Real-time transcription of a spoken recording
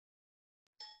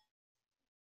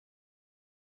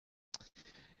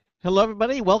Hello,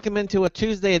 everybody. Welcome into a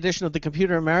Tuesday edition of the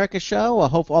Computer America Show. I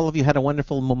hope all of you had a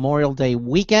wonderful Memorial Day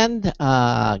weekend,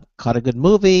 caught a good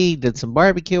movie, did some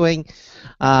barbecuing.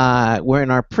 We're in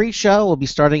our pre-show. We'll be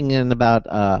starting in about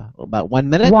 1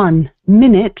 minute. 1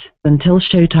 minute until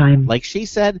showtime. Like she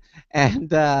said.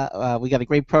 And we got a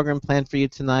great program planned for you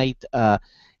tonight.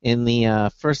 In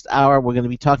the first hour, we're going to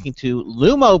be talking to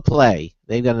LumoPlay.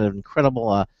 They've got an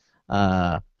incredible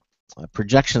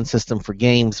projection system for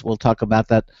games. We'll talk about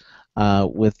that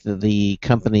with the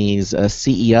company's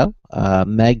CEO.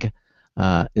 Meg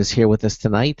is here with us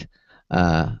tonight.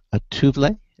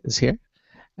 Atuvle is here.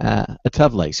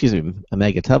 Atuvle, excuse me,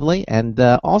 Meg Atuvle. And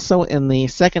also in the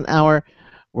second hour,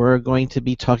 we're going to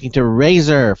be talking to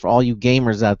Razer for all you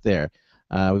gamers out there.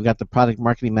 We've got the product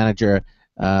marketing manager,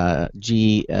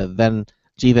 Jeevan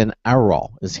Arral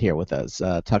is here with us,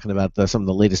 talking about some of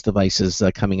the latest devices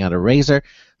coming out of Razer.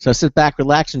 So sit back,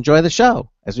 relax, enjoy the show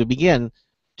as we begin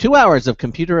 2 hours of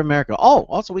Computer America. Oh,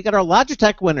 also we got our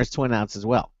Logitech winners to announce as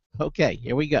well. Okay,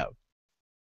 here we go.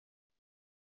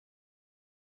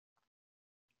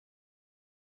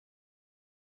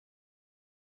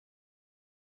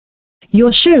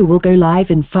 Your show will go live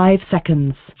in 5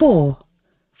 seconds. 4,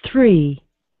 3,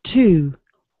 2,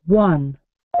 1.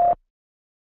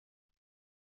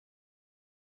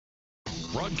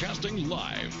 Broadcasting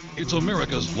live, it's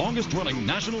America's longest-running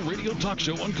national radio talk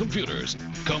show on computers,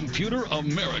 Computer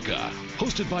America,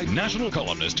 hosted by national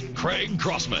columnist Craig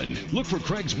Crossman. Look for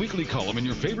Craig's weekly column in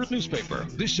your favorite newspaper.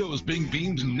 This show is being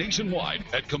beamed nationwide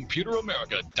at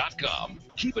ComputerAmerica.com.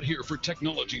 Keep it here for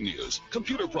technology news,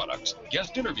 computer products,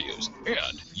 guest interviews,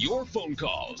 and your phone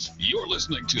calls. You're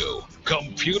listening to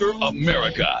Computer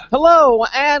America. Hello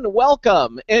and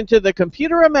welcome into the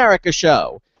Computer America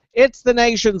Show. It's the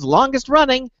nation's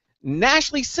longest-running,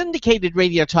 nationally syndicated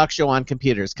radio talk show on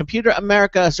computers. Computer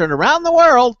America is heard around the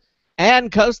world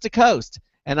and coast to coast.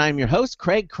 And I'm your host,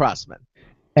 Craig Crossman.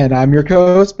 And I'm your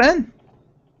co-host, Ben.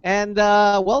 And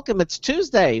welcome. It's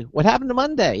Tuesday. What happened to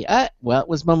Monday? Well, it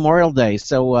was Memorial Day,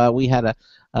 so we had a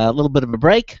little bit of a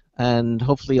break, and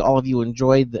hopefully all of you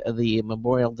enjoyed the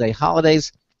Memorial Day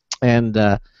holidays and,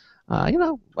 did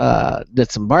some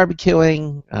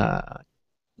barbecuing,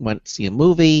 went to see a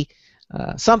movie,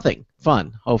 something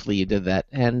fun. Hopefully you did that,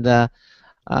 and had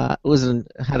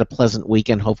a pleasant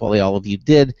weekend. Hopefully all of you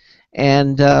did,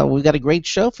 and we've got a great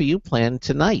show for you planned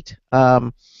tonight.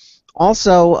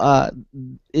 Also,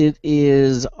 it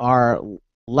is our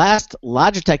last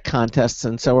Logitech contest,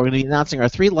 and so we're going to be announcing our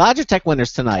 3 Logitech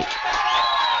winners tonight.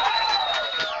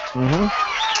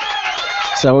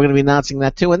 So we're going to be announcing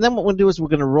that too, and then what we'll do is we're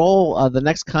going to roll the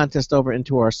next contest over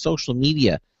into our social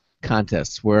media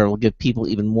contests, where we'll give people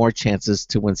even more chances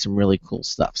to win some really cool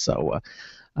stuff. So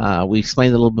we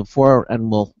explained it a little bit before, and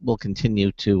we'll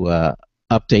continue to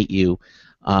update you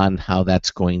on how that's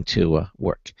going to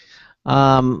work.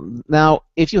 Now,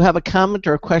 if you have a comment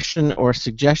or a question or a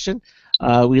suggestion,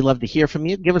 we'd love to hear from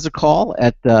you. Give us a call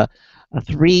at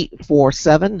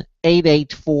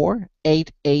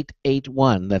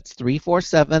 347-884-8881. That's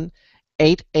 347-884-8881.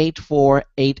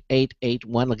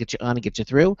 I'll get you on and get you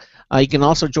through. You can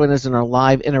also join us in our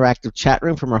live interactive chat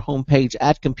room from our homepage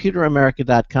at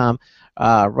ComputerAmerica.com.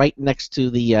 Right next to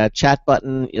the chat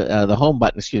button, the home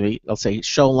button, excuse me, it'll say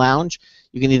Show Lounge.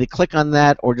 You can either click on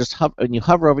that or just when you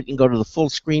hover over it, you can go to the full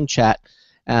screen chat.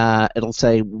 It'll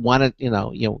say you want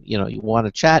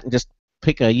to chat, and just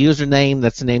pick a username.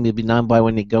 That's the name you'll be known by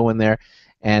when you go in there,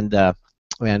 and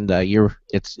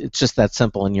it's just that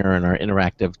simple, and you're in our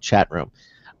interactive chat room.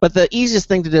 But the easiest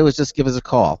thing to do is just give us a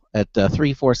call at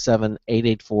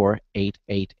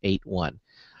 347-884-8881.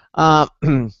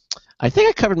 I think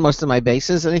I covered most of my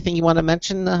bases. Anything you want to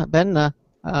mention, Ben?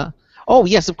 Oh,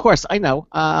 yes, of course. I know.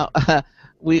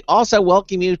 We also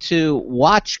welcome you to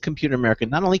watch Computer America.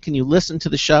 Not only can you listen to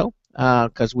the show,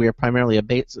 because we are primarily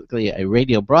basically a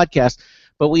radio broadcast,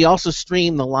 but we also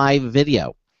stream the live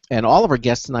video. And all of our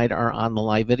guests tonight are on the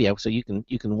live video, so you can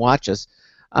watch us.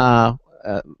 You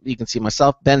can see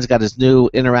myself. Ben's got his new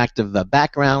interactive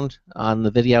background on the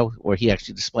video, where he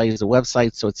actually displays the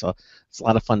website, so it's a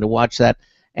lot of fun to watch that.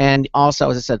 And also,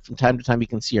 as I said, from time to time you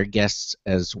can see our guests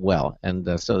as well.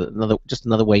 And so just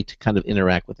another way to kind of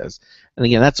interact with us. And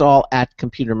again, that's all at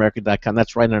ComputerAmerica.com.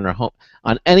 That's right on our home.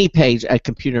 On any page at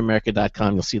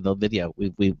ComputerAmerica.com, you'll see the video.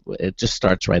 It just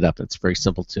starts right up. It's very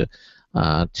simple to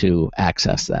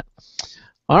access that.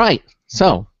 All right.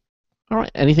 So, all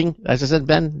right. Anything? As I said,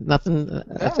 Ben, nothing.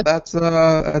 That's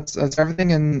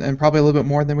everything, and probably a little bit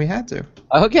more than we had to.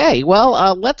 Okay.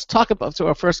 Well, let's talk about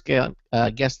our first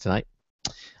guest tonight.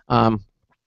 And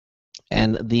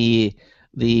the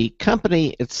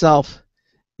company itself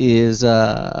is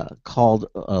called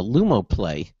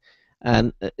LumoPlay,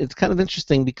 and it's kind of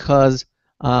interesting because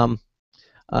oh,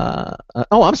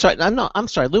 I'm sorry. I'm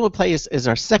sorry. LumoPlay is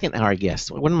our second hour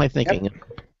guest. What am I thinking? Yep.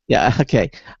 Yeah.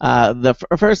 Okay. The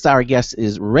first hour guest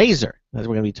is Razer. As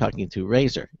we're going to be talking to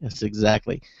Razer. Yes,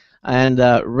 exactly. And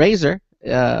Razer,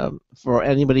 for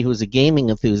anybody who's a gaming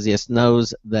enthusiast,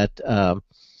 knows that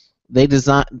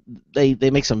they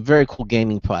make some very cool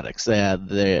gaming products.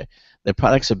 Their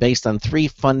products are based on three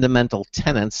fundamental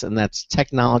tenets, and that's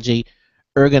technology,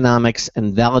 ergonomics,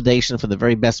 and validation for the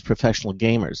very best professional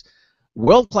gamers.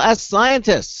 World-class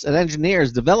scientists and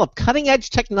engineers develop cutting-edge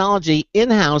technology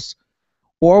in-house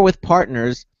or with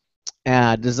partners,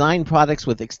 design products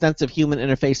with extensive human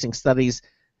interfacing studies,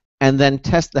 and then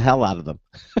test the hell out of them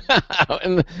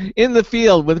in the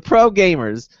field with pro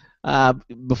gamers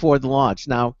before the launch.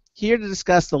 Now, here to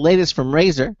discuss the latest from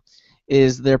Razer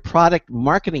is their product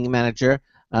marketing manager,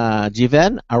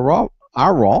 Jivan Arol.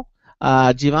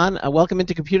 Jivan, welcome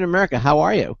into Computer America. How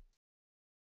are you?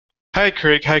 Hi,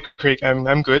 Craig. Hi, Craig.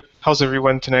 I'm good. How's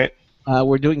everyone tonight?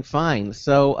 We're doing fine.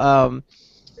 So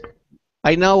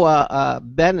I know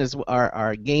Ben is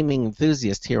our gaming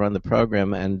enthusiast here on the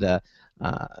program, and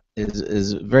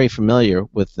is very familiar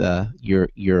with your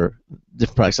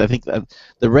different products. I think the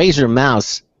Razer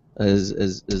mouse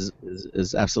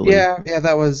is absolutely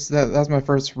that was my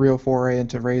first real foray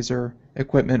into Razer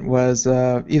equipment. Was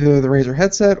either the Razer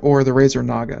headset or the Razer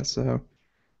Naga. So.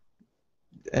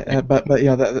 But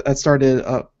that started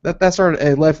that started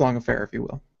a lifelong affair, if you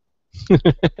will.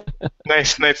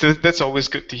 Nice. That's always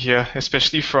good to hear,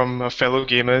 especially from fellow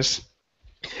gamers.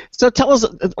 So tell us a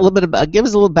little bit about, give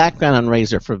us a little background on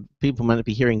Razer for people who might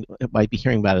be hearing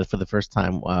about it for the first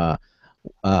time.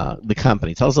 The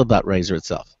company. Tell us about Razer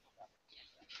itself.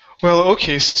 Well,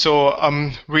 okay, so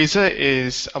Razer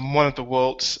is one of the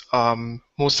world's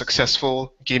most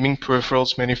successful gaming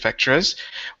peripherals manufacturers.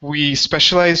 We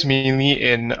specialize mainly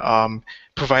in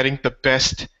providing the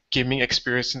best gaming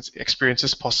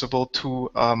experiences possible to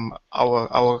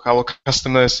our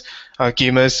customers,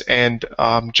 gamers, and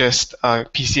just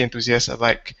PC enthusiasts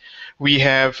alike. We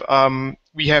have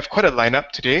quite a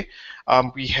lineup today.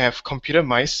 We have computer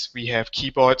mice, we have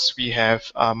keyboards, we have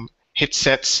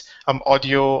headsets,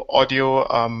 audio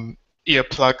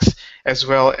earplugs, as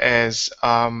well as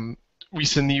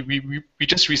recently we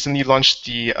just recently launched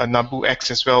the Nabu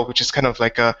X as well, which is kind of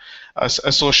like a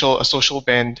social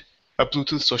band, a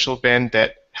Bluetooth social band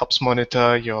that helps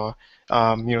monitor your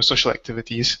social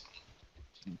activities.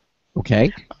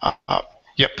 Okay.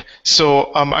 Yep.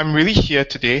 So I'm really here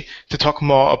today to talk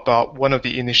more about one of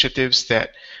the initiatives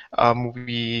that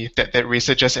that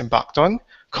Razer just embarked on,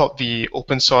 called the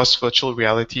Open Source Virtual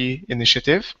Reality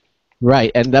Initiative. Right,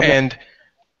 and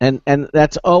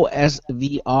that's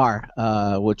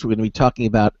OSVR, which we're going to be talking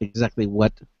about exactly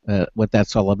what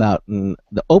that's all about. And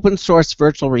the Open Source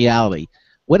Virtual Reality,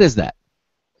 what is that?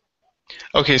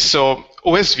 Okay, so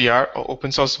OSVR, or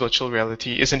Open Source Virtual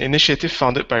Reality, is an initiative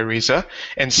founded by Razer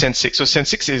and Sensix. So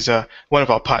Sensix is one of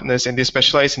our partners, and they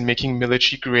specialize in making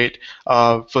military-grade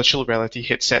virtual reality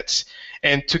headsets.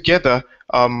 And together,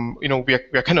 we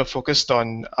are kind of focused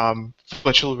on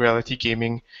virtual reality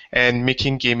gaming and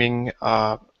making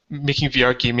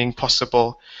VR gaming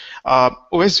possible.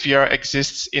 OSVR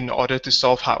exists in order to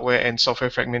solve hardware and software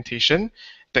fragmentation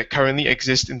that currently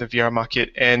exist in the VR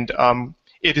market, and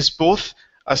it is both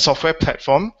a software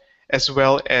platform as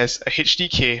well as a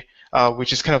HDK,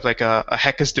 which is kind of like a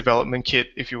hacker's development kit,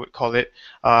 if you would call it.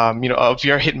 A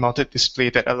VR head-mounted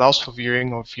display that allows for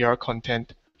viewing of VR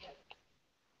content.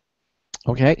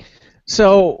 Okay,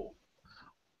 so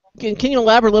can you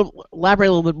elaborate a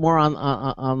little bit more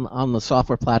on the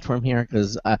software platform here?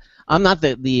 Because I'm not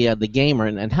the gamer,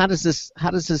 and how does this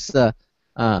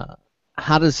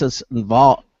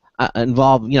involve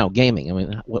gaming? I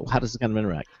mean, how does it kind of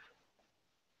interact?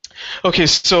 Okay,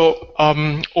 so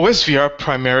OSVR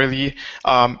primarily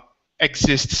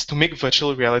exists to make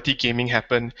virtual reality gaming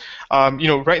happen.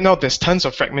 Right now there's tons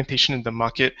of fragmentation in the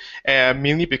market,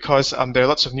 mainly because there are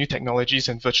lots of new technologies,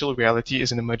 and virtual reality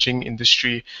is an emerging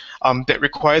industry that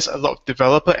requires a lot of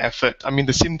developer effort. I mean,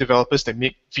 the same developers that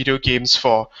make video games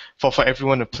for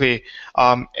everyone to play,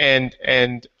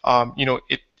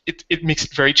 it makes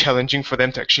it very challenging for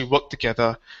them to actually work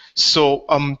together. So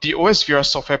the OSVR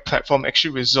software platform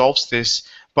actually resolves this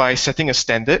by setting a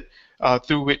standard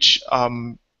through which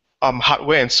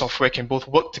hardware and software can both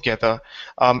work together.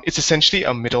 It's essentially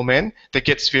a middleman that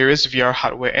gets various VR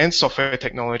hardware and software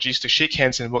technologies to shake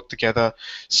hands and work together.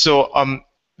 So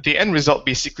the end result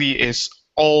basically is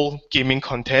all gaming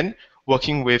content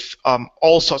working with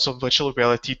all sorts of virtual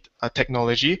reality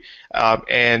technology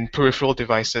and peripheral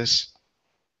devices.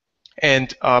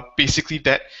 And basically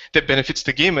that benefits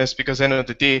the gamers because at the end of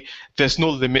the day, there's no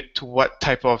limit to what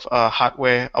type of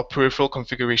hardware or peripheral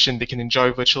configuration they can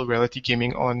enjoy virtual reality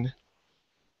gaming on.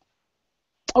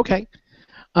 Okay.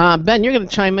 Ben, you're going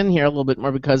to chime in here a little bit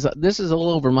more because this is a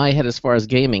little over my head as far as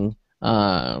gaming.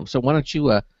 So why don't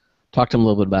you talk to him a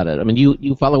little bit about it? I mean,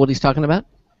 you follow what he's talking about?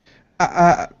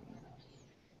 A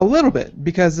little bit,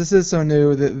 because this is so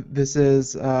new. That this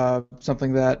is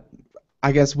something that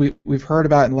I guess we've heard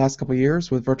about in the last couple of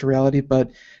years with virtual reality,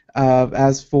 but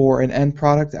as for an end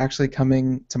product actually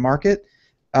coming to market,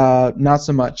 not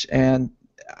so much. And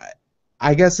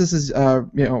I guess this is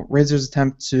Razer's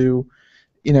attempt to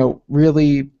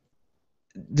really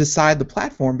decide the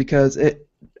platform, because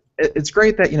it's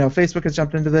great that Facebook has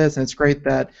jumped into this, and it's great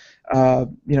that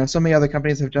so many other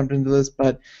companies have jumped into this,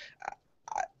 but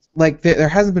like there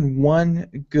hasn't been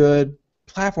one good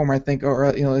platform, I think, or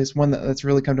at least one that's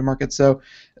really come to market. So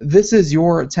this is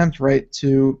your attempt, right,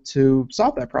 to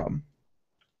solve that problem.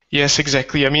 Yes,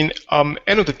 exactly. I mean,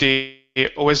 end of the day,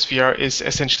 OSVR is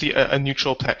essentially a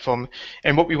neutral platform,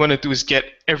 and what we want to do is get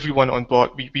everyone on board.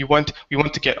 We want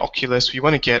to get Oculus, we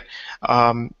want to get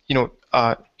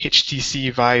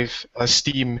HTC Vive,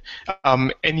 Steam,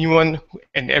 anyone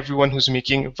and everyone who's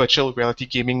making virtual reality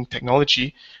gaming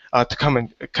technology to come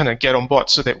and kind of get on board,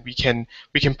 so that we can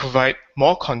provide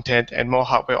more content and more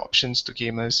hardware options to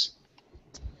gamers.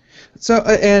 So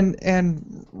and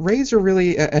Razer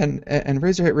really and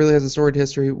Razer really has a storied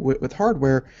history with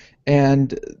hardware,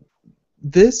 and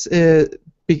this is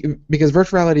because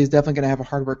virtual reality is definitely going to have a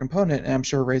hardware component, and I'm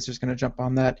sure Razer's going to jump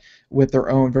on that with their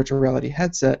own virtual reality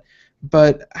headset.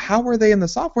 But how are they in the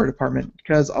software department?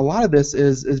 Because a lot of this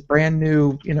is brand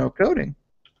new, coding.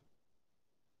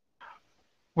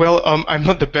 Well, I'm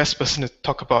not the best person to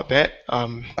talk about that.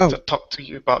 To talk to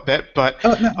you about that, but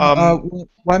oh no,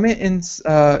 well, I meant in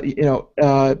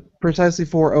precisely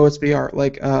for OSVR,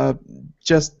 like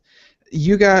just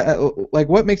you guys, like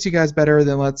what makes you guys better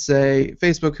than, let's say,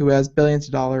 Facebook, who has billions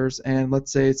of dollars, and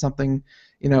let's say something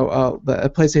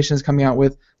the PlayStation is coming out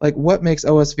with, like what makes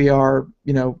OSVR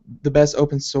the best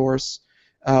open source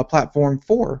platform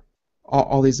for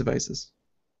all these devices?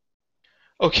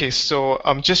 Okay, so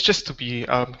just to be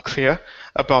clear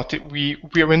about it,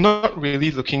 we're not really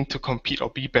looking to compete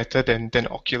or be better than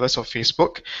Oculus or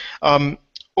Facebook.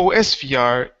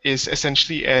 OSVR is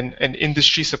essentially an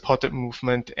industry-supported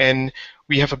movement, and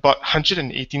we have about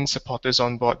 118 supporters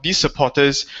on board. These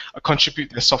supporters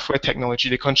contribute their software technology,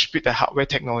 they contribute their hardware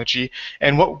technology,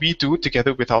 and what we do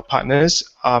together with our partners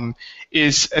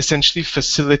is essentially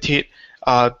facilitate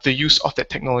the use of that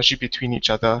technology between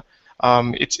each other.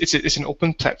 It's an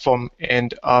open platform,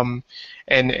 and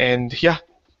yeah,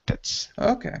 that's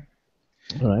okay.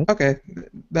 All right. Okay,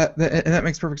 that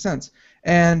makes perfect sense.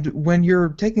 And when you're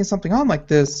taking something on like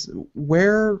this,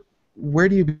 where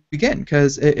do you begin?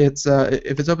 Because if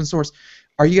it's open source,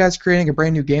 are you guys creating a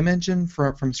brand new game engine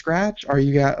from scratch? Are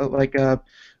you guys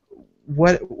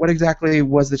what exactly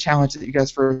was the challenge that you guys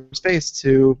first faced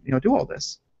to do all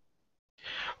this?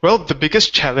 Well, the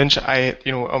biggest challenge I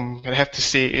have to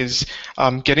say is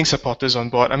getting supporters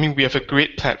on board. I mean, we have a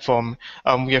great platform,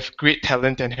 we have great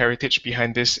talent and heritage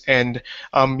behind this, and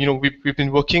we've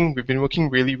been working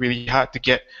really, really hard to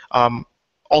get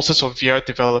all sorts of VR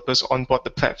developers on board the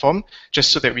platform,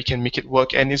 just so that we can make it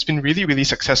work, and it's been really, really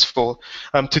successful.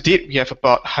 To date, we have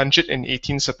about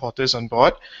 118 supporters on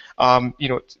board.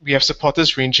 We have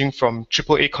supporters ranging from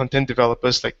AAA content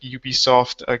developers like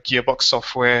Ubisoft, Gearbox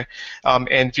Software,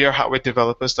 and VR hardware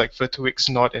developers like Virtuix,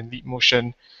 Nord, and Leap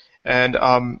Motion. And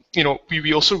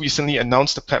we also recently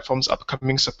announced the platform's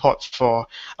upcoming support for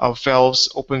Valve's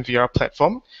OpenVR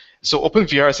platform. So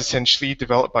OpenVR is essentially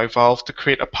developed by Valve to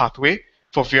create a pathway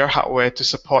for VR hardware to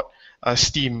support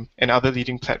Steam and other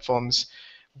leading platforms.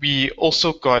 We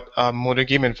also got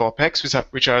Monogame and Vorpex,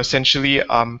 which are essentially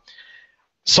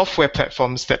software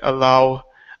platforms that allow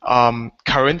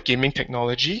current gaming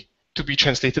technology to be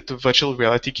translated to virtual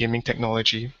reality gaming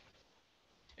technology.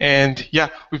 And yeah,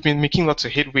 we've been making lots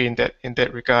of headway in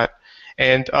that regard.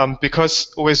 And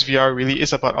because OSVR really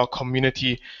is about our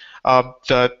community,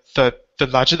 the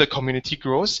larger the community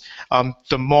grows,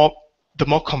 the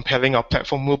more compelling our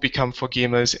platform will become for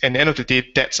gamers. And at the end of the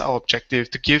day, that's our objective: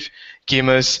 to give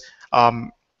gamers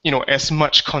as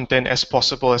much content as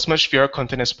possible, as much VR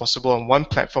content as possible on one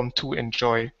platform to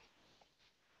enjoy.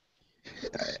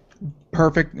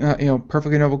 Perfect,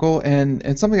 perfectly noble goal.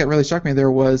 And something that really struck me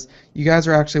there was you guys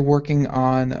are actually working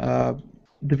on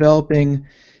developing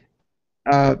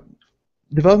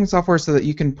developing software so that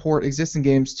you can port existing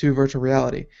games to virtual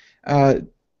reality.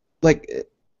 Like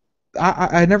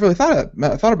I never really thought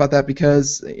about that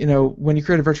because when you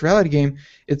create a virtual reality game,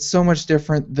 it's so much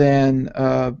different than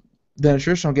a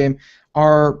traditional game.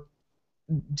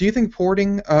 Do you think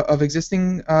porting of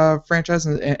existing franchises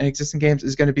and existing games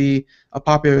is going to be a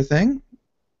popular thing?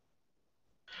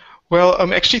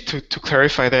 Well, actually, to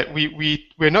clarify that,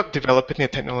 we're not developing a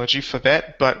technology for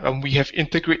that, but we have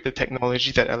integrated the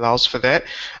technology that allows for that.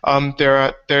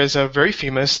 There's a very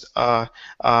famous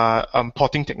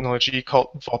porting technology called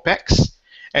VOPEX,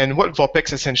 and what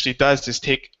VOPEX essentially does is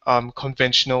take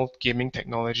conventional gaming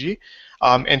technology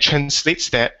and translates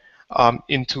that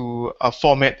into a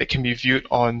format that can be viewed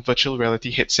on virtual reality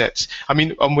headsets. I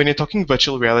mean, when you're talking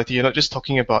virtual reality, you're not just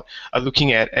talking about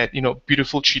looking at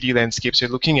beautiful 3D landscapes. You're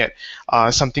looking at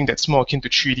something that's more akin to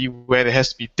 3D, where there has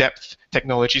to be depth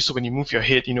technology. So when you move your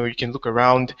head, you can look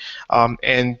around,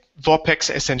 and VOPEX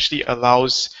essentially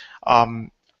allows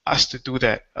us to do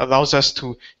that. Allows us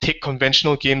to take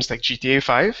conventional games like GTA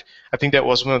 5. I think that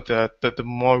was one of the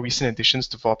more recent additions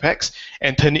to VOPEX,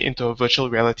 and turn it into a virtual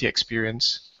reality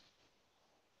experience.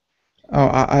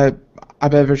 Oh, I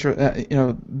bet virtual,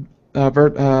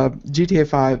 GTA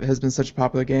 5 has been such a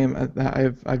popular game.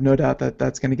 I've no doubt that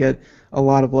that's going to get a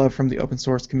lot of love from the open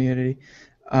source community.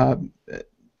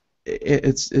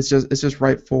 It's just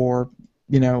right for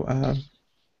Let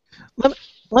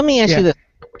me ask yeah. you this,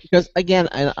 because again,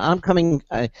 I'm coming.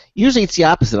 Usually it's the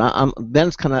opposite.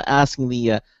 Ben's kind of asking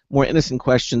the more innocent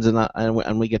questions,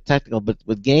 and we get technical. But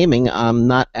with gaming, I'm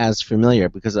not as familiar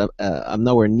because I'm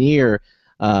nowhere near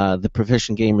the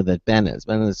proficient gamer that Ben is.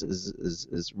 Ben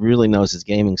is really knows his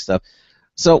gaming stuff.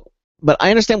 So, but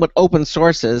I understand what open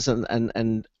source is,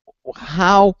 and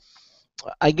how.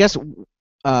 I guess,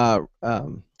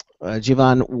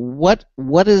 Jivan, what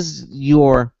is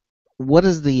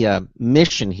the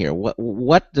mission here?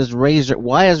 What does Razer?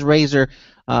 Why is Razer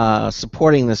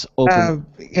supporting this open?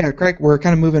 Yeah, Craig, we're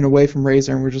kind of moving away from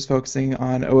Razer and we're just focusing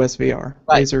on OSVR.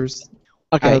 Right. Razer's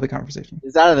Okay. out of the conversation.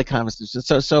 Is out of the conversation.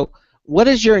 So what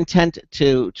is your intent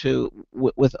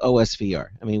with OSVR?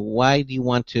 I mean, why do you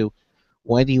want to?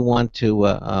 What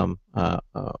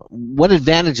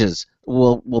advantages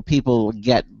will people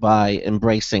get by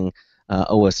embracing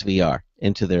OSVR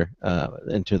into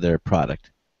their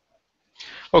product?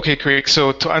 Okay, Craig.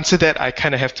 So to answer that, I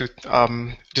kind of have to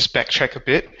just backtrack a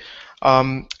bit.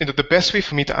 The best way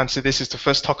for me to answer this is to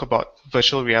first talk about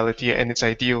virtual reality and its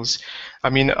ideals. I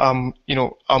mean,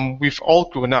 we've all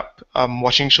grown up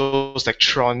watching shows like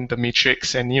Tron, The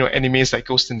Matrix, and animes like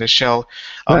Ghost in the Shell,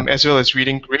 as well as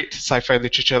reading great sci-fi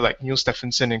literature like Neil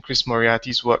Stephenson and Chris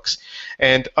Moriarty's works,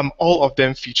 and all of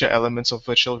them feature elements of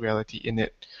virtual reality in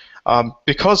it.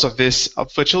 Because of this,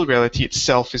 virtual reality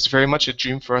itself is very much a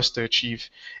dream for us to achieve,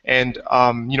 and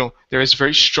there is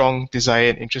very strong desire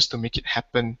and interest to make it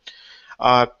happen.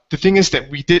 The thing is that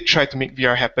we did try to make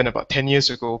VR happen about 10 years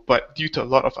ago, but due to a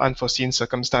lot of unforeseen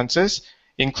circumstances,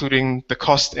 including the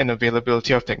cost and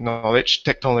availability of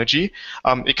technology,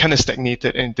 it kind of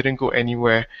stagnated and didn't go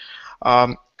anywhere.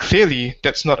 Clearly,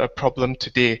 that's not a problem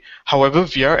today. However,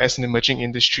 VR as an emerging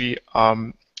industry,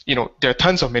 there are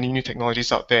tons of many new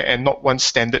technologies out there and not one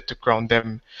standard to ground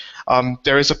them.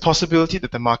 There is a possibility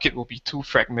that the market will be too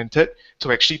fragmented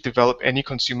to actually develop any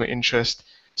consumer interest.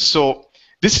 So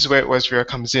this is where OSVR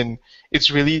comes in.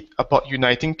 It's really about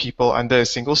uniting people under a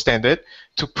single standard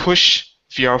to push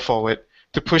VR forward,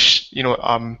 to push the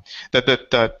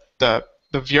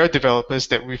VR developers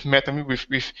that we've met. I mean,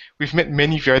 we've met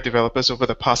many VR developers over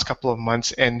the past couple of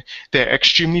months, and they're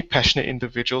extremely passionate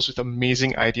individuals with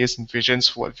amazing ideas and visions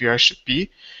for what VR should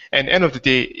be. And at the end of the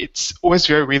day,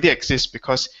 OSVR really exists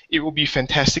because it will be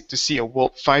fantastic to see a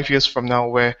world 5 years from now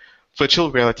where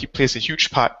virtual reality plays a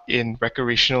huge part in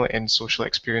recreational and social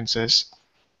experiences.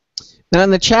 Now,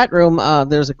 in the chat room,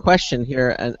 there's a question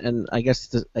here, and I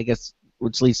guess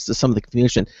which leads to some of the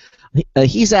confusion.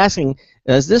 He's asking,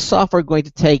 is this software going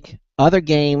to take other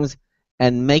games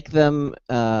and make them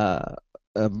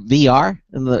VR?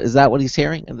 Is that what he's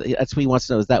hearing? That's what he wants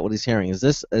to know. Is that what he's hearing? Is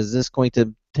this going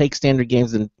to take standard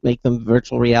games and make them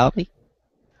virtual reality?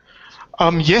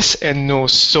 Yes and no.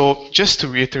 So just to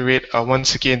reiterate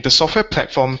once again, the software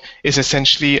platform is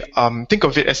essentially, think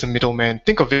of it as a middleman.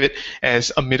 Think of it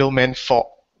as a middleman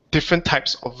for different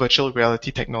types of virtual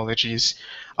reality technologies.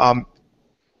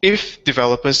 If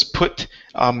developers put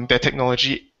their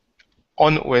technology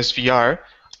on OSVR,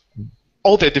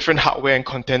 all their different hardware and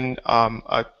content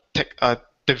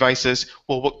devices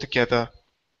will work together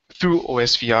through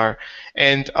OSVR,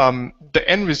 and the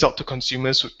end result to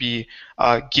consumers would be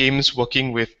games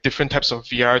working with different types of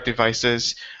VR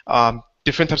devices,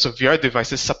 different types of VR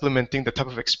devices supplementing the type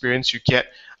of experience you get,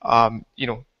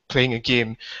 playing a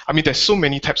game. I mean, there's so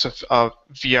many types of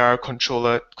VR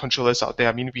controllers out there.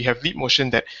 I mean, we have Leap Motion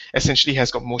that essentially has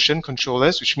got motion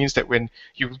controllers, which means that when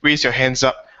you raise your hands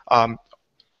up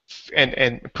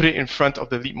and put it in front of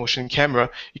the Leap Motion camera,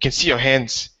 you can see your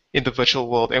hands in the virtual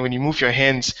world. And when you move your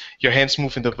hands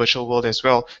move in the virtual world as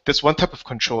well. That's one type of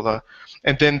controller.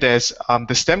 And then there's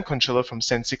the STEM controller from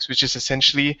Sensix, which is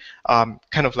essentially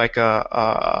kind of like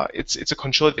it's a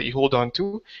controller that you hold on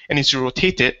to, and as you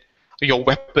rotate it, your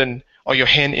weapon or your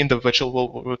hand in the virtual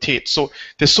world will rotate. So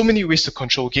there's so many ways to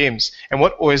control games. And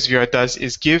what OSVR does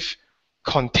is give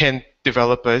content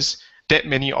developers that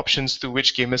many options through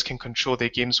which gamers can control their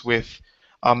games with.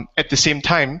 At the same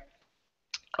time,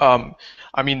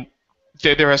 I mean,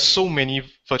 there are so many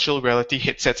virtual reality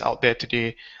headsets out there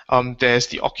today. There's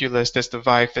the Oculus, there's the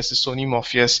Vive, there's the Sony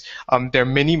Morpheus. There are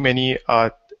many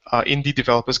indie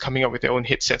developers coming up with their own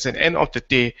headsets. And at the end of the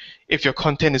day, if your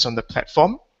content is on the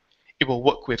platform, it will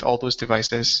work with all those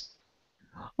devices.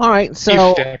 All right, so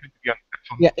If they happen to be on the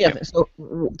platform. yeah. So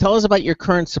tell us about your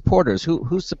current supporters.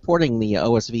 Who's supporting the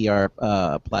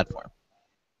OSVR platform?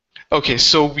 Okay,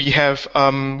 so we have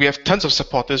tons of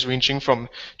supporters ranging from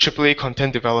AAA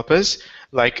content developers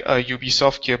like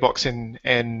Ubisoft, Gearbox,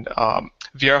 and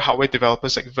VR hardware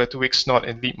developers like Virtuix, Nod,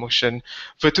 and Leap Motion.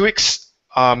 Virtuix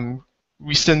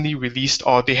recently released,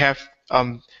 or they have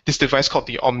this device called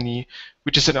the Omni,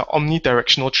 which is an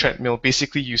omnidirectional treadmill.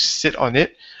 Basically, you sit on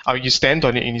it, you stand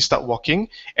on it, and you start walking,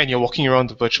 and you're walking around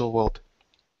the virtual world.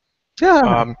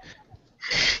 Yeah.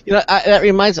 That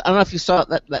reminds. I don't know if you saw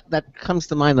that comes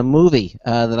to mind a movie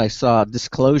that I saw,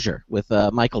 Disclosure, with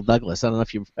Michael Douglas. I don't know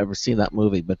if you've ever seen that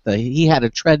movie, but he had a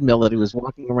treadmill that he was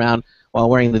walking around while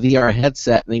wearing the VR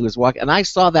headset, and he was walking. And I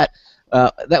saw that.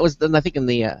 That was I think in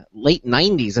the late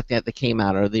 '90s that came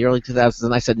out, or the early 2000s,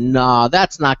 and I said, "No,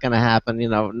 that's not going to happen,"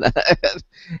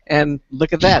 And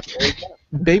look at that.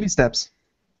 Baby steps.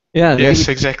 Yeah. Yes,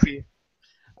 exactly.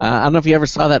 I don't know if you ever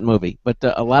saw that movie, but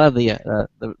a lot of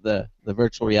the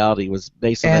virtual reality was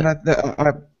based on And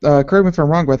correct me if I'm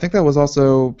wrong, but I think that was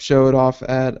also showed off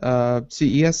at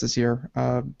CES this year,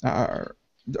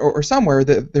 or somewhere.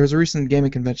 There was a recent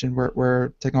gaming convention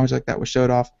where technology like that was showed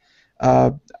off.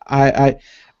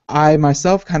 I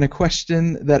myself kind of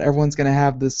question that everyone's going to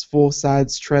have this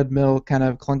full-size treadmill kind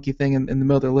of clunky thing in the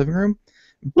middle of their living room,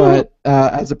 but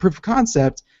as a proof of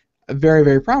concept, very,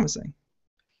 very promising.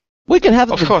 We can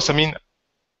have. Of course, I mean.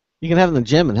 You can have it in the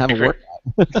gym and have a workout.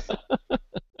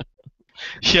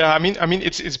 Yeah, I mean,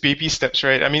 it's baby steps,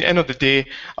 right? I mean, end of the day,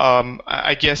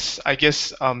 I guess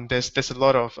there's a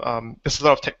lot of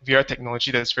VR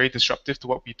technology that's very disruptive to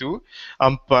what we do,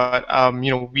 but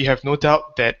we have no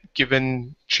doubt that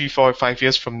given 3, 4, 5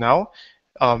 years from now,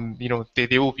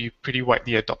 they will be pretty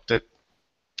widely adopted.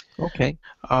 Okay.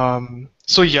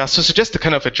 So just to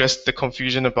kind of address the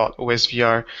confusion about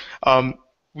OSVR,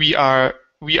 we are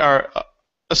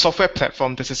a software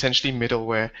platform that's essentially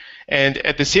middleware, and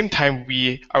at the same time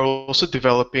we are also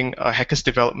developing a Hackers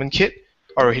Development Kit,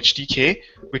 or a HDK,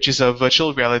 which is a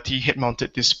virtual reality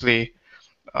head-mounted display.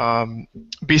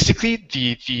 Basically,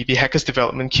 the Hackers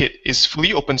Development Kit is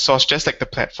fully open source, just like the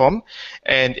platform,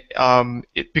 and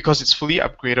because it's fully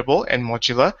upgradable and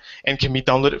modular and can be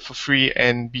downloaded for free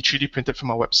and be 3D printed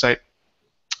from our website.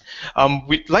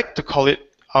 We'd like to call it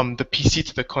the PC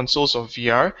to the consoles of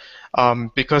VR,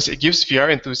 because it gives VR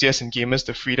enthusiasts and gamers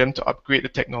the freedom to upgrade the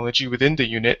technology within the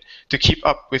unit to keep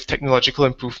up with technological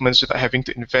improvements without having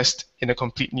to invest in a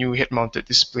complete new head-mounted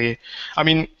display. I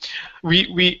mean,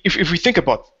 if we think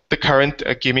about the current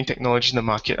gaming technology in the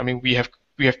market, I mean, we have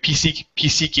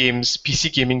PC games,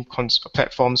 PC gaming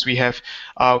platforms. We have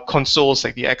consoles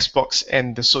like the Xbox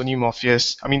and the Sony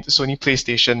Morpheus. I mean, the Sony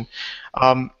PlayStation.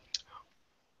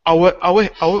 Our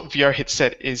VR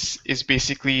headset is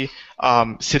basically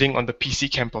sitting on the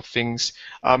PC camp of things.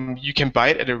 You can buy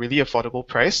it at a really affordable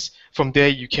price. From there,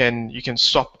 you can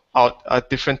swap out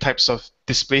different types of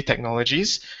display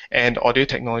technologies and audio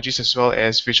technologies, as well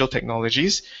as visual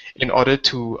technologies, in order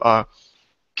to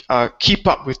keep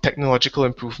up with technological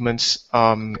improvements,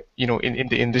 in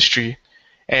the industry.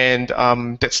 And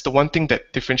that's the one thing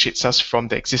that differentiates us from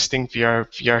the existing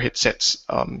VR headsets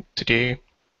today.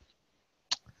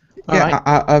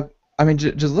 Yeah, I mean,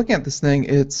 just looking at this thing,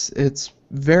 it's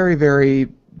very, very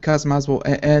customizable,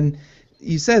 and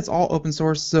you said it's all open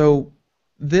source, so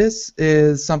this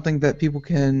is something that people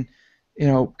can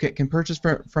purchase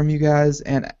from you guys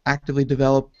and actively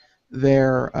develop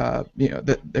their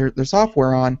their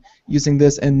software on using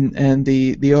this, and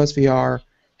the OSVR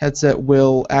headset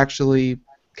will actually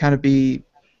kind of be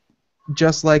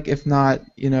just like, if not,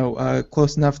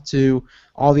 close enough to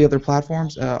all the other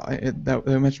platforms that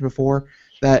I mentioned before,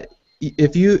 that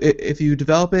if you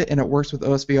develop it and it works with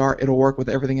OSVR, it'll work with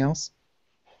everything else?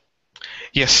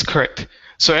 Yes, correct.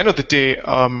 So end of the day,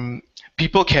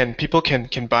 people can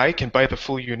buy the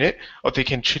full unit, or they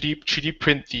can 3D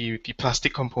print the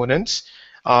plastic components,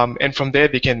 and from there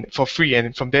they can for free,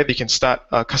 and from there they can start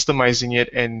customizing it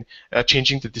and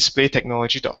changing the display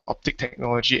technology, the optic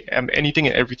technology, anything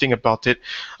and everything about it.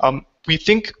 We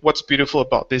think what's beautiful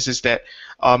about this is that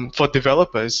for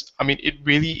developers, I mean, it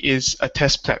really is a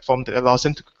test platform that allows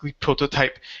them to quickly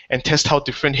prototype and test how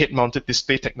different head-mounted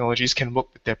display technologies can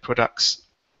work with their products.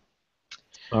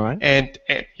 All right.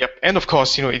 And of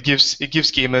course, it gives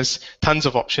gamers tons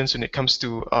of options when it comes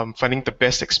to finding the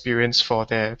best experience for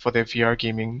their VR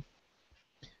gaming.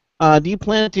 Do you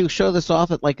plan to show this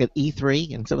off at like at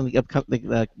E3 and some of the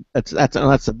upcoming?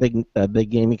 That's a big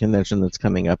gaming convention that's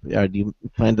coming up. Do you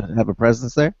plan to have a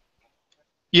presence there?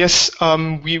 Yes,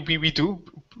 we do.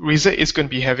 Razer is going to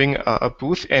be having a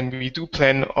booth, and we do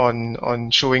plan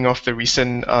on showing off the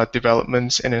recent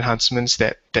developments and enhancements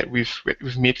that we've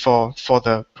made for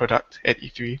the product at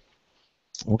E3.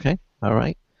 Okay. All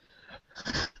right.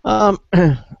 Um,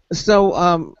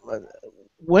 so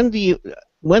when do you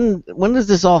when is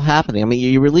this all happening? I mean, are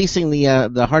you releasing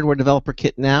the hardware developer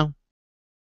kit now?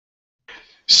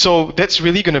 So that's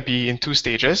really going to be in two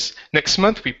stages. Next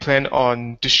month, we plan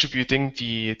on distributing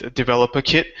the developer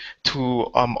kit to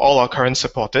all our current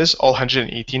supporters, all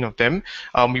 118 of them.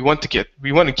 We want to give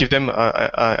them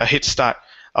a head start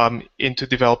into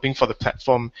developing for the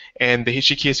platform, and the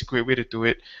HDK is a great way to do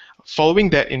it.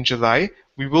 Following that, in July,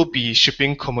 we will be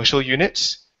shipping commercial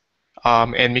units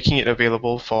and making it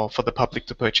available for the public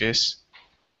to purchase.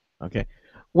 Okay.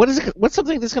 What's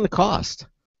something that's going to cost?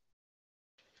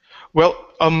 Well,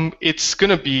 it's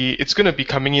gonna be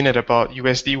coming in at about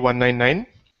USD 199.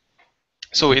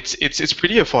 So it's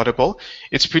pretty affordable.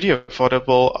 It's pretty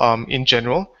affordable in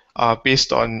general,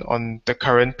 based on the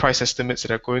current price estimates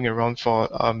that are going around for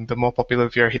the more popular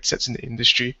VR headsets in the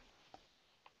industry.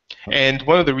 And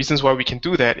one of the reasons why we can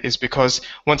do that is because,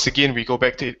 once again, we go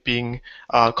back to it being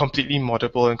completely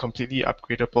moddable and completely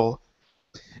upgradable.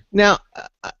 Now,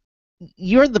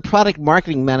 you're the product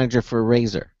marketing manager for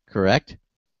Razer, correct?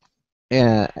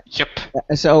 Yep.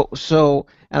 And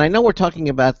I know we're talking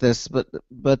about this,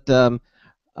 but um,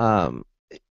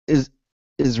 is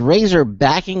Razer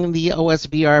backing the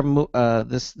OSVR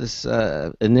this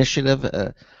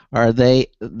initiative? Are they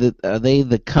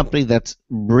the company that's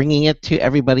bringing it to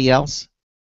everybody else?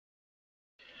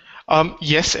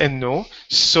 Yes and no.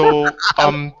 So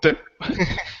the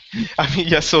I mean,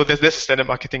 yeah. So that's a standard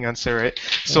marketing answer, right?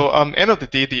 So end of the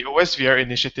day, the OSVR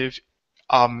initiative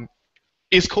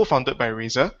is co-founded by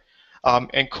Razer,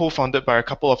 and co-founded by a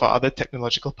couple of our other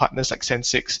technological partners like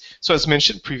Sensix. So as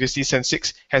mentioned previously,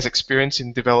 Sensix has experience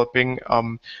in developing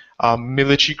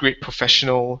military-grade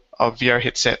professional VR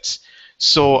headsets.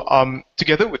 So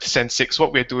together with Sensix,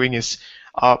 what we're doing is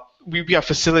we are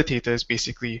facilitators,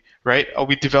 basically, right?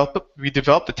 We develop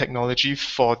the technology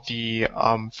for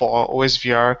our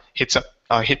OSVR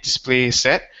head display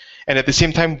set, and at the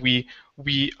same time we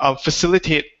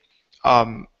facilitate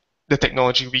the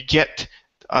technology. We get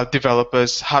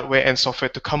developers, hardware and software,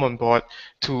 to come on board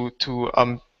to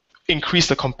increase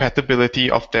the compatibility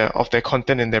of their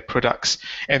content and their products.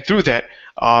 And through that,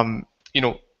 we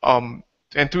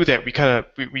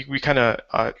kind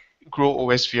of grow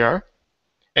OSVR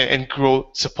and grow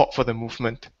support for the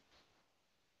movement.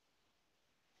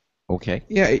 Okay.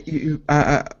 Yeah,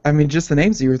 I mean, just the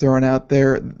names that you were throwing out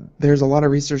there, there's a lot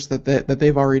of research that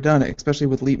they've already done, especially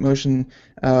with Leap Motion.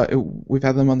 We've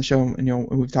had them on the show, and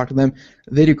we've talked to them.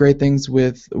 They do great things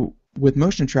with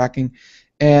motion tracking,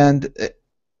 and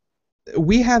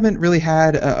we haven't really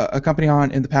had a company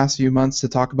on in the past few months to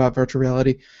talk about virtual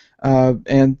reality.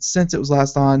 And since it was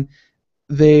last on,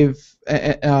 they've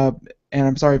and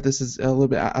I'm sorry if this is a little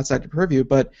bit outside the purview,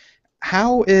 but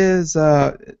how is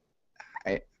the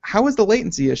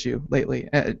latency issue lately?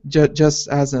 Just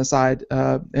as an aside,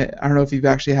 I don't know if you've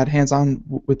actually had hands-on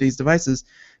with these devices,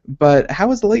 but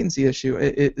how is the latency issue?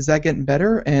 Is that getting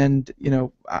better? And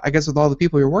I guess with all the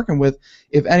people you're working with,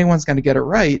 if anyone's going to get it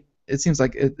right, it seems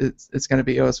like it's going to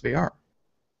be OSVR.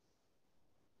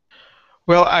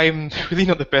 Well, I'm really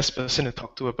not the best person to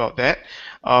talk to about that,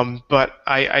 but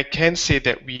I can say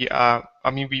that we are. I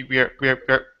mean, we are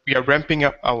ramping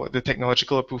up the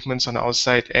technological improvements on our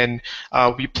side, and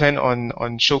we plan on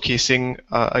showcasing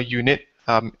a unit.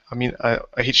 A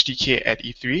HDK at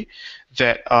E3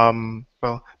 that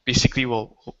basically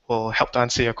will help to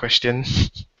answer your question.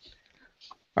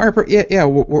 All right, yeah,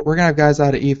 we're gonna have guys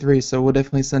out at E3, so we'll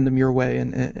definitely send them your way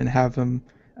and have them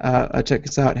check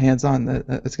us out hands on.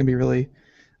 That's gonna be really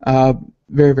uh,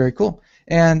 very very cool.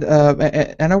 And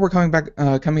I know we're coming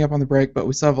up on the break, but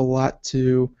we still have a lot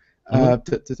to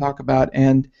talk about,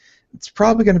 and it's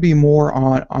probably going to be more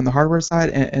on the hardware side,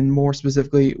 and more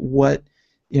specifically what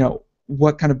kind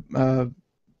of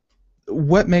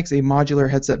what makes a modular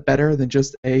headset better than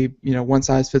just a one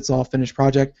size fits all finished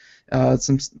project.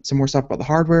 Some more stuff about the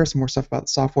hardware, some more stuff about the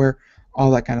software,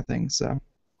 all that kind of thing. So.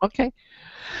 Okay.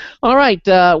 All right.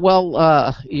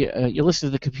 You listen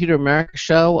to the Computer America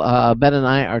show. Ben and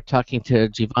I are talking to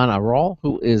Jivan Arol,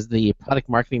 who is the product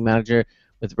marketing manager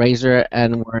with Razer,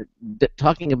 and we're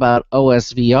talking about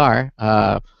OSVR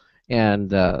and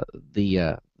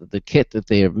the kit that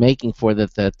they are making for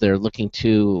that they're looking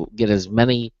to get as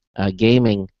many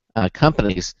gaming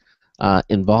companies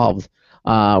involved.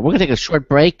 We're going to take a short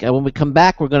break, and when we come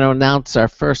back, we're going to announce our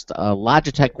first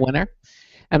Logitech winner.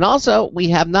 And also, we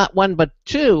have not one but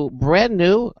two brand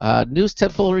new News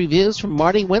Tipful reviews from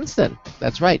Marty Winston.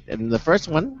 That's right. And the first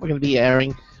one we're going to be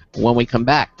airing when we come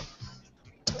back.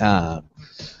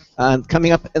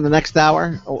 Coming up in the next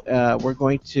hour, we're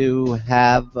going to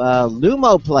have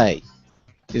LumoPlay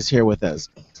is here with us.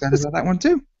 Excited about that one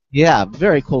too. Yeah,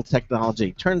 very cool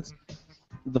technology. Turns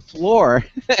the floor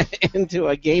into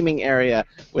a gaming area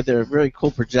with a very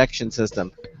cool projection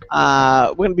system.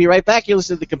 We're going to be right back. You're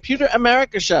listening to the Computer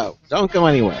America Show. Don't go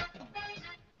anywhere.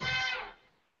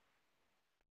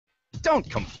 Don't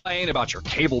complain about your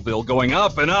cable bill going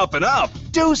up and up and up.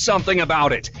 Do something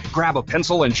about it. Grab a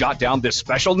pencil and jot down this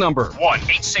special number,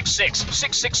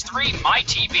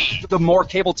 1-866-663-MyTV. The more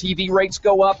cable TV rates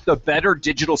go up, the better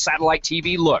digital satellite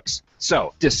TV looks.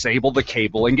 So, disable the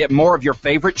cable and get more of your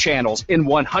favorite channels in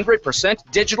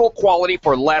 100% digital quality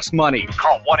for less money.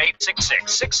 Call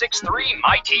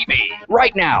 1-866-663-MyTV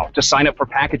right now to sign up for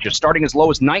packages starting as low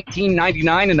as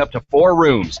 $19.99 and up to 4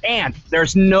 rooms. And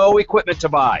there's no equipment to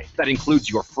buy. That includes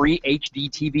your free HD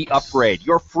TV upgrade,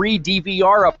 your free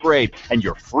DVR upgrade, and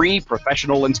your free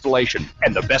professional installation.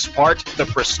 And the best part, the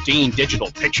pristine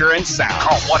digital picture and sound.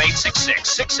 Call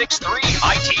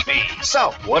 1-866-663-MyTV.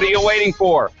 So, what are you waiting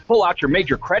for? Pull out your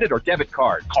major credit or debit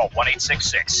card. Call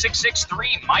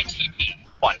 1-866-663-MyTV.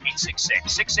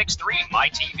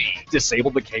 1-866-663-MyTV.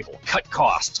 Disable the cable, cut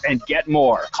costs, and get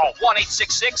more. Call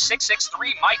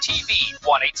 1-866-663-MyTV.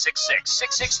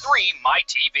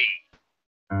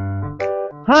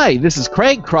 1-866-663-MyTV. Hi, this is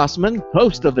Craig Crossman,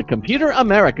 host of the Computer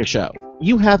America Show.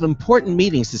 You have important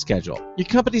meetings to schedule. Your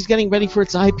company's getting ready for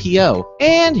its IPO,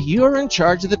 and you're in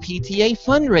charge of the PTA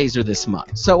fundraiser this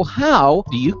month. So how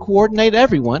do you coordinate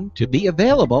everyone to be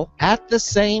available at the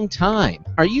same time?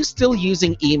 Are you still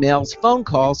using emails, phone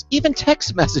calls, even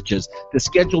text messages to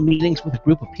schedule meetings with a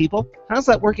group of people? How's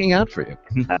that working out for you?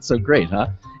 Not so great, huh?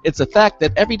 It's a fact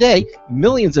that every day,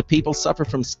 millions of people suffer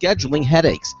from scheduling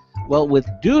headaches. Well, with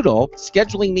Doodle,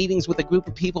 scheduling meetings with a group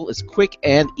of people is quick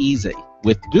and easy.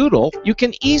 With Doodle, you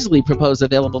can easily propose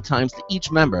available times to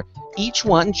each member. Each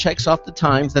one checks off the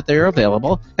times that they're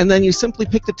available, and then you simply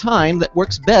pick the time that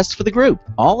works best for the group,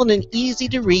 all in an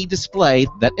easy-to-read display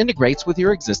that integrates with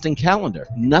your existing calendar.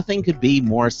 Nothing could be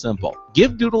more simple.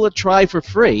 Give Doodle a try for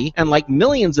free, and like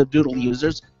millions of Doodle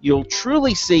users, you'll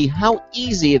truly see how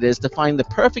easy it is to find the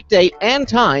perfect date and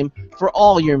time for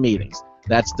all your meetings.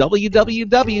 That's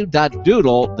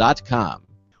www.doodle.com.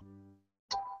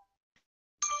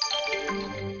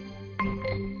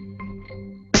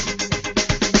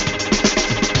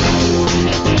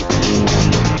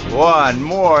 One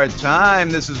more time,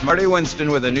 this is Marty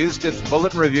Winston with a News Tips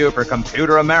Bulletin Review for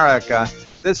Computer America.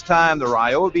 This time, the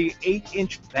Ryobi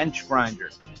 8-inch bench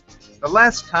grinder. The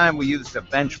last time we used a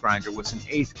bench grinder was in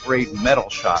 8th grade metal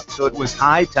shop, so it was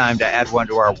high time to add one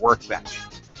to our workbench.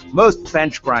 Most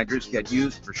bench grinders get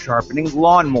used for sharpening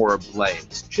lawnmower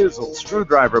blades, chiseled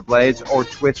screwdriver blades, or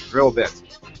twist drill bits.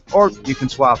 Or you can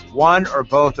swap one or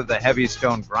both of the heavy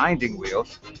stone grinding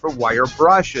wheels for wire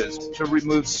brushes to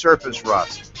remove surface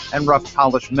rust and rough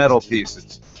polished metal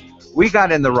pieces. We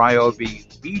got in the Ryobi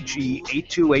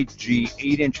BG828G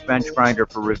 8-inch bench grinder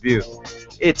for review.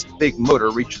 Its big motor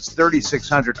reaches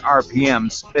 3,600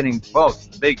 RPM, spinning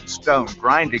both big stone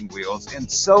grinding wheels in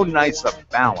so nice a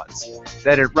balance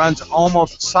that it runs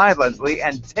almost silently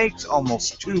and takes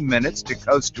almost 2 minutes to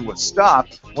coast to a stop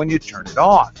when you turn it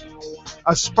off.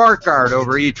 A spark guard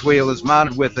over each wheel is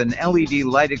mounted with an LED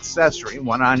light accessory,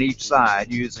 one on each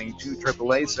side, using 2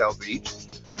 AAA cells each,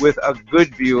 with a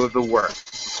good view of the work.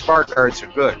 Spark guards are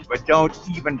good, but don't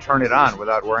even turn it on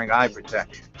without wearing eye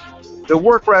protection. The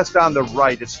work rest on the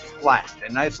right is flat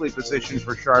and nicely positioned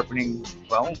for sharpening,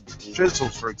 well,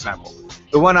 chisels, for example.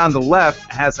 The one on the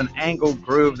left has an angled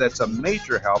groove that's a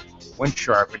major help when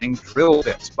sharpening drill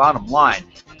bits. Bottom line,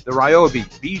 the Ryobi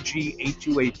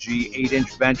BG828G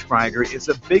 8-inch bench grinder is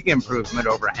a big improvement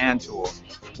over hand tools,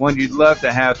 one you'd love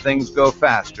to have things go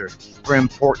faster for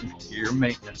important gear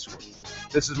maintenance work.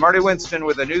 This is Marty Winston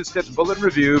with a News Tips Bulletin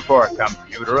Review for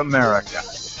Computer America.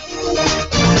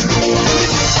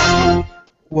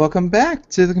 Welcome back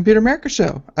to the Computer America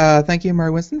Show. Thank you,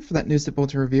 Marty Winston, for that News Tip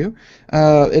Bulletin Review.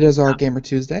 It is our Gamer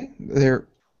Tuesday.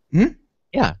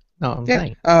 Yeah. No, I'm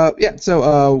saying.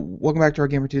 Welcome back to our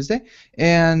Gamer Tuesday.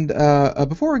 And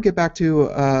before we get back to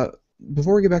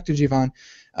Jivan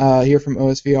here from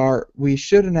OSVR, we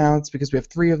should announce, because we have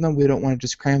 3 of them, we don't want to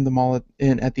just cram them all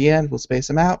in at the end. We'll space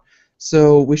them out.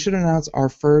 So we should announce our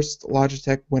first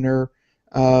Logitech winner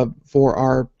for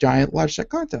our giant Logitech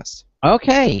contest.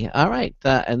 Okay, all right.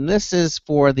 And this is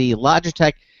for the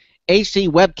Logitech HD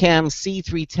webcam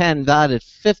C310 valued at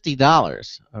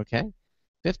 $50. Okay,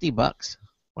 $50.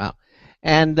 Wow.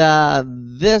 And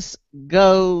this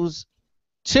goes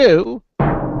to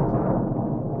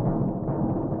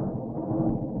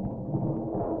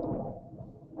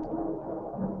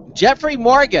Jeffrey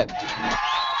Morgan.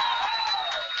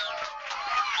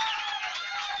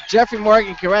 Jeffrey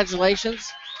Morgan,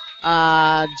 congratulations.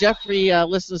 Jeffrey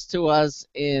listens to us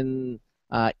in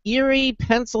Erie,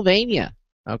 Pennsylvania.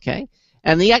 Okay,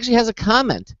 and he actually has a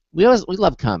comment. We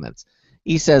love comments.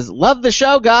 He says, "Love the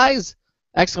show, guys!"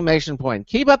 Exclamation point.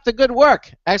 Keep up the good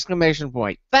work! Exclamation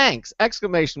point. Thanks!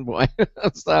 Exclamation point.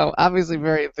 So obviously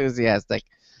very enthusiastic.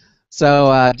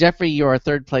 So Jeffrey, you're a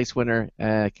 3rd place winner.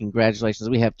 Congratulations.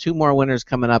 We have 2 more winners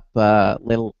coming up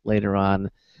little later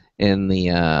on in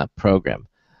the program.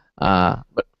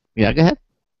 But yeah, go ahead.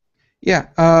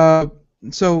 Yeah.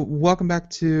 So welcome back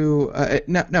to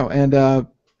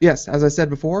yes, as I said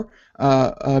before,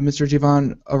 Mr.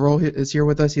 Jivan Arol is here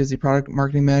with us. He is the product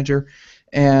marketing manager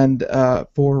and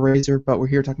for Razer, but we're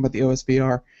here talking about the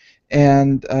OSVR.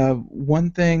 And one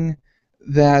thing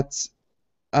that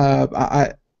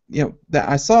that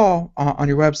I saw on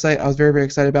your website, I was very, very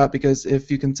excited about, because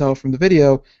if you can tell from the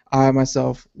video, I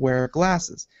myself wear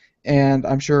glasses, and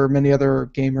I'm sure many other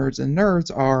gamers and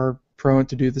nerds are prone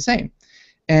to do the same.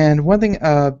 And one thing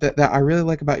that I really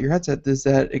like about your headset is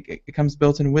that it comes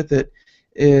built in with it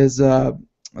is,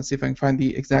 let's see if I can find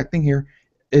the exact thing here,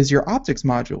 is your optics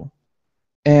module.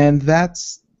 And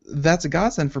that's a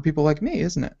godsend for people like me,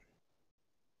 isn't it?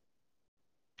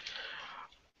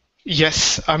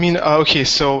 Yes, I mean, okay,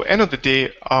 so end of the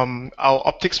day, our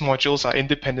optics modules are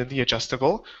independently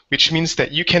adjustable, which means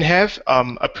that you can have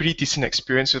a pretty decent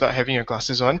experience without having your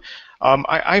glasses on.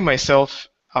 I myself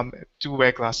do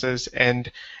wear glasses, and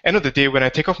end of the day, when I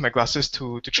take off my glasses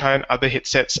to try on other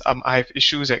headsets, I have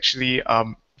issues actually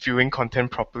viewing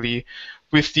content properly.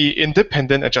 With the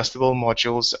independent adjustable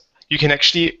modules, you can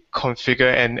actually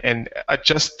configure and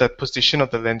adjust the position of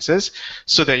the lenses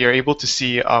so that you're able to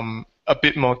see a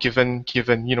bit more given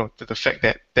the fact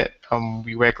that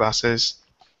we wear glasses.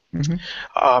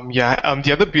 Mm-hmm.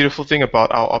 The other beautiful thing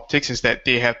about our optics is that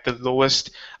they have the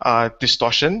lowest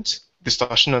distortion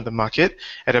on the market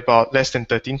at about less than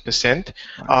 13%.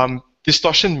 Wow.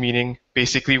 Distortion meaning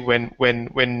basically when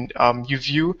you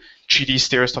view 3D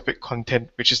stereoscopic content,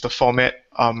 which is the format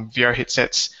VR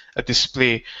headsets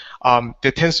display,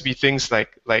 there tends to be things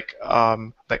like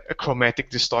a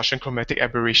chromatic distortion, chromatic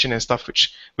aberration, and stuff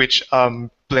which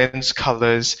blends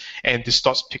colors and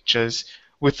distorts pictures.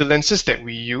 With the lenses that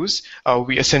we use,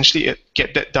 we essentially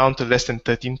get that down to less than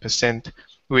 13%,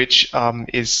 which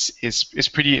is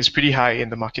pretty high in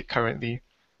the market currently.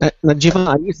 Now, Jivan,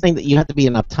 are you saying that you have to be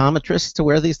an optometrist to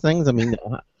wear these things? I mean,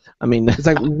 It's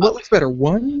like, what looks better,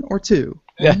 1 or 2?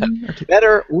 Yeah. 1 or 2?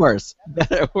 Better, worse.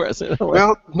 Better, worse.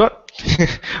 Well,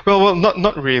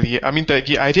 not really. I mean,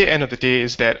 the idea end of the day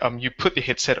is that you put the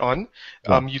headset on,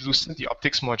 you loosen the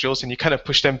optics modules, and you kind of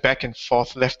push them back and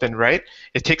forth, left and right.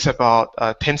 It takes about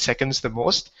 10 seconds the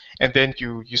most, and then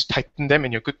you tighten them,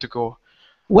 and you're good to go.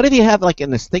 What if you have like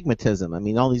an astigmatism? I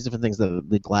mean, all these different things that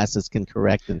the glasses can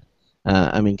correct, and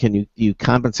I mean, can you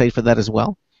compensate for that as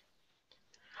well?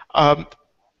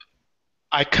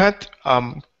 I can't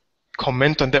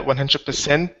comment on that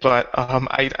 100%, but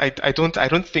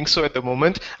I don't think so at the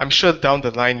moment. I'm sure down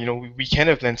the line, we can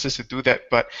have lenses to do that,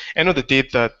 but end of the day,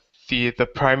 the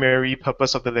primary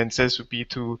purpose of the lenses would be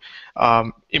to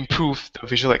improve the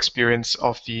visual experience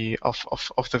of the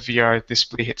VR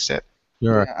display headset.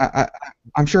 Sure. Yeah,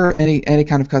 I'm sure any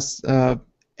kind of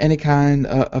any kind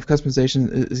of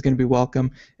customization is going to be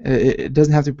welcome. It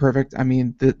doesn't have to be perfect. I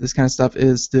mean, this kind of stuff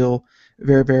is still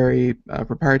very, very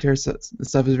proprietary. So the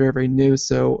stuff is very, very new.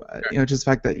 So just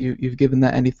the fact that you've given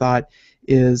that any thought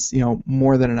is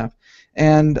more than enough.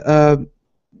 And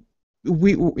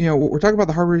we're talking about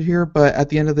the hardware here, but at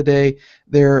the end of the day,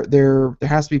 there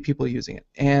has to be people using it.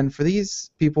 And for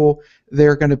these people,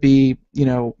 they're going to be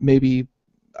maybe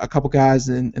a couple guys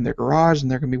in their garage, and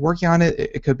they're going to be working on it.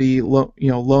 It could be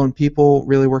lone people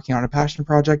really working on a passion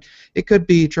project. It could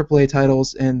be AAA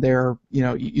titles, and they're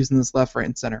using this left, right,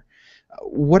 and center.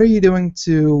 What are you doing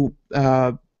to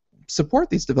support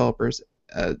these developers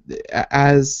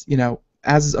as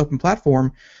this open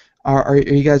platform? Are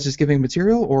you guys just giving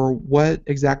material, or what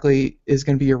exactly is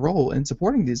going to be your role in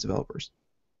supporting these developers?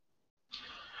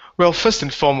 Well, first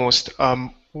and foremost,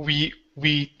 we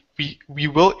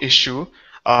will issue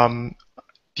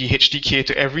the HDK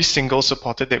to every single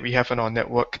supporter that we have on our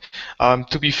network.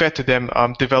 To be fair to them,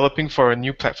 developing for a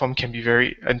new platform can be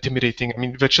very intimidating. I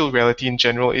mean, virtual reality in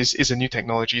general is a new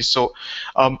technology, so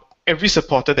every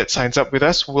supporter that signs up with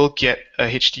us will get a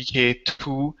HDK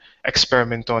to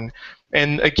experiment on.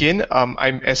 And again,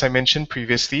 as I mentioned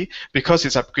previously, because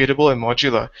it's upgradable and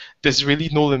modular, there's really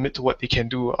no limit to what they can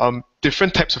do.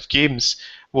 Different types of games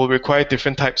will require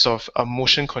different types of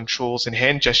motion controls and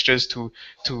hand gestures to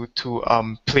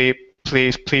play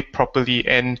properly.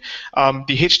 And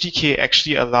the HDK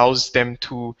actually allows them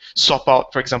to swap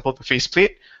out, for example, the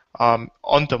faceplate on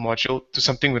the module to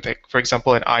something with, for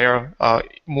example, an IR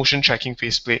motion tracking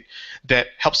faceplate that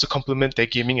helps to complement their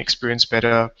gaming experience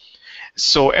better.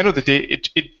 So end of the day,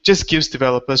 it just gives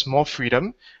developers more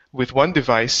freedom with one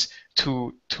device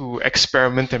to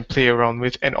experiment and play around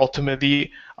with, and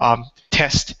ultimately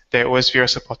test their OSVR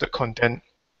supported content.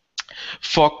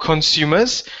 For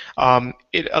consumers,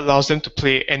 it allows them to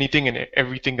play anything and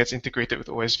everything that's integrated with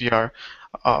OSVR.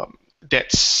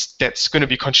 That's going to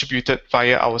be contributed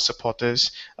via our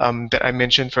supporters that I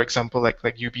mentioned, for example, like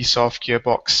Ubisoft,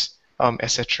 Gearbox,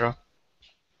 etc.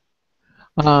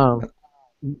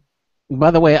 By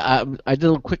the way, I did a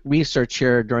little quick research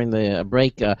here during the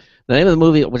break. The name of the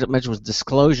movie it mentioned was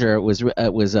Disclosure.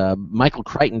 It was Michael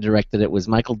Crichton directed. It was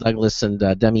Michael Douglas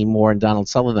and Demi Moore and Donald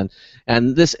Sullivan.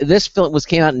 And this film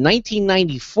came out in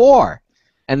 1994,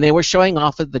 and they were showing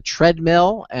off at the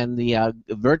treadmill and the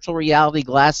virtual reality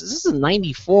glasses. This is in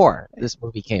 '94. This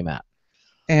movie came out.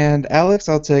 And Alex,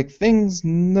 I'll take things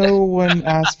no one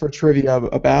asked for trivia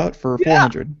about for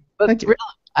 400. Thank you.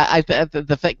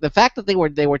 The fact that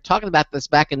they were talking about this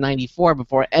back in '94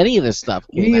 before any of this stuff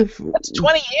came out. That's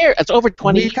 20 years. That's over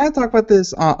 20 years. We kind of talked about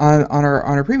this on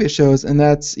our previous shows, and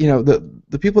that's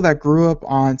the people that grew up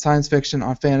on science fiction,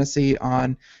 on fantasy,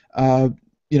 on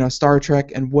Star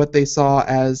Trek, and what they saw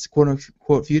as quote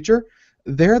unquote future.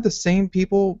 They're the same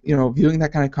people viewing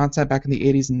that kind of content back in the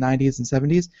 80s and 90s and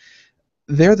 70s.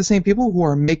 They're the same people who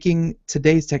are making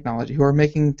today's technology, who are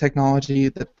making technology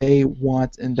that they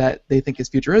want and that they think is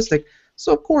futuristic.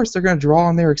 So of course they're going to draw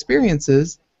on their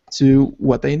experiences to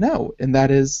what they know, and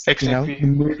that is the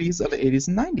movies of the 80s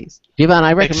and 90s. Ivan,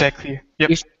 I recommend exactly.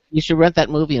 Yep. You should rent that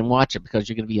movie and watch it because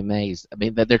you're going to be amazed. I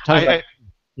mean, they're talking about.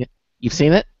 You've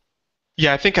seen it?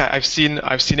 Yeah, I think I've seen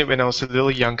it when I was a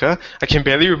little younger. I can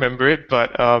barely remember it,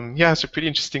 but yeah, it's a pretty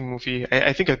interesting movie.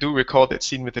 I think I do recall that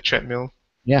scene with the treadmill.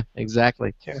 Yeah,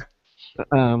 exactly.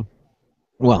 Yeah.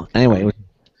 Well, anyway,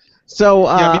 so.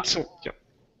 Yeah.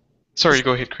 Sorry,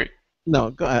 go ahead, Craig.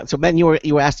 No, go ahead. So Ben, you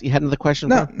had another question.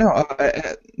 No.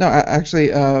 Actually,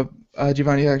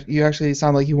 Giovanni, you actually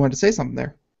sound like you wanted to say something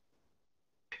there.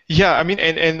 Yeah, I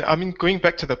mean, going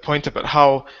back to the point about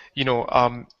how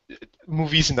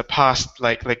movies in the past,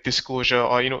 like Disclosure,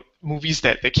 or movies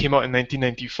that came out in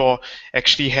 1994,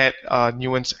 actually had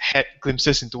had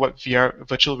glimpses into what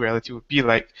virtual reality would be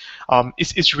like.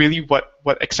 It's really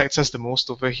what excites us the most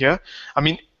over here. I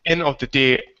mean, end of the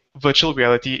day, virtual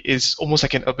reality is almost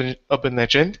like an urban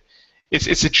legend.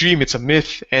 It's a dream, it's a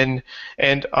myth, and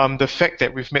the fact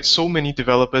that we've met so many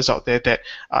developers out there that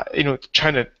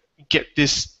trying to get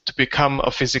this to become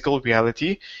a physical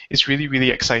reality is really,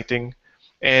 really exciting.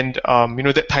 And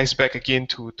that ties back again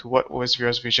to what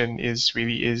OSVR's vision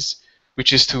really is,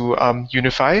 which is to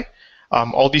unify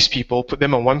all these people, put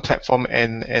them on one platform,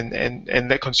 and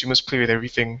let consumers play with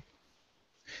everything.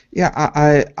 Yeah,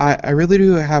 I really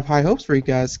do have high hopes for you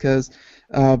guys, because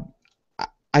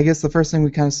I guess the first thing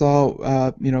we kind of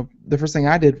saw, the first thing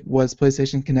I did was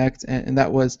PlayStation Connect, and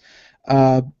that was,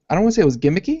 I don't want to say it was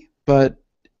gimmicky, but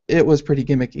it was pretty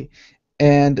gimmicky.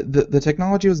 and the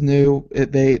technology was new.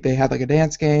 They had like a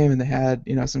dance game, and they had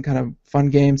some kind of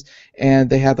fun games, and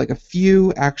they had like a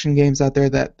few action games out there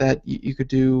that you could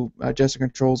do gesture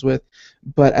controls with,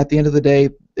 but at the end of the day,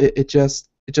 it just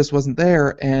wasn't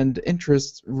there, and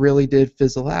interest really did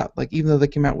fizzle out. Like even though they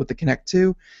came out with the Kinect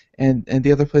 2 and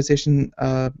the other PlayStation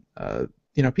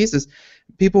pieces,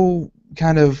 people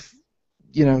kind of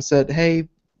said, hey,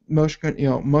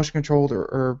 motion controlled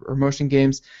or motion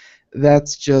games,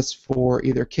 that's just for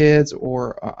either kids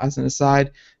or as an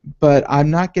aside. But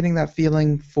I'm not getting that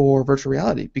feeling for virtual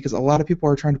reality because a lot of people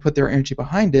are trying to put their energy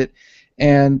behind it,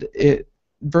 and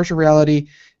virtual reality,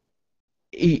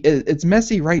 it's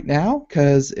messy right now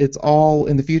because it's all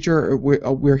in the future.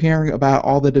 We're hearing about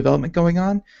all the development going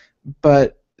on,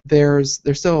 but there's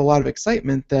still a lot of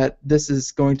excitement that this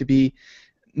is going to be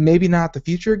maybe not the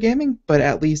future of gaming, but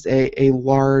at least a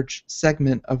large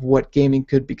segment of what gaming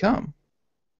could become.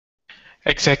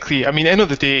 Exactly. I mean, end of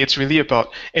the day, it's really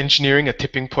about engineering a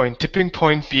tipping point. Tipping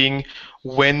point being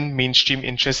when mainstream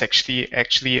interest actually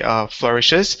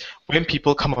flourishes, when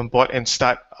people come on board and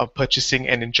start purchasing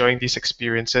and enjoying these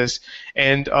experiences.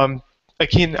 And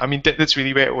again, I mean, that's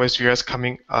really where OSVR is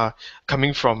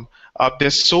coming from.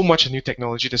 There's so much new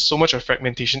technology. There's so much of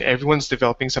fragmentation. Everyone's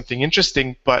developing something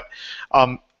interesting, but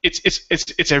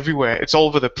it's everywhere. It's all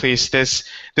over the place.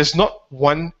 There's not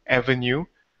one avenue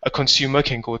a consumer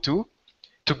can go to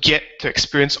get to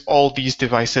experience all these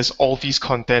devices, all these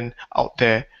content out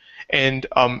there. And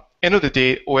end of the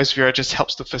day, OSVR just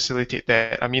helps to facilitate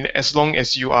that. I mean, as long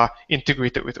as you are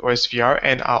integrated with OSVR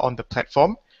and are on the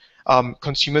platform,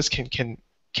 consumers can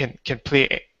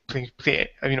play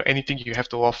anything you have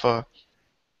to offer.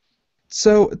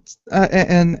 So,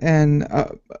 again,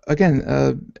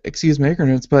 excuse my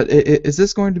ignorance, but is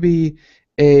this going to be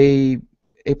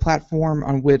a platform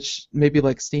on which maybe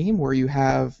like Steam, where you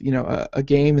have a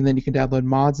game and then you can download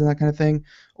mods and that kind of thing,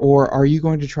 or are you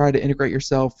going to try to integrate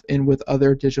yourself in with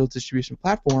other digital distribution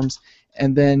platforms,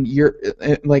 and then are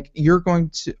you going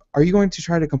to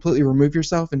try to completely remove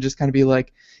yourself and just kind of be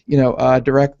like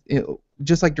direct,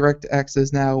 just like DirectX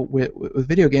is now with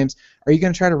video games? Are you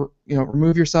going to try to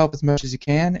remove yourself as much as you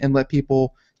can and let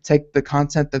people take the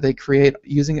content that they create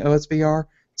using OSVR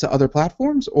to other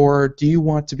platforms, or do you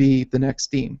want to be the next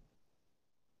Steam?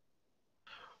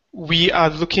 We are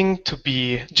looking to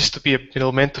be a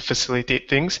middleman to facilitate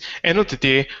things. End of the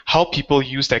day, how people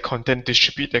use their content,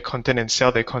 distribute their content, and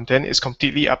sell their content is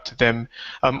completely up to them.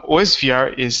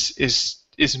 OSVR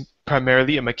is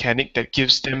primarily a mechanic that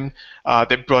gives them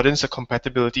that broadens the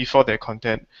compatibility for their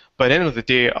content. But at the end of the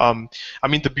day, I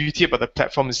mean, the beauty about the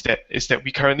platform is that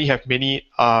we currently have many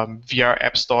VR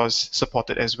app stores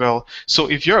supported as well. So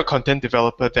if you're a content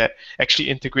developer that actually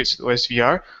integrates with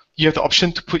OSVR, you have the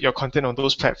option to put your content on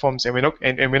those platforms, and we're not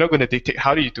going to dictate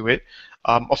how do you do it.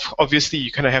 Obviously,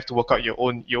 you kind of have to work out your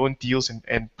own deals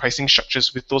and pricing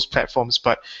structures with those platforms.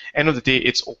 But end of the day,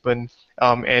 it's open,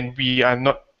 and we are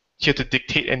not here to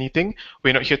dictate anything.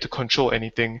 We're not here to control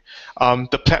anything.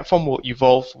 The platform will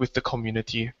evolve with the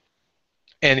community,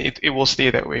 and it will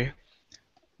stay that way.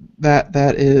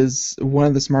 That is one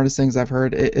of the smartest things I've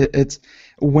heard. It's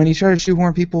when you try to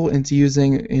shoehorn people into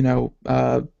using,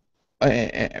 and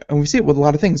we see it with a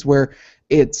lot of things where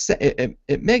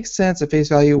it makes sense at face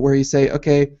value, where you say,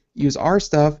 okay, use our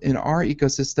stuff in our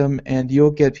ecosystem, and you'll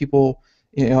get people,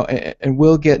 and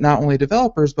we'll get not only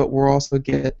developers, but we'll also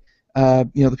get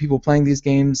the people playing these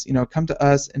games, come to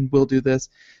us and we'll do this.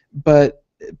 But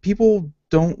people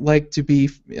don't like to be,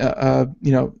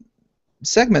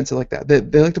 segmented like that.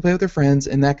 They like to play with their friends,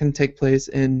 and that can take place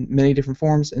in many different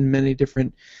forms and many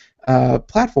different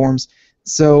platforms.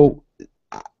 So,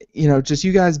 just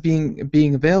you guys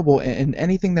being available, and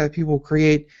anything that people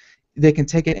create, they can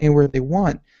take it anywhere they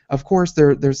want. Of course,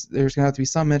 there's going to have to be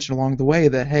some mention along the way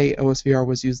that, hey, OSVR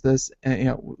was used this,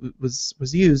 and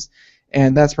was used,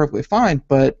 and that's perfectly fine.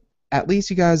 But at least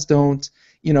you guys don't,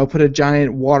 put a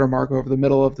giant watermark over the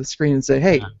middle of the screen and say,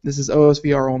 hey, this is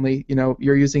OSVR only.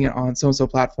 You're using it on so-and-so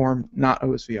platform, not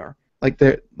OSVR. Like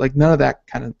none of that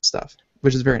kind of stuff,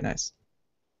 which is very nice.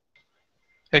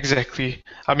 Exactly.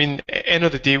 I mean, end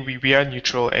of the day, we are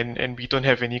neutral, and we don't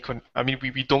have any.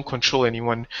 We don't control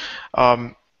anyone.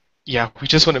 We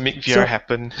just want to make VR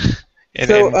happen, and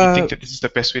we think that this is the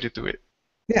best way to do it.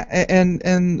 Yeah,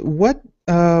 and what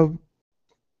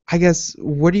I guess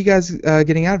what are you guys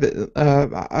getting out of it?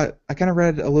 I kind of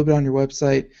read a little bit on your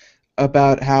website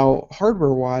about how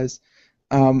hardware-wise,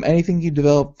 anything you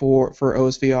develop for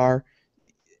OSVR,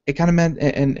 it kind of meant,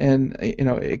 and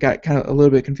it got kind of a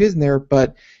little bit confusing there,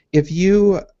 but if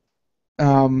you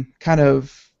kind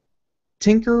of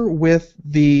tinker with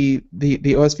the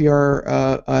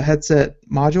OSVR headset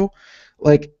module,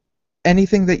 like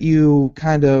anything that you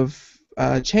kind of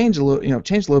change a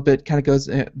little bit, kind of goes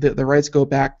the rights go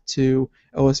back to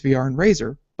OSVR and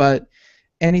Razer, but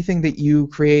anything that you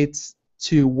create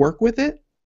to work with it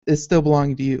is still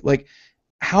belonging to you. Like,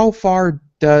 how far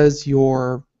does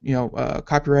your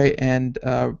copyright and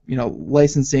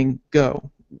licensing go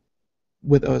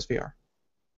with OSVR?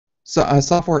 So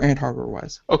software and hardware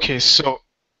wise. Okay, so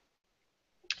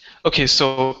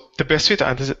the best way to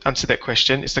answer that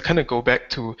question is to kind of go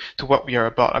back to what we are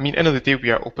about. I mean, end of the day,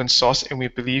 we are open source and we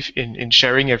believe in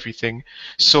sharing everything.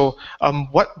 So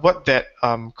what that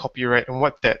copyright and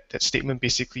what that statement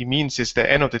basically means is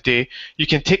that end of the day, you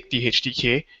can take the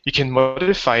HDK, you can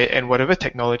modify it, and whatever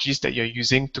technologies that you're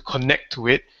using to connect to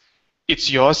it, it's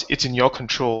yours, it's in your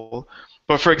control.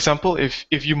 But for example, if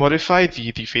you modify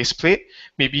the faceplate,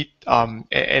 maybe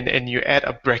and you add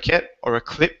a bracket or a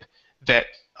clip that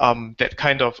that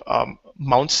kind of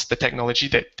mounts the technology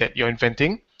that you're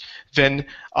inventing, then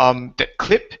that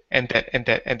clip and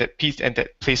that piece and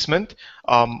that placement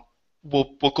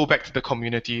will go back to the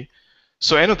community.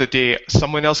 So end of the day,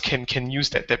 someone else can use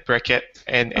that bracket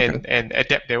and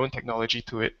adapt their own technology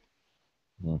to it.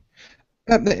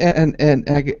 And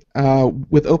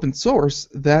with open source,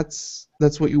 that's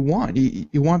what you want.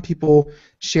 You want people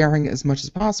sharing as much as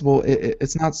possible.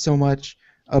 It's not so much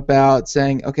about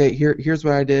saying, okay, here's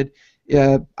what I did.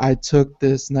 I took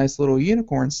this nice little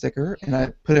unicorn sticker and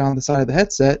I put it on the side of the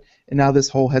headset, and now this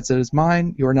whole headset is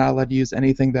mine. You are not allowed to use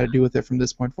anything that I do with it from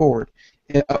this point forward.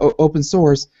 Open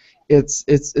source, it's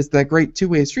that great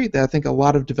two-way street that I think a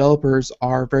lot of developers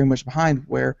are very much behind,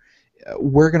 where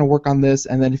we're going to work on this,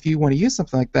 and then if you want to use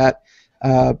something like that,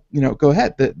 go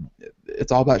ahead.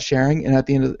 It's all about sharing, and at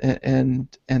the end of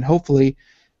and hopefully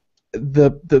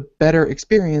the better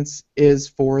experience is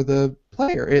for the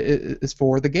player. It is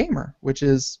for the gamer, which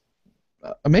is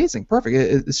amazing, perfect.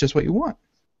 It's just what you want.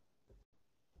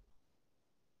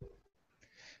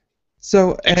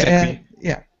 So exactly.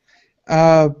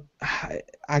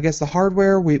 I guess the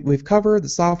hardware we've covered, the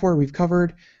software we've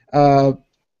covered.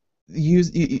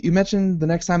 You mentioned the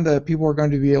next time that people are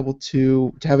going to be able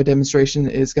to have a demonstration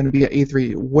is going to be at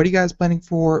E3. What are you guys planning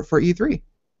for E3?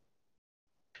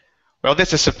 Well,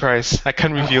 that's a surprise. I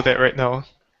can't reveal that right now,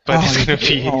 but it's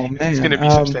gonna be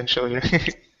substantial. Yeah.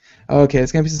 Okay,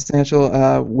 it's gonna be substantial.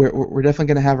 We're definitely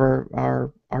gonna have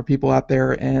our people out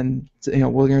there, and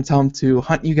we're gonna tell them to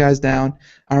hunt you guys down.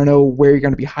 I don't know where you're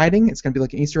gonna be hiding. It's gonna be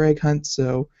like an Easter egg hunt.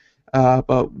 So,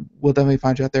 but we'll definitely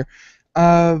find you out there.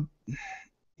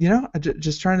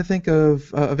 Just trying to think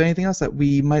of anything else that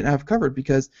we might not have covered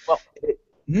because. Well,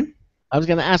 I was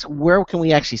going to ask, where can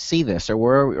we actually see this, or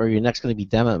where are you next going to be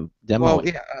demoing? Well,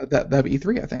 yeah, that'd be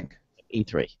E3, I think.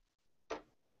 E3.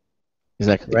 Is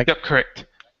that correct? Yep, correct.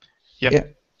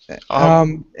 Yep. Yeah.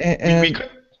 And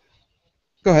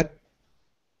go ahead.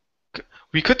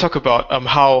 We could talk about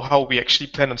how we actually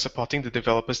plan on supporting the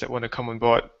developers that want to come on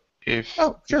board. If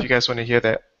you guys want to hear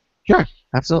that. Sure,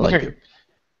 absolutely. Okay.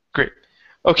 Great.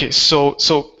 Okay, so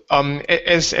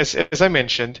as I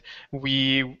mentioned,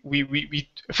 we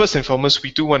first and foremost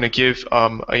we do want to give a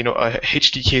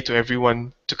HDK to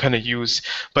everyone to kind of use,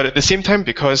 but at the same time,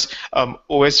 because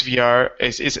OSVR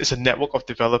is a network of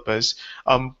developers,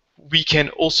 we can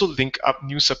also link up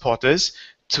new supporters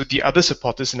to the other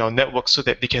supporters in our network so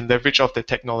that they can leverage off the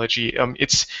technology.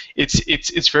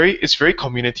 It's very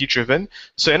community driven.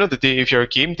 So at the end of the day, if you're a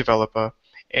game developer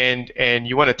and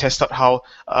you want to test out how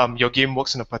your game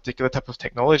works in a particular type of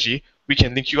technology, we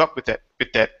can link you up with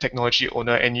that technology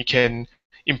owner, and you can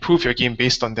improve your game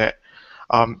based on that.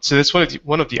 So that's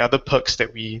one of the other perks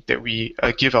that we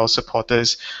give our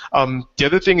supporters. The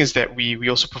other thing is that we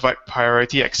also provide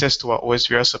priority access to our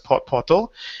OSVR support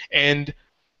portal, and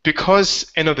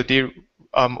because end of the day,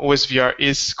 OSVR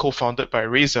is co-founded by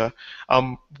Razer,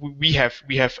 we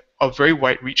have a very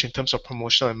wide reach in terms of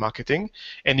promotional and marketing.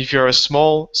 And if you're a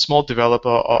small developer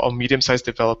or medium-sized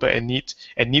developer and needs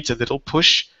a little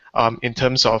push in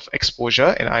terms of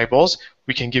exposure and eyeballs,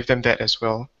 we can give them that as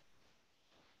well.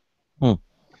 All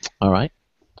right.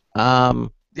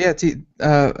 Yeah,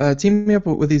 teaming up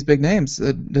with these big names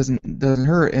doesn't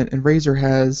hurt, and Razer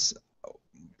has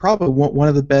probably one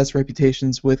of the best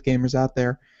reputations with gamers out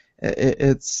there.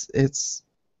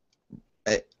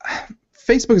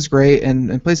 Facebook is great, and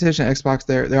PlayStation and Xbox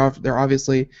they're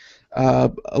obviously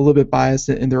a little bit biased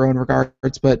in their own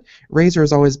regards, but Razer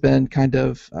has always been kind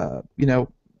of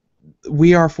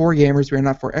we are for gamers. We are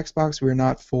not for Xbox. We are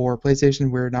not for PlayStation.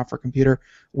 We are not for computer.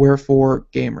 We're for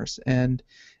gamers. And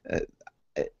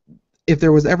if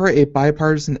there was ever a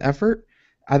bipartisan effort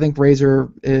I think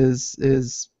Razer is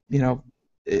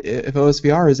if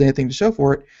OSVR is anything to show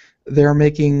for it, they're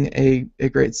making a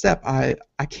great step. I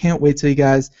can't wait till you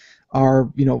guys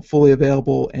are fully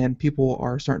available and people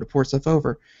are starting to pour stuff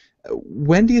over.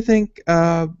 When do you think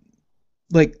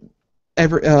like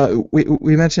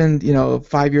we mentioned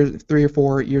 5 years, 3 or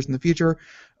 4 years in the future?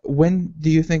 When do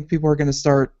you think people are going to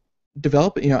start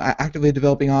developing, actively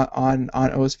developing on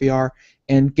OSVR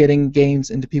and getting games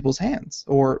into people's hands,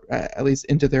 or at least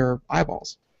into their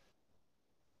eyeballs?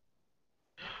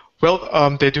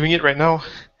 Well, they're doing it right now.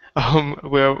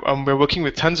 We're working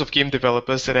with tons of game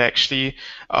developers that are actually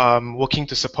working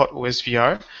to support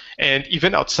OSVR, and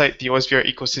even outside the OSVR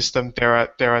ecosystem,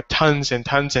 there are tons and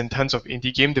tons and tons of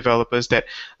indie game developers that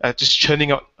are just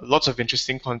churning out lots of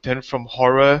interesting content, from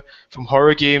horror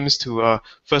games to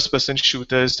first-person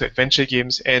shooters to adventure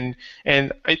games, and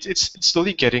it's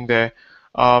slowly getting there.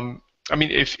 I mean,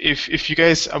 if you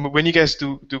guys, when you guys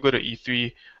do go to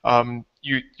E3,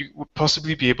 you would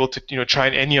possibly be able to try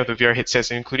any of the VR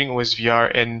headsets, including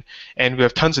OSVR, and we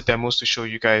have tons of demos to show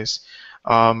you guys.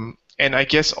 And I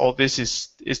guess all this is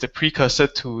the precursor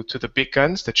to the big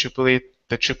guns, the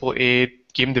AAA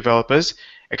game developers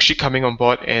actually coming on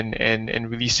board and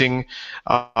releasing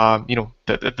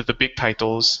the big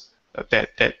titles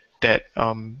that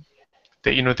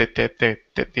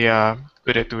they are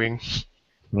good at doing.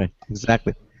 Right,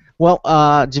 exactly. Well,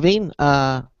 Javine,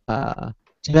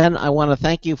 Jen, I want to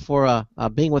thank you for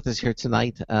being with us here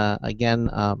tonight. Again,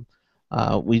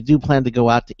 we do plan to go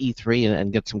out to E3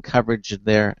 and get some coverage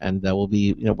there, and we'll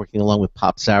be working along with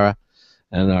Pop Sarah,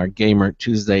 and our Gamer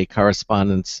Tuesday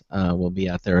correspondents will be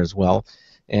out there as well,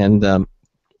 and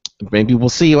maybe we'll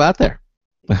see you out there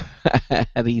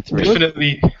at E3.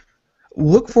 Definitely.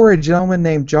 Look for a gentleman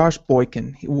named Josh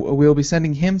Boykin. We'll be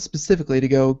sending him specifically to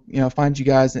go, find you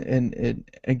guys and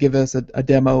give us a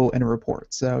demo and a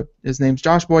report. So his name's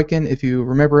Josh Boykin. If you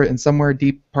remember it in somewhere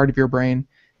deep part of your brain,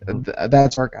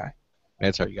 that's our guy.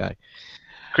 That's our guy.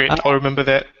 Great, I'll remember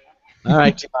that. All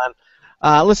right,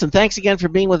 Javon. Listen, thanks again for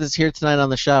being with us here tonight on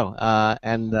the show,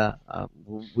 and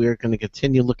we're going to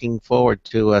continue looking forward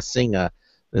to seeing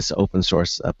this open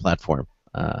source platform.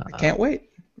 I can't wait.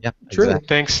 Yep, Truly. exactly.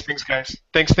 Thanks, guys.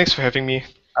 Thanks for having me.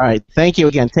 All right, thank you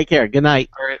again. Take care. Good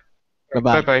night. All right.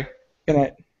 Bye-bye. Bye-bye. Good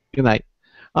night. Good night.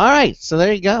 All right, so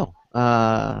there you go.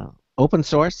 Open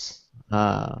source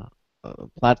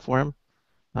platform.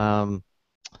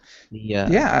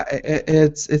 Yeah,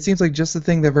 it seems like just the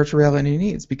thing that virtual reality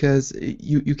needs, because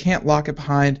you can't lock it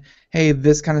behind, hey,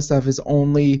 this kind of stuff is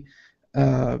only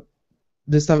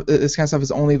this kind of stuff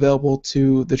is only available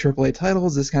to the AAA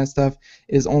titles. This kind of stuff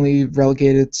is only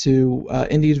relegated to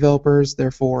indie developers.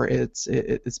 Therefore, it's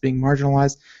being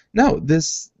marginalized. No,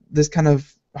 this kind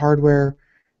of hardware,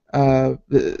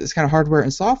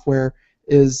 and software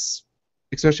is,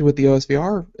 especially with the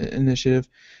OSVR initiative,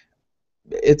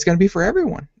 it's going to be for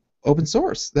everyone. Open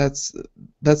source. That's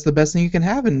the best thing you can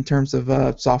have in terms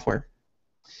of software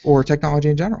or technology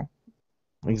in general.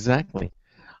 Exactly.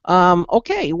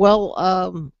 Okay, well,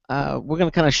 we're going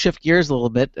to kind of shift gears a little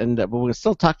bit, and but we're going to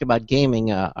still talk about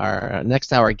gaming. Our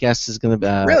next hour guest is going to be...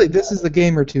 Really, this is the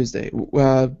Gamer Tuesday.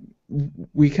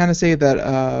 We kind of say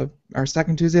that our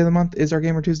second Tuesday of the month is our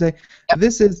Gamer Tuesday. Yep.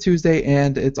 This is Tuesday,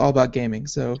 and it's all about gaming,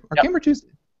 so our Gamer Tuesday.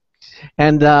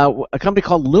 And a company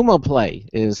called LumoPlay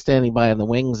is standing by in the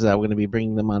wings. We're going to be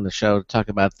bringing them on the show to talk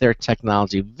about their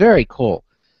technology. Very cool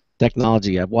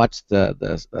technology. I've watched the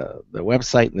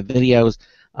website and the videos.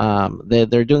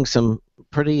 They're doing some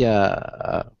pretty,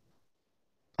 I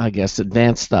guess,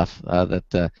 advanced stuff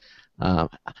that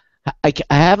I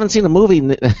haven't seen a movie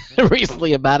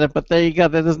recently about it, but there you go.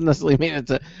 That doesn't necessarily mean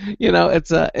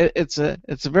it's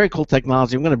a very cool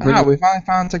technology. I'm going to bring. We finally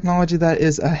found technology that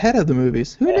is ahead of the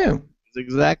movies. Who knew?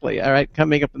 Exactly. All right,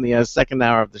 coming up in the second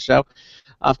hour of the show.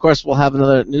 Of course, we'll have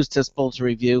another news test bulletin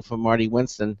review from Marty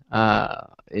Winston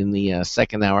in the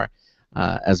second hour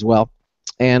as well.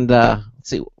 And let's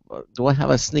see, do I have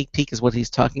a sneak peek as what he's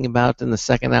talking about in the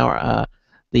second hour?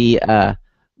 The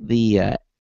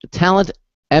Talent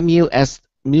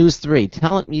Muse 3.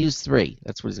 Talent Muse 3.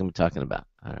 That's what he's going to be talking about.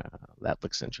 That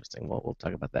looks interesting. We'll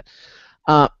talk about that.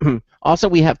 Also,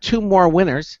 we have two more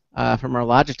winners from our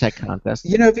Logitech contest.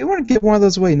 If you want to give one of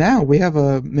those away now, we have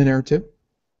a minute or two.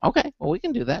 Okay, well, we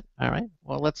can do that. All right,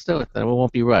 well, let's do it then. We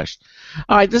won't be rushed.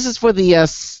 All right, this is for the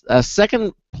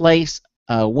second place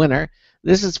winner.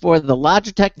 This is for the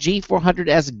Logitech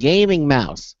G400S gaming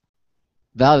mouse,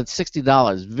 valued at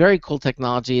 $60. Very cool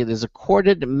technology. It is a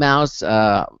corded mouse,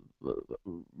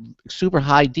 super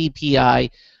high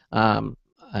DPI,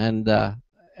 and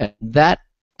that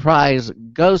prize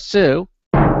goes to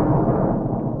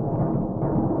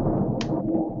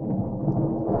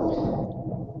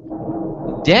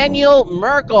Daniel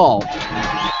Merkel.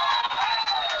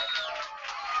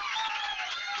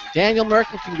 Daniel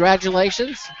Merkel,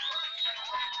 congratulations.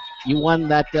 You won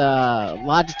that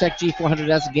Logitech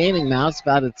G400S gaming mouse,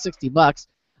 about at $60.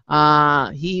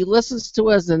 He listens to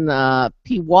us in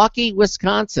Pewaukee,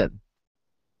 Wisconsin.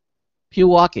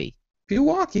 Pewaukee.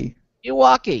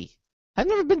 I've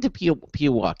never been to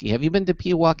Pewaukee. Have you been to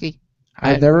Pewaukee?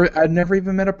 I'd never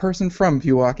even met a person from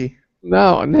Pewaukee.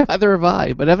 No, neither have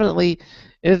I. But evidently,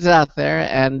 it's out there,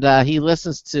 and he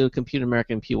listens to Computer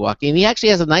America in Pewaukee, and he actually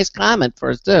has a nice comment for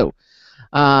us too.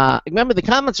 Remember, the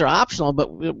comments are optional,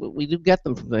 but we do get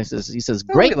them from this. He says,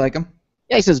 "Great." We like them.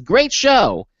 Yeah, he says, "Great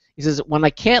show." He says, "When I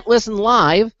can't listen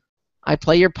live, I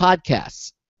play your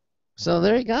podcasts." So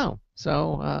there you go.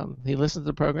 So he listened to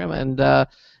the program, and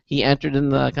he entered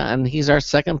in and he's our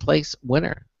second place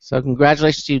winner. So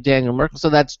congratulations to you, Daniel Merkel. So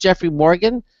that's Jeffrey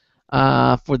Morgan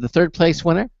for the third place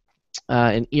winner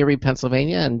in Erie,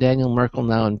 Pennsylvania, and Daniel Merkel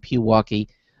now in Pewaukee,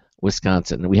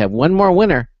 Wisconsin. And we have one more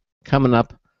winner coming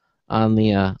up on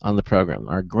the program.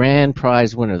 Our grand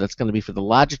prize winner. That's going to be for the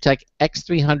Logitech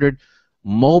X300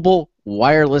 mobile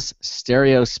wireless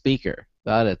stereo speaker.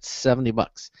 About at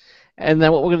 $70. And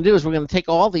then what we're going to do is we're going to take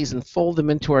all these and fold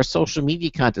them into our social media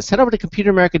contest. Head over to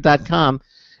computeramerica.com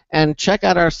and check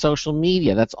out our social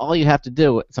media. That's all you have to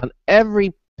do. It's on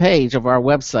every page of our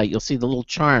website. You'll see the little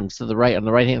charms to the right on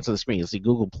the right hand side of the screen. You'll see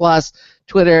Google+,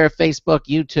 Twitter, Facebook,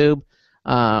 YouTube.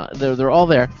 They're all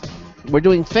there. We're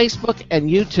doing Facebook and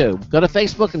YouTube. Go to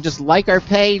Facebook and just like our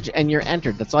page, and you're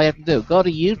entered. That's all you have to do. Go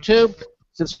to YouTube,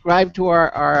 subscribe to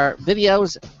our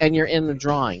videos, and you're in the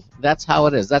drawing. That's how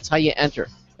it is. That's how you enter.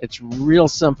 It's real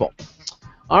simple.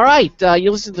 All right,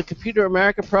 you listen to the Computer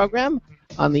America program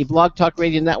on the Blog Talk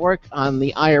Radio Network, on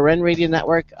the IRN Radio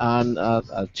Network, on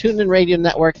TuneIn Radio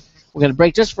Network. We're going to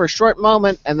break just for a short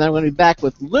moment, and then we're going to be back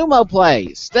with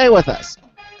LumoPlay. Stay with us.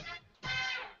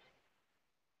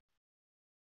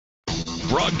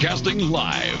 Broadcasting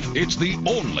live. It's the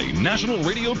only national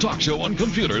radio talk show on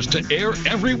computers to air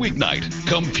every weeknight.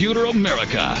 Computer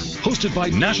America. Hosted by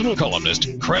national columnist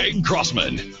Craig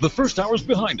Crossman. The first hour's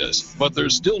behind us, but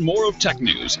there's still more of tech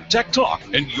news, tech talk,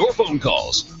 and your phone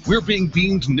calls. We're being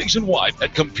beamed nationwide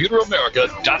at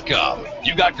ComputerAmerica.com.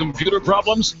 You got computer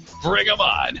problems? Bring them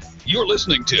on. You're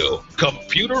listening to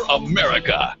Computer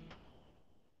America.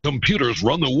 Computers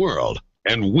run the world,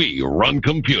 and we run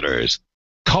computers.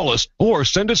 Call us or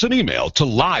send us an email to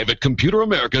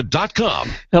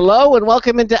live@computeramerica.com. Hello and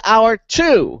welcome into Hour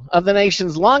 2 of the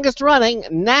nation's longest-running,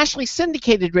 nationally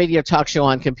syndicated radio talk show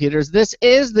on computers. This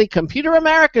is the Computer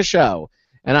America Show,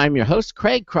 and I'm your host,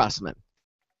 Craig Crossman.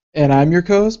 And I'm your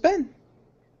co-host, Ben.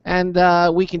 And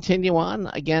we continue on.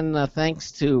 Again,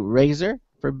 thanks to Razer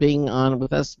for being on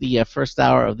with us the first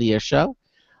hour of the show.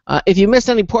 If you missed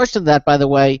any portion of that, by the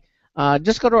way,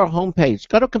 just go to our homepage.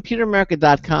 Go to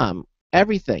ComputerAmerica.com.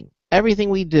 Everything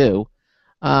we do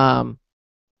is on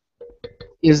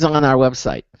our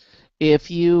website. If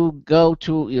you go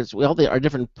to, there are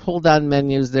different pull-down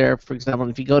menus there. For example,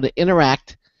 if you go to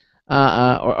Interact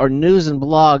or News and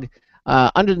Blog,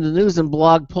 under the News and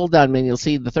Blog pull-down menu, you'll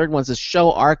see the third one says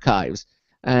Show Archives.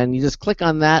 And you just click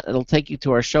on that. It'll take you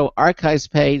to our Show Archives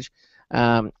page,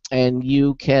 and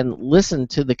you can listen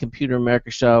to the Computer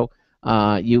America Show.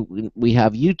 We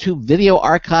have YouTube video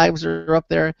archives are up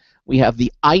there. We have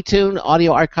the iTunes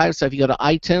audio archive, so if you go to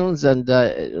iTunes, and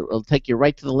it'll take you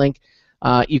right to the link.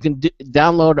 You can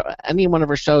download any one of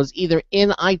our shows either in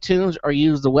iTunes or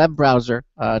use the web browser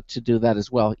to do that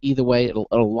as well. Either way, it'll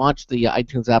launch the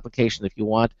iTunes application if you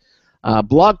want.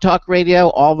 Blog Talk Radio,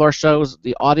 all of our shows,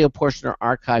 the audio portion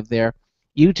are archived there.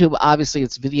 YouTube, obviously,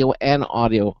 it's video and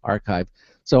audio archive.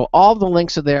 So all the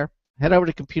links are there. Head over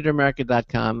to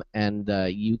ComputerAmerica.com, and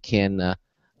you can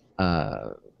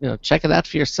check it out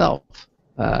for yourself.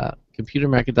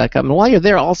 ComputerAmerica.com. And while you're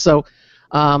there, also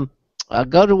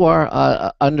go to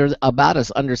our under About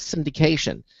Us under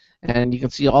Syndication, and you can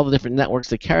see all the different networks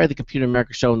that carry the Computer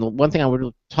America Show. And the one thing I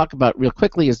would talk about real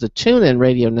quickly is the TuneIn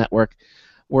Radio Network,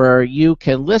 where you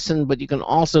can listen, but you can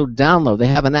also download. They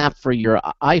have an app for your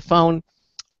iPhone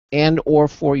and or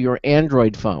for your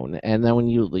Android phone, and then when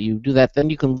you do that, then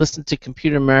you can listen to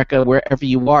Computer America wherever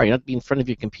you are. You don't have to be in front of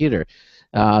your computer.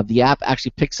 The app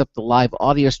actually picks up the live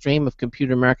audio stream of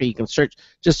Computer America. You can search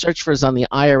for us on the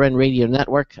IRN Radio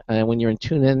Network when you're in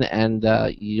TuneIn, and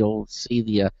you'll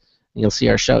see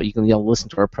our show. You'll listen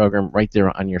to our program right there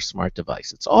on your smart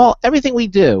device. Everything we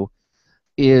do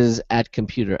is at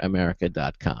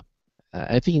ComputerAmerica.com.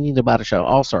 Everything you need about a show.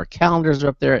 Also, our calendars are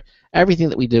up there. Everything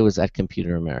that we do is at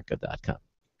ComputerAmerica.com.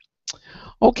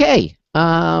 Okay,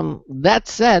 that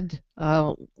said,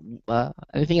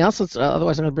 Anything else?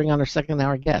 Otherwise, I'm going to bring on our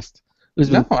second-hour guest,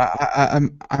 who's No,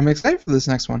 been I'm excited for this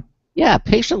next one.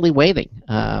 patiently waiting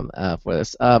for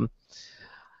this. The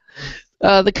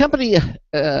company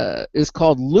is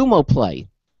called LumoPlay.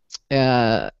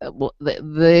 It's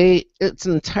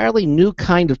an entirely new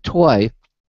kind of toy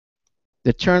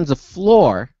that turns the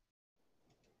floor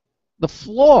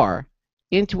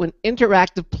into an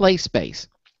interactive play space.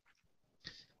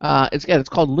 It's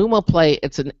called LumoPlay.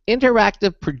 It's an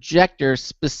interactive projector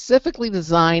specifically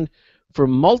designed for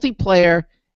multiplayer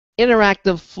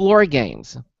interactive floor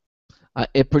games.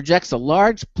 It projects a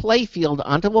large play field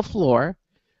onto a floor,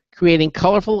 creating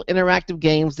colorful interactive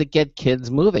games that get kids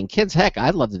moving. Kids, heck,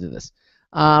 I'd love to do this.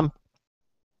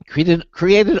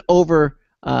 Created over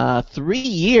 3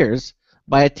 years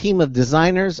by a team of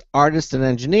designers, artists, and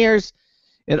engineers.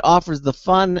 It offers the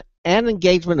fun and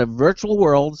engagement of virtual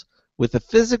worlds with the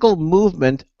physical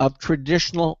movement of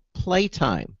traditional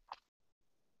playtime.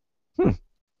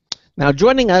 Now,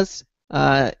 joining us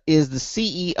is the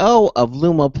CEO of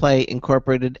LumoPlay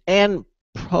Incorporated and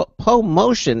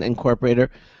PoMotion Incorporated,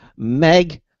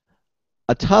 Meg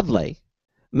Atuvle.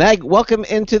 Meg, welcome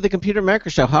into the Computer America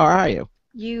Show. How are you?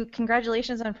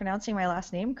 Congratulations on pronouncing my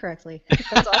last name correctly.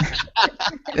 That's awesome.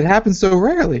 It happens so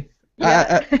rarely.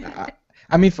 Yeah.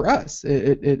 I mean, for us,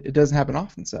 it doesn't happen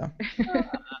often. So.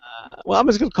 Well, I'm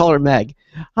just going to call her Meg.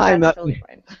 Hi, Meg. Totally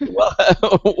fine.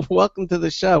 Welcome to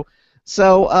the show.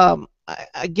 So,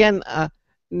 again, tell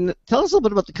us a little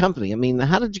bit about the company. I mean,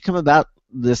 how did you come about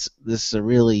this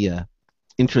really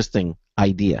interesting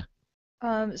idea?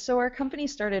 So our company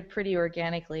started pretty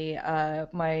organically.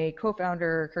 My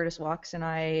co-founder Curtis Walks and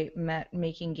I met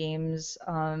making games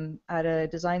at a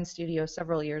design studio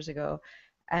several years ago,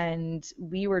 and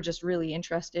we were just really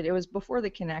interested. It was before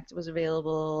the Kinect was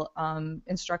available.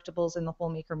 Instructables and the whole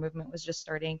maker movement was just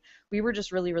starting. We were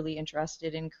just really, really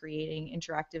interested in creating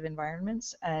interactive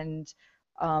environments and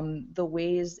the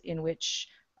ways in which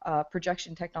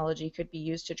projection technology could be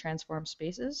used to transform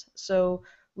spaces. So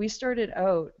we started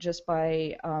out just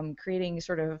by creating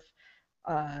sort of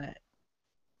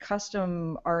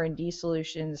custom R&D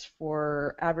solutions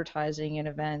for advertising and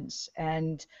events.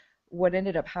 And what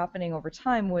ended up happening over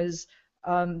time was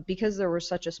because there was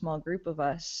such a small group of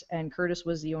us, and Curtis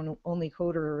was the only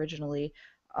coder originally,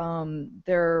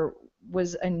 there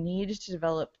was a need to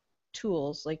develop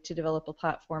tools, like to develop a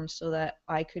platform so that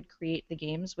I could create the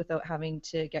games without having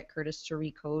to get Curtis to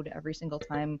recode every single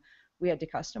time we had to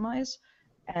customize.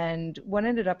 And what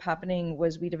ended up happening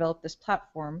was we developed this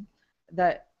platform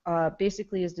that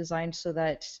basically is designed so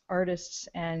that artists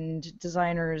and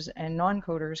designers and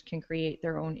non-coders can create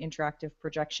their own interactive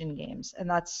projection games. And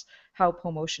that's how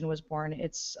PoMotion was born.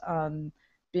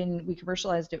 We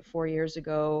commercialized it 4 years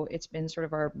ago. It's been sort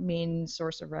of our main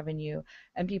source of revenue.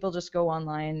 And people just go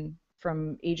online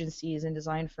from agencies and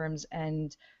design firms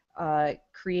and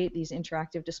create these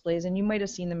interactive displays, and you might have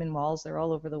seen them in malls. They're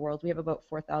all over the world. We have about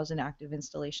 4,000 active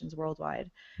installations worldwide.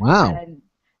 Wow.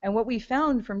 And what we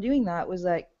found from doing that was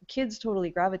that kids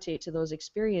totally gravitate to those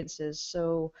experiences.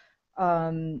 So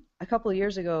a couple of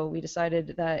years ago, we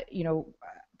decided that,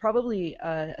 probably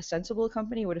a sensible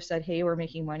company would have said, hey, we're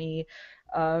making money.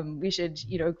 We should,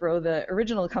 grow the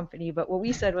original company. But what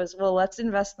we said was, well, let's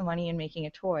invest the money in making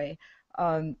a toy,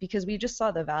 because we just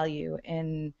saw the value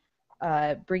in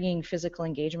bringing physical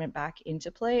engagement back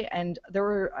into play. And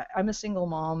I'm a single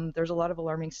mom. There's a lot of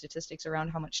alarming statistics around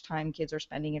how much time kids are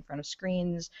spending in front of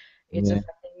screens. It's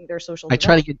affecting their social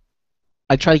development.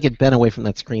 I try to get Ben away from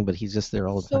that screen, but he's just there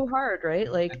all the time. So hard, right?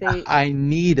 Like I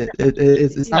need it.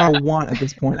 It's not a want at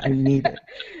this point. I need it.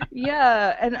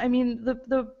 Yeah, and I mean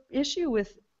the issue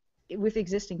with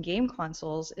existing game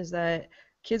consoles is that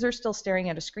kids are still staring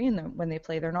at a screen when they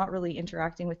play. They're not really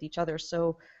interacting with each other.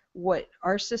 So what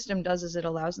our system does is it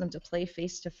allows them to play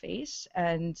face to face.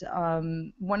 And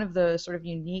one of the sort of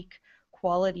unique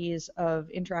qualities of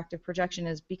interactive projection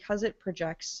is because it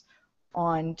projects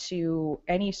onto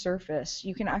any surface,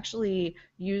 you can actually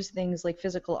use things like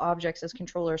physical objects as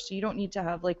controllers. So you don't need to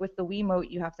have, like with the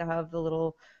Wiimote, you have to have the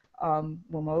little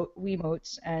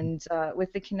Wiimotes, and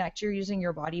with the Kinect, you're using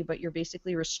your body, but you're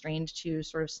basically restrained to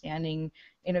sort of standing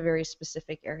in a very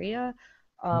specific area.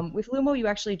 With Lumo, you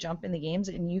actually jump in the games,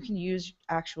 and you can use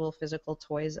actual physical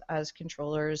toys as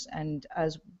controllers and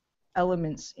as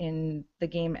elements in the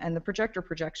game, and the projector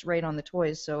projects right on the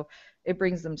toys, so it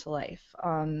brings them to life.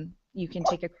 You can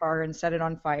take a car and set it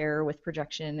on fire with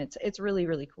projection. It's really,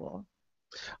 really cool.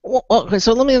 Well, okay,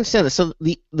 so let me understand this. So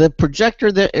the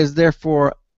projector there is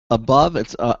therefore above.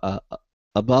 It's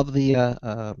above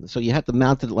the so you have to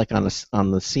mount it like on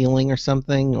on the ceiling or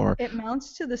something, or It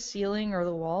mounts to the ceiling or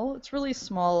the wall. It's really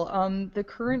small. The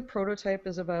current prototype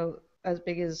is about as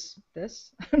big as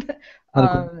this. on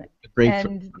Um, a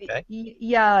grapefruit. and Okay.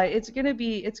 yeah, it's gonna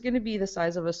be the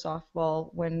size of a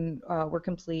softball when we're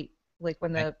complete, like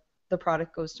when Okay. the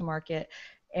product goes to market.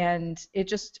 And it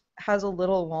just has a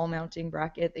little wall mounting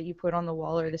bracket that you put on the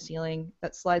wall or the ceiling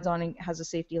that slides on and has a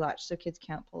safety latch so kids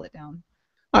can't pull it down.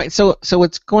 All right, so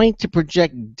it's going to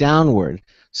project downward.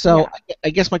 So Yeah. I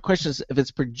guess my question is, if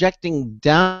it's projecting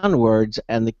downwards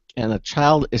and a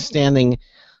child is standing,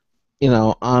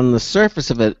 on the surface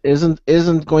of it,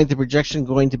 isn't going the projection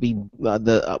going to be what's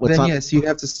Then on? yes, you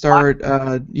have to start.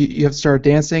 You have to start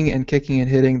dancing and kicking and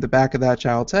hitting the back of that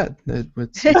child's head. It's where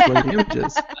the image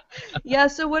is. Yeah,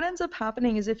 so what ends up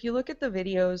happening is if you look at the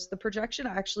videos, the projection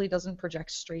actually doesn't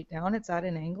project straight down, it's at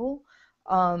an angle.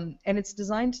 And it's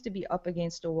designed to be up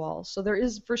against a wall. So there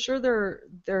is for sure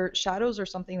there shadows are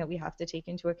something that we have to take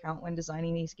into account when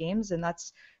designing these games, and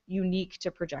that's unique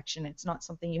to projection. It's not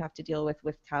something you have to deal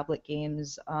with tablet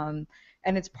games.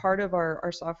 And it's part of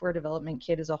our software development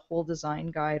kit is a whole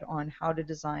design guide on how to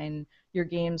design your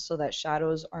games so that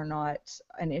shadows are not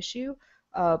an issue.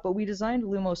 But we designed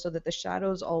Lumo so that the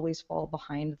shadows always fall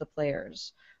behind the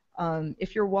players.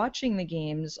 If you're watching the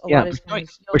games, a Yeah, lot of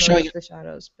times we're you'll showing notice it. the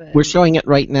shadows, but We're showing it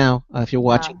right now. If you're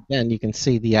yeah. watching, then you can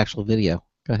see the actual video.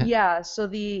 Go ahead. Yeah, so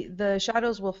the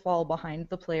shadows will fall behind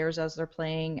the players as they're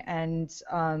playing, and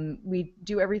we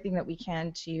do everything that we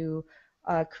can to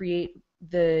create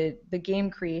the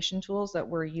game creation tools that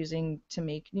we're using to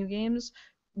make new games,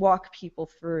 walk people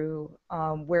through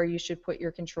where you should put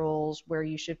your controls, where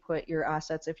you should put your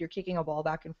assets. If you're kicking a ball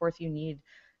back and forth, you need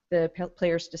the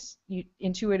players to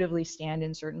intuitively stand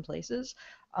in certain places.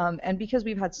 And because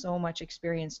we've had so much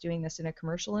experience doing this in a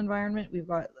commercial environment, we've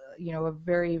got a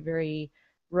very, very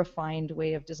refined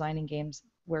way of designing games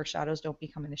where shadows don't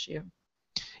become an issue.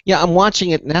 Yeah, I'm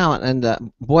watching it now,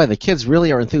 and boy, the kids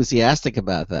really are enthusiastic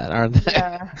about that, aren't they?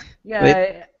 Yeah, they,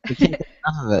 yeah. they can't get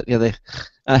enough of it.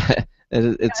 Yeah,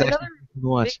 it's Another actually fun to big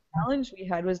watch. challenge we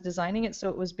had was designing it so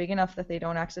it was big enough that they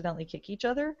don't accidentally kick each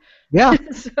other. Yeah.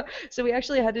 So we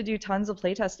actually had to do tons of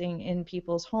playtesting in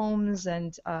people's homes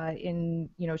and in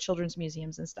children's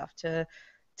museums and stuff to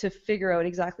figure out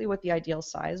exactly what the ideal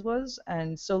size was.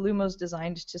 And so Lumo's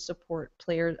designed to support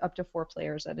players up to 4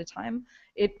 players at a time.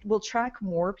 It will track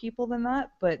more people than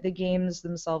that, but the games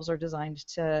themselves are designed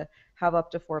to have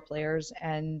up to 4 players,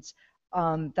 and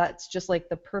that's just like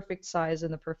the perfect size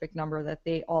and the perfect number that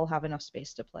they all have enough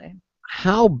space to play.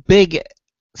 How big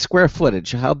square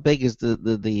footage? How big is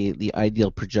the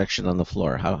ideal projection on the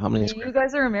floor? How many square? You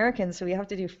guys are Americans, so we have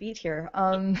to do feet here.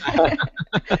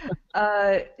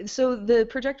 So the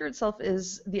projector itself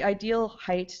is the ideal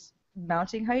height,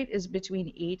 mounting height is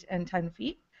between 8 and 10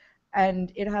 feet.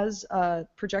 And it has a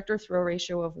projector throw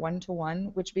ratio of 1 to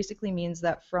 1, which basically means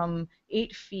that from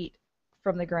 8 feet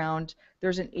from the ground,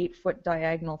 there's an 8-foot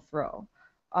diagonal throw.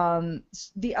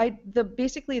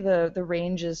 Basically the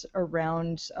range is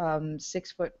around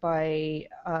 6 foot by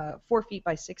 4 feet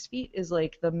by 6 feet is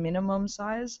like the minimum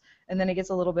size, and then it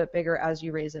gets a little bit bigger as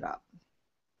you raise it up.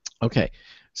 Okay,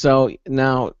 so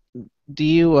now do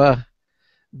you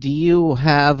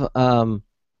have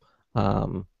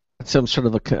some sort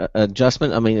of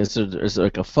adjustment? I mean, is there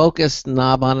like a focus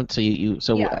knob on it? So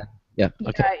Yeah. yeah,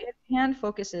 okay. Yeah, it hand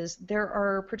focuses. There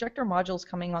are projector modules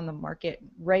coming on the market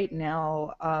right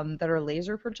now that are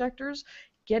laser projectors.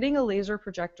 Getting a laser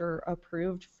projector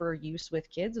approved for use with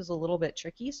kids is a little bit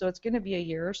tricky, so it's going to be a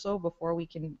year or so before we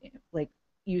can like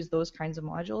use those kinds of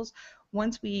modules.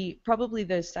 Once we probably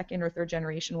the second or third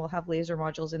generation will have laser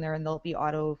modules in there and they'll be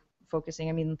auto focusing.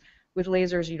 I mean, with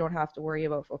lasers you don't have to worry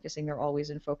about focusing; they're always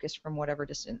in focus from whatever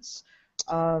distance.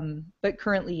 But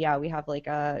currently, yeah, we have like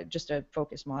just a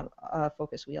focus model,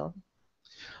 focus wheel.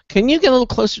 Can you get a little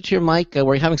closer to your mic?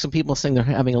 We're having some people saying they're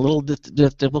having a little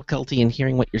difficulty in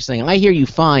hearing what you're saying. I hear you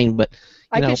fine, but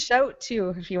I could shout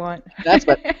too if you want. that's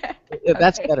better.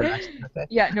 That's Okay. better. Actually. Okay.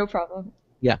 Yeah, no problem.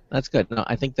 Yeah, that's good. No,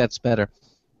 I think that's better.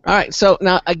 All right. So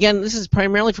now again, this is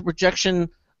primarily for projection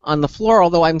on the floor.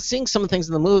 Although I'm seeing some of the things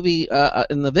in the movie,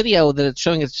 in the video, that it's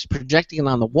showing it's projecting it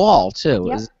on the wall too.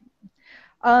 Yeah.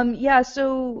 Yeah,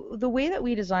 so the way that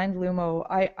we designed Lumo,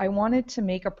 I wanted to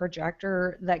make a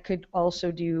projector that could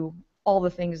also do all the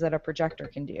things that a projector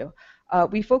can do.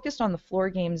 We focused on the floor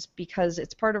games because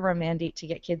it's part of our mandate to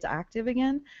get kids active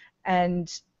again,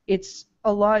 and it's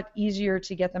a lot easier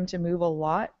to get them to move a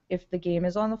lot if the game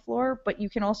is on the floor, but you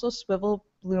can also swivel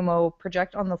Lumo,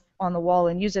 project on the wall,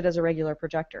 and use it as a regular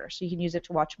projector. So you can use it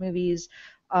to watch movies.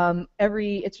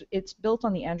 It's built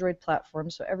on the Android platform,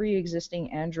 so every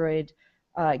existing Android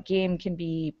game can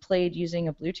be played using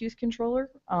a Bluetooth controller.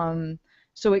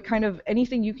 So it kind of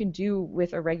anything you can do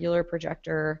with a regular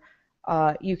projector,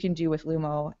 you can do with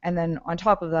Lumo, and then on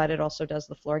top of that, it also does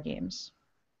the floor games.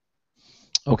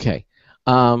 Okay.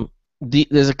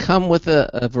 Does it come with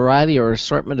a variety or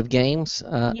assortment of games?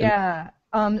 Yeah.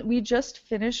 We just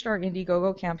finished our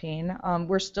Indiegogo campaign.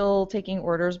 We're still taking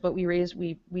orders, but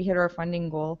we hit our funding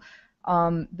goal.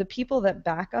 The people that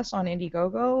back us on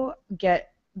Indiegogo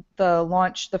get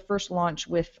the first launch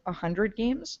with 100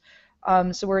 games.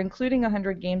 So we're including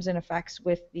 100 games in effects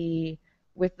with the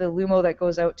Lumo that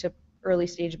goes out to early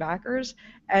stage backers,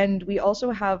 and we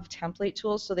also have template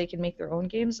tools so they can make their own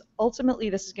games. Ultimately,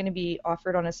 this is going to be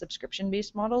offered on a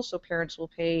subscription-based model, so parents will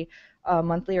pay a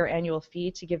monthly or annual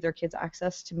fee to give their kids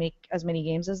access to make as many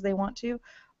games as they want to.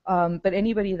 But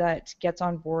anybody that gets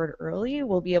on board early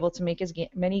will be able to make as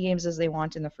many games as they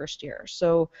want in the first year.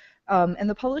 So, and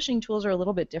the publishing tools are a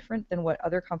little bit different than what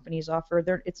other companies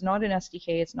offer. It's not an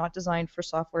SDK. It's not designed for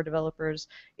software developers.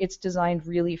 It's designed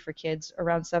really for kids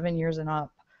around 7 years and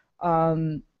up.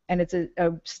 And it's a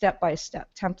step-by-step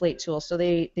template tool. So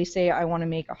they say, I want to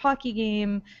make a hockey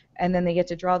game, and then they get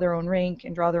to draw their own rink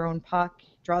and draw their own puck,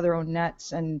 draw their own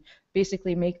nets, and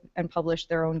basically make and publish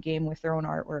their own game with their own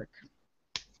artwork.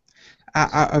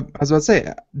 I was about to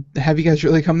say, have you guys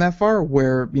really come that far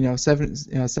where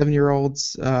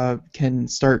 7-year-olds can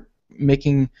start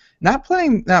making not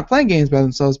playing games by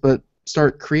themselves, but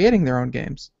start creating their own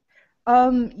games?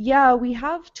 Yeah, we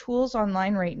have tools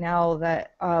online right now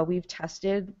that we've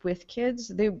tested with kids.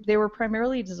 They were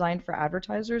primarily designed for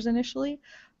advertisers initially,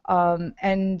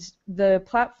 and the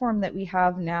platform that we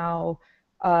have now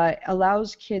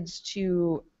allows kids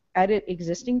to edit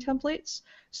existing templates.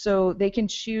 So they can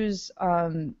choose,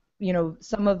 some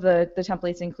of the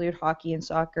templates include hockey and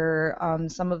soccer.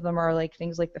 Some of them are like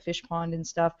things like the fish pond and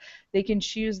stuff. They can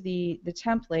choose the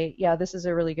template. Yeah, this is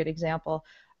a really good example.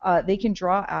 They can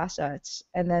draw assets,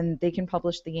 and then they can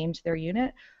publish the game to their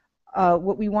unit.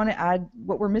 What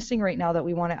we're missing right now that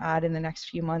we want to add in the next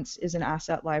few months is an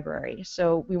asset library.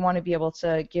 So we want to be able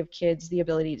to give kids the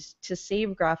ability to save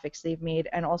graphics they've made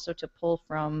and also to pull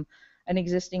from an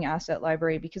existing asset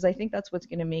library, because I think that's what's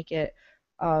going to make it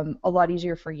a lot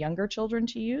easier for younger children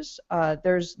to use.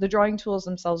 There's the drawing tools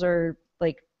themselves are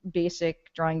like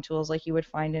basic drawing tools like you would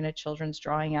find in a children's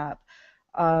drawing app.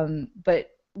 But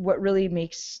what really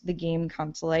makes the game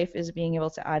come to life is being able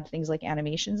to add things like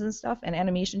animations and stuff, and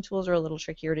animation tools are a little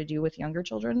trickier to do with younger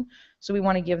children, so we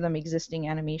want to give them existing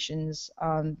animations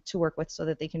to work with so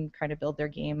that they can kind of build their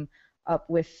game up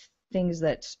with things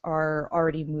that are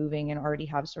already moving and already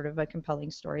have sort of a compelling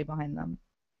story behind them.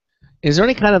 Is there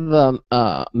any kind of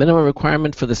minimum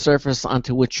requirement for the surface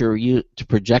onto which you're to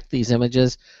project these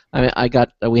images? I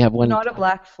mean, we have one. Not a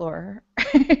black floor.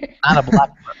 Not a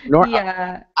black floor. Nor,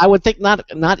 yeah. I would think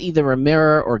not either a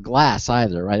mirror or glass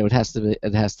either, right? It has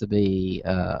to be.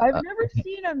 I've never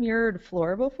seen a mirrored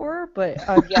floor before, but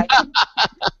yeah,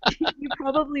 you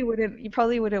probably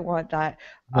wouldn't want that.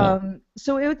 No.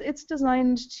 So it's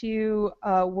designed to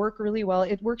work really well.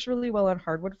 It works really well on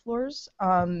hardwood floors.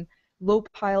 Low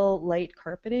pile light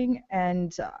carpeting,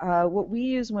 and what we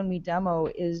use when we demo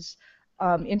is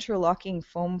interlocking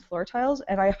foam floor tiles,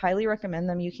 and I highly recommend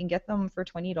them. You can get them for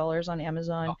 $20 on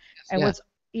Amazon. Oh, yes, and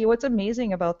yeah. what's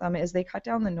amazing about them is they cut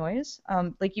down the noise.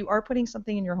 Like you are putting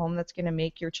something in your home that's going to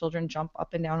make your children jump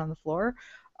up and down on the floor.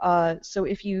 So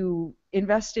if you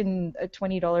invest in a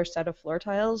 $20 set of floor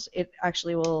tiles, it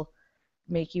actually will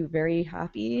make you very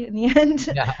happy in the end.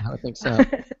 Yeah, I think so.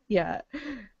 Yeah.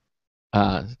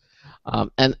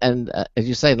 And as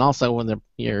you say, and also when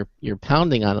you're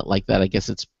pounding on it like that, I guess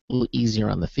it's a little easier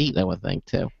on the feet, I would think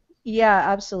too.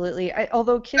 Yeah, absolutely.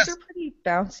 Although kids are pretty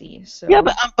bouncy, so. Yeah,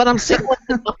 but I'm seeing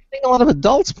a lot of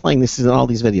adults playing this in all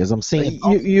these videos. I'm seeing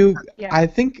Yeah. I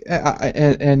think, I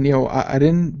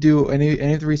didn't do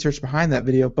any of the research behind that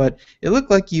video, but it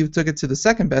looked like you took it to the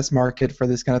second best market for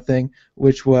this kind of thing,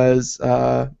 which was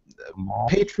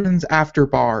patrons after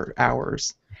bar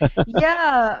hours.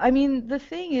 Yeah, I mean the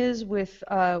thing is with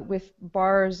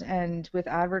bars and with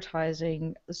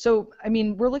advertising. So I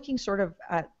mean we're looking sort of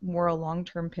at more a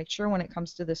long-term picture when it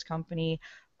comes to this company.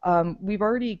 We've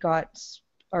already got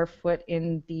our foot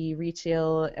in the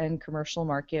retail and commercial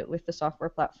market with the software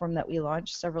platform that we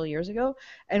launched several years ago,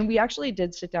 and we actually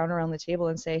did sit down around the table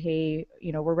and say, hey,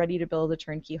 we're ready to build a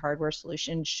turnkey hardware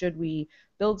solution. Should we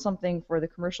build something for the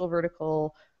commercial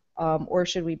vertical? Or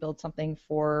should we build something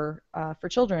for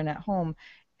children at home?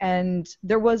 And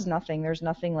there's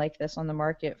nothing like this on the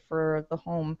market for the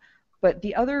home. But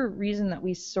the other reason that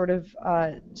we sort of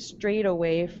strayed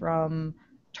away from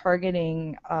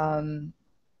targeting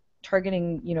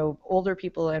older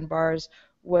people and bars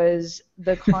was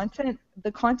the content.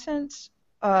 The content,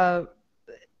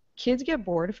 kids get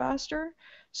bored faster.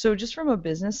 So just from a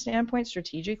business standpoint,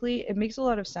 strategically, it makes a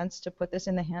lot of sense to put this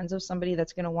in the hands of somebody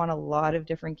that's going to want a lot of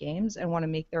different games and want to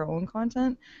make their own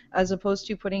content, as opposed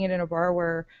to putting it in a bar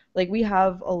where, like, we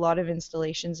have a lot of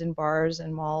installations in bars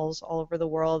and malls all over the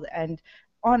world, and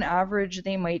on average,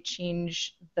 they might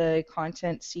change the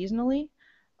content seasonally.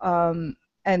 And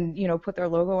put their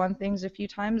logo on things a few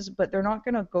times, but they're not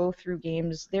going to go through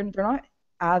games. They're not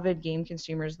avid game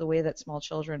consumers the way that small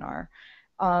children are.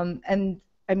 And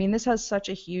I mean, this has such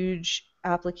a huge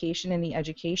application in the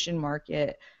education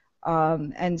market,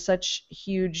 and such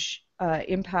huge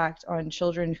impact on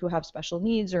children who have special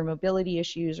needs or mobility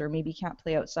issues or maybe can't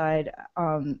play outside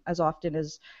as often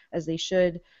as they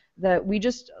should, that we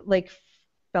just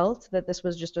felt that this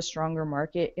was just a stronger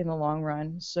market in the long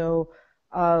run. So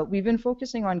we've been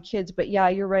focusing on kids, but yeah,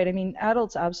 you're right. I mean,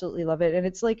 adults absolutely love it, and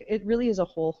it really is a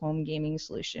whole home gaming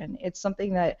solution. It's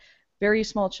something that very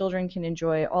small children can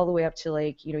enjoy all the way up to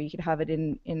you could have it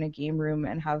in a game room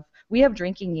and we have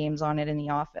drinking games on it in the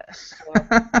office.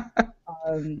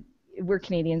 So, we're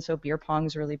Canadian, so beer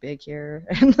pong's really big here,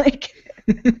 and that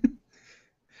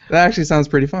actually sounds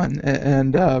pretty fun,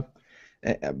 and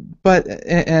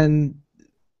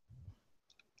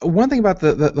one thing about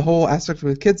the whole aspect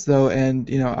with kids though, and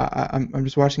I'm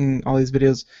just watching all these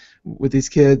videos with these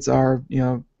kids are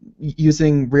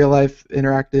using real life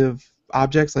interactive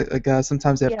objects like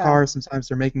sometimes they have cars, sometimes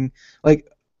they're making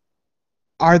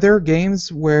are there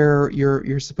games where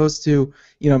you're supposed to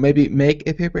maybe make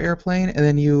a paper airplane and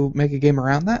then you make a game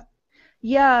around that?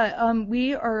 Yeah,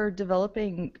 we are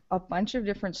developing a bunch of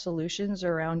different solutions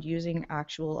around using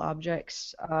actual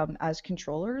objects as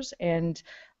controllers. And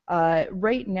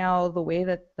right now, the way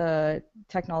that the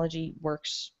technology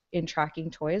works in tracking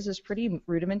toys is pretty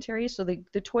rudimentary. So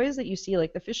the toys that you see,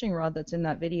 like the fishing rod that's in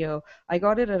that video, I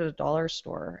got it at a dollar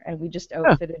store, and we just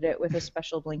outfitted it with a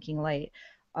special blinking light.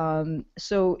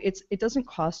 So it doesn't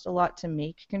cost a lot to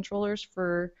make controllers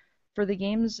for the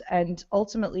games, and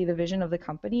ultimately the vision of the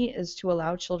company is to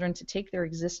allow children to take their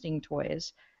existing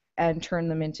toys and turn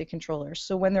them into controllers.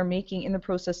 So when they're in the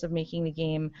process of making the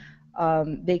game,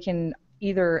 they can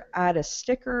either add a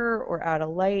sticker or add a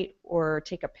light or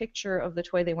take a picture of the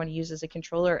toy they want to use as a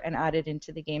controller and add it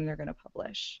into the game they're going to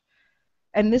publish.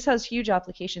 And this has huge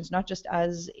applications, not just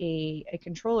as a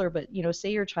controller, but say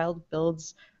your child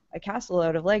builds a castle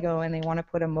out of Lego and they want to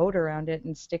put a moat around it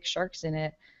and stick sharks in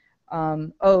it.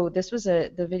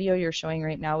 The video you're showing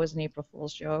right now was an April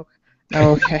Fool's joke.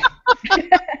 Oh, okay.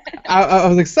 I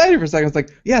was excited for a second. I was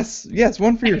like, yes,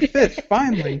 one for your fish,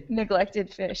 finally.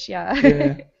 Neglected fish,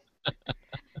 yeah.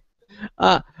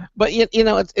 But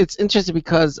it's interesting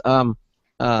because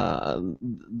I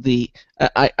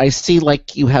see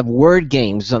you have word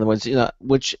games, in other words,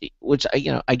 which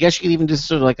I guess you could even do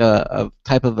sort of like a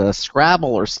type of a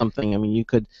Scrabble or something. I mean, you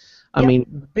could. I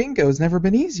mean, bingo's never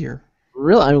been easier.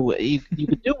 Really, I mean, you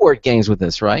could do word games with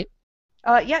this, right?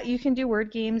 Yeah, you can do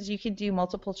word games. You can do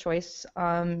multiple choice.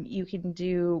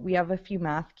 We have a few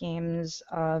math games.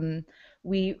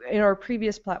 In our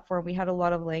previous platform, we had a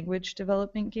lot of language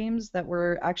development games that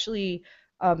were actually,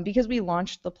 because we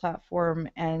launched the platform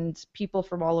and people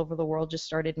from all over the world just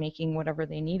started making whatever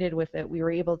they needed with it, we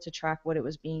were able to track what it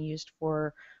was being used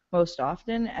for most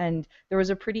often, and there was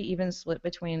a pretty even split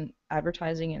between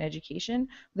advertising and education.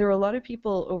 There were a lot of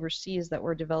people overseas that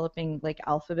were developing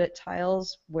alphabet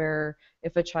tiles where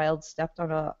if a child stepped on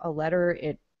a letter,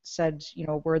 it said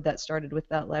a word that started with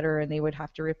that letter and they would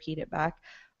have to repeat it back.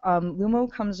 Lumo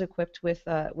comes equipped with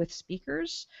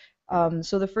speakers.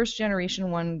 So the first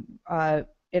generation one,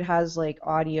 it has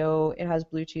audio, it has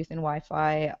Bluetooth and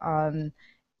Wi-Fi,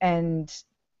 and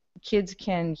kids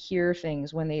can hear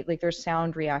things when they there's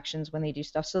sound reactions when they do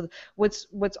stuff. So what's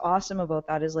awesome about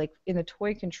that is in the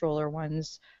toy controller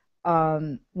ones,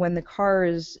 when the car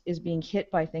is being hit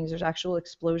by things, there's actual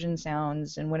explosion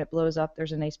sounds, and when it blows up,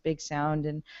 there's a nice big sound,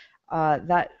 and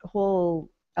that whole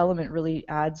element really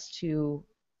adds to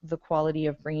the quality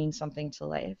of bringing something to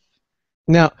life.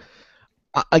 Now,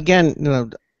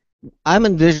 again, I'm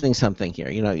envisioning something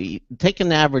here. You take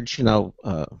an average,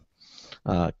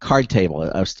 card table,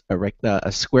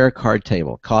 a square card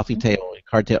table, coffee table,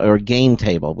 card table, or a game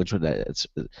table,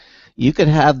 you could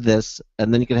have this,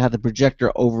 and then you could have the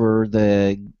projector over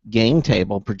the game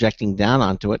table projecting down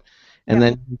onto it, and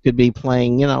then you could be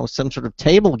playing, some sort of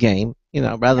table game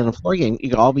rather than a floor game, you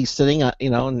could all be sitting,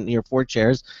 in your 4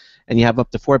 chairs, and you have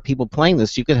up to 4 people playing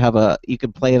this. You could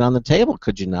play it on the table,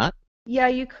 could you not? Yeah,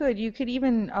 you could. You could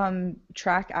even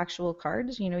track actual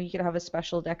cards. You could have a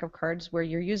special deck of cards where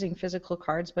you're using physical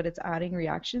cards, but it's adding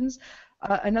reactions.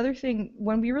 Another thing,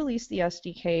 when we release the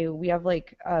SDK, we have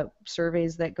like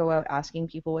surveys that go out asking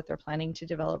people what they're planning to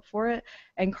develop for it,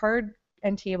 and card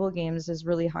and table games is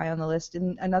really high on the list.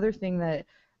 And another thing that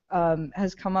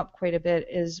has come up quite a bit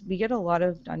is we get a lot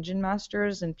of dungeon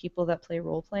masters and people that play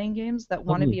role-playing games that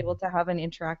want to be able to have an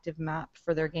interactive map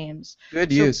for their games.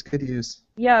 Good So use. Good use.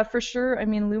 yeah, for sure. I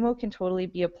mean, Lumo can totally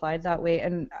be applied that way.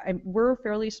 And we're a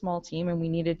fairly small team, and we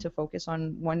needed to focus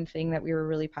on one thing that we were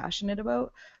really passionate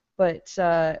about. But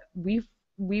we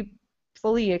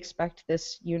fully expect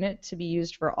this unit to be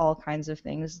used for all kinds of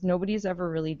things. Nobody's ever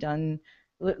really done.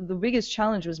 The biggest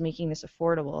challenge was making this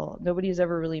affordable. Nobody's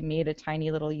ever really made a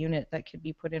tiny little unit that could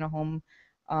be put in a home.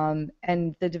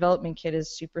 And the development kit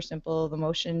is super simple.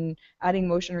 Adding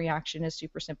motion reaction is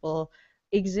super simple.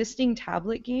 Existing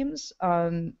tablet games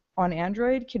on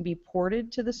Android can be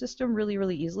ported to the system really,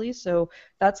 really easily. So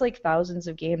that's like thousands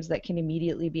of games that can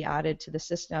immediately be added to the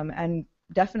system, and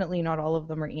definitely not all of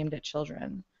them are aimed at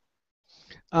children.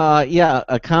 Yeah,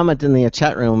 a comment in the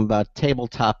chat room about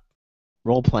tabletop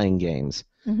role-playing games.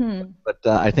 Mm-hmm. But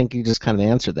I think you just kind of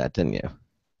answered that, didn't you?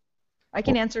 I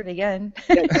can answer it again.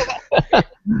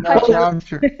 No, I'm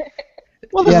sure.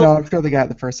 I'm sure they got it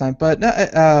the first time. But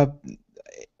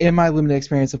in my limited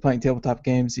experience of playing tabletop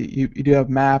games, you do have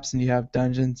maps and you have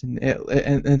dungeons,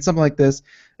 and something like this,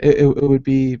 it would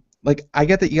be like, I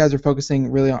get that you guys are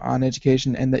focusing really on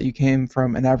education and that you came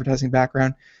from an advertising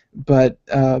background, but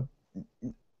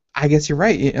I guess you're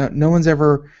right. No one's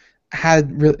ever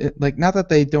had really, like, not that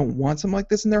they don't want something like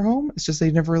this in their home, it's just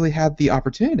they've never really had the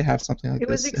opportunity to have something like It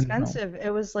was this in their home. expensive. It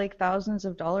was like thousands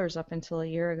of dollars up until a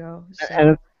year ago.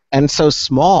 So. And so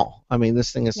small. I mean,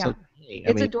 this thing is Yeah. so tiny.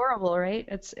 It's adorable, right?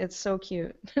 It's so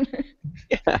cute.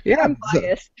 Yeah, I'm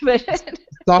biased, but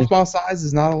softball size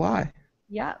is not a lie.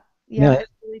 yeah, Yeah.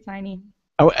 it's really tiny.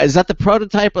 Oh, is that the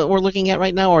prototype that we're looking at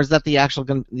right now, or is that the actual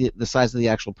the size of the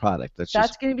actual product?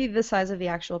 That's going to be the size of the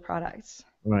actual products.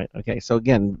 right. Okay. So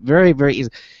again, very, very easy.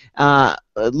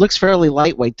 It looks fairly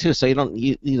lightweight too, so you don't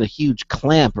need a huge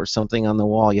clamp or something on the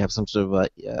wall. You have some sort of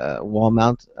a wall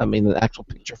mount. I mean, an actual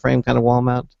picture frame kind of wall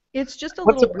mount. It's just a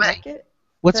What's little it weigh? bracket.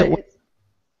 What's it weigh?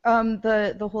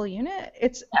 The whole unit,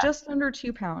 it's just under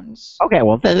 2 pounds. Okay.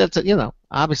 Well, that's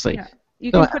obviously Yeah.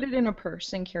 You can put it in a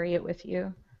purse and carry it with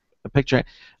you. a picture.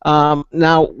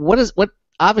 Now, what?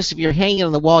 Obviously, if you're hanging it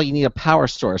on the wall, you need a power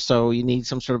source. So you need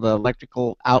some sort of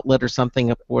electrical outlet or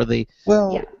something for the.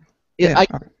 Well,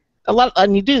 A lot,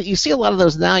 and you see a lot of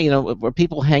those now. Where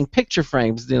people hang picture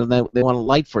frames. They want a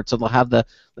light for it, so they'll have the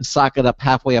socket up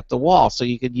halfway up the wall, so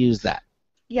you could use that.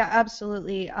 Yeah,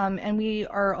 absolutely. And we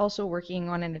are also working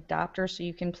on an adapter so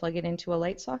you can plug it into a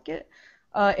light socket.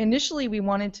 Initially, we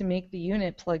wanted to make the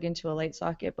unit plug into a light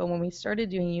socket, but when we started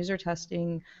doing user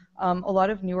testing, a lot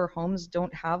of newer homes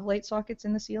don't have light sockets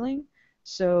in the ceiling.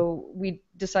 So we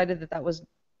decided that was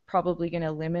probably going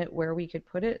to limit where we could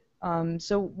put it.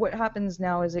 So what happens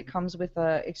now is it comes with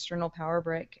an external power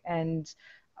brick, and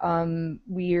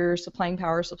we're supplying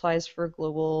power supplies for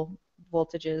global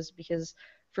voltages because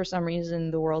for some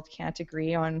reason the world can't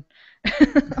agree on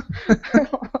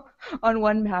on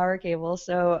one power cable.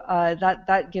 So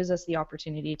that gives us the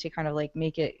opportunity to kind of like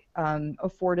make it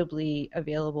affordably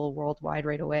available worldwide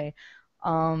right away.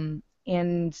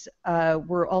 And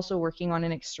we're also working on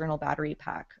an external battery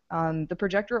pack. The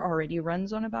projector already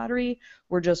runs on a battery.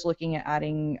 We're just looking at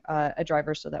adding a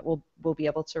driver so that we'll be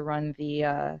able to run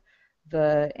the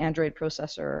Android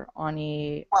processor on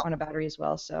a battery as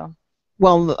well. So.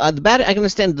 Well, the battery, I can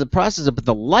understand the process, but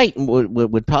the light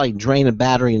would probably drain a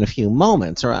battery in a few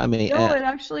moments. Or I mean, no, it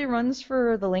actually runs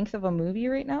for the length of a movie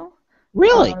right now.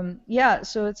 Really? Yeah,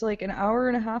 so it's like an hour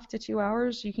and a half to 2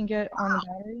 hours you can get on the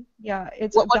battery. Yeah,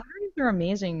 batteries are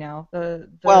amazing now.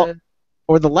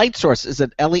 Or the light source, is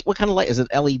it LED? What kind of light? Is it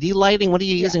LED lighting? What are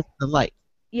you using for the light?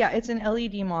 Yeah, it's an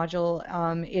LED module.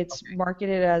 It's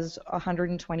marketed as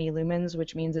 120 lumens,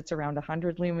 which means it's around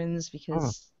 100 lumens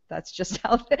because that's just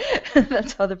how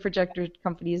the projector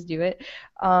companies do it.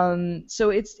 So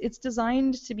it's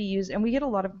designed to be used, and we get a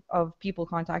lot of people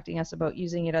contacting us about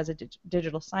using it as a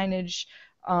digital signage.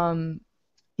 Jack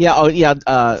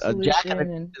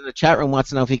in the chat room wants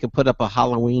to know if he could put up a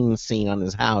Halloween scene on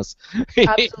his house.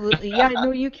 Absolutely, yeah,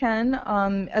 no, you can.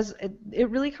 As it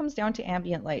really comes down to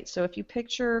ambient light. So if you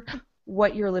picture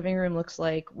what your living room looks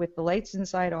like with the lights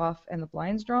inside off and the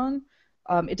blinds drawn,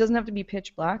 it doesn't have to be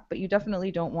pitch black, but you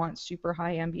definitely don't want super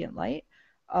high ambient light.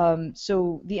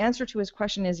 So the answer to his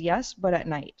question is yes, but at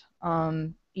night.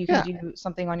 You can do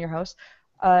something on your house.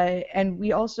 And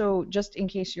we also, just in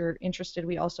case you're interested,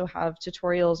 we also have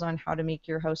tutorials on how to make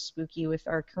your house spooky with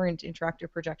our current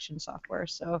interactive projection software.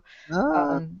 So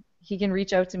he can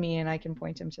reach out to me and I can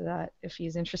point him to that if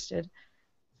he's interested.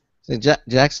 So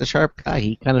Jack's a sharp guy.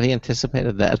 He kind of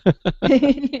anticipated that.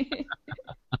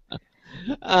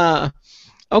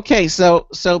 Okay, so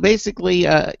basically,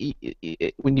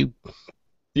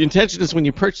 the intention is when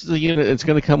you purchase the unit, it's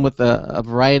going to come with a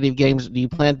variety of games. Do you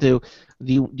plan to?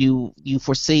 Do you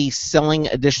foresee selling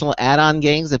additional add-on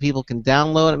games that people can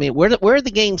download? I mean, where are the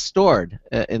games stored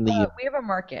in the unit? We have a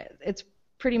market. It's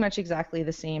pretty much exactly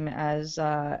the same as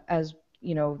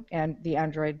you know, and the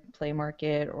Android Play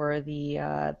market or the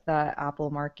Apple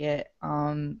market.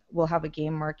 We'll have a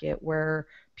game market where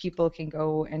people can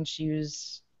go and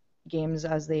choose games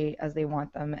as they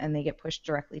want them, and they get pushed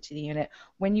directly to the unit.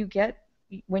 When you go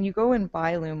and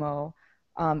buy Lumo,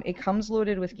 it comes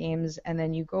loaded with games, and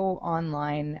then you go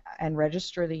online and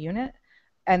register the unit,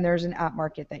 and there's an app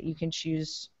market that you can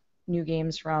choose new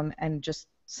games from and just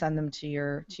send them to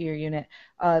your unit.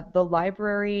 The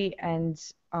library and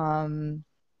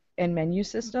menu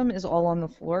system is all on the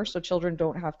floor, so children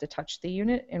don't have to touch the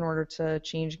unit in order to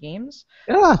change games.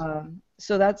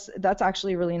 So that's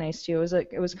actually really nice too.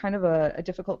 It was kind of a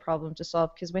difficult problem to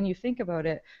solve, because when you think about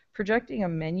it, projecting a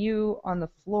menu on the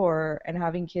floor and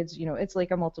having kids, you know, it's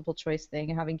like a multiple choice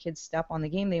thing, having kids step on the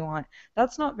game they want,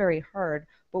 that's not very hard.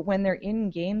 But when they're in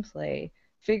gameplay,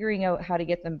 figuring out how to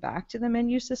get them back to the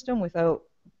menu system without,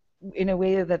 in a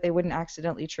way that they wouldn't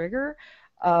accidentally trigger,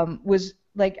 was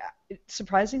like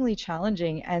surprisingly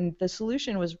challenging. And the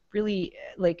solution was really,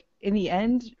 like, in the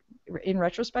end, in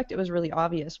retrospect, it was really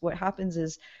obvious. What happens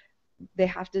is they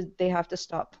have to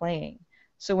stop playing.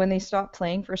 So when they stop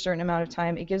playing for a certain amount of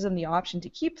time, it gives them the option to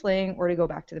keep playing or to go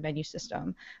back to the menu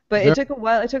system. But it took a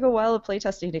while of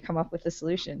playtesting to come up with the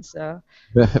solution. So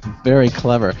very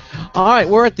clever. All right,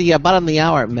 we're at the bottom of the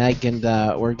hour, Meg, and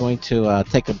we're going to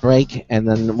take a break, and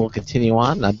then we'll continue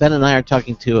on. Ben and I are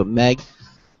talking to Meg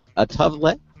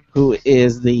Tovlet, who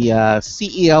is the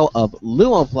CEO of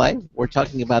LumoPlay. We're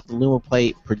talking about the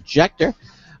LumoPlay projector.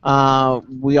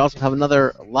 We also have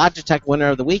another Logitech winner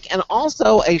of the week, and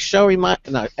also a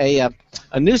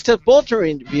a news tip bulletin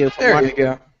review. There you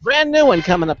go. Brand new one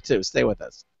coming up too. Stay with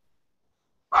us.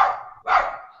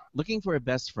 Looking for a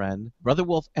best friend? Brother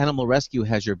Wolf Animal Rescue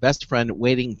has your best friend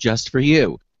waiting just for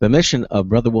you. The mission of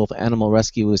Brother Wolf Animal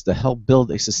Rescue is to help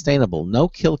build a sustainable,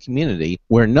 no-kill community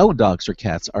where no dogs or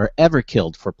cats are ever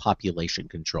killed for population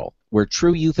control, where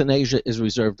true euthanasia is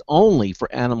reserved only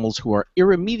for animals who are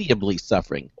irremediably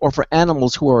suffering, or for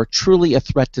animals who are truly a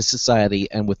threat to society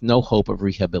and with no hope of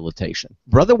rehabilitation.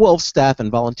 Brother Wolf staff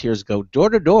and volunteers go door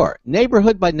to door,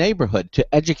 neighborhood by neighborhood,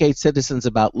 to educate citizens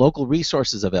about local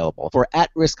resources available for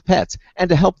at-risk pets and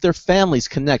to help their families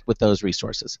connect with those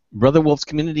resources. Brother Wolf's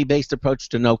community-based approach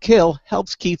to no-kill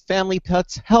helps keep family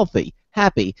pets healthy,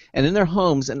 happy, and in their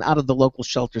homes and out of the local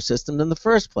shelter system in the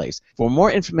first place. For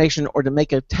more information or to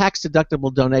make a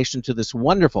tax-deductible donation to this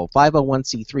wonderful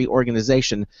 501c3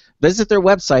 organization, visit their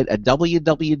website at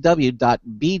www.bwar.org.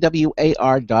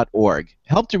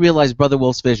 Help to realize Brother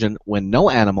Wolf's vision when no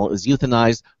animal is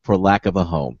euthanized for lack of a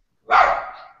home.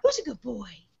 Who's a good boy?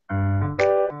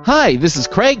 Hi, this is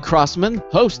Craig Crossman,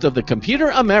 host of the Computer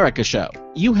America Show.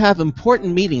 You have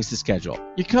important meetings to schedule.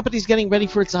 Your company's getting ready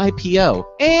for its IPO,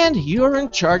 and you're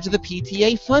in charge of the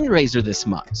PTA fundraiser this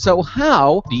month. So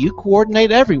how do you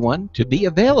coordinate everyone to be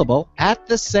available at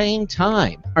the same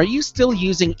time? Are you still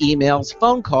using emails,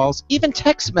 phone calls, even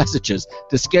text messages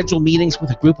to schedule meetings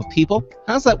with a group of people?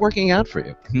 How's that working out for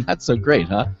you? Not so great,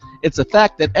 huh? It's a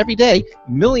fact that every day,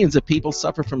 millions of people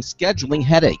suffer from scheduling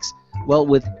headaches. Well,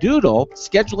 with Doodle,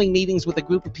 scheduling meetings with a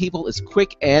group of people is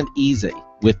quick and easy.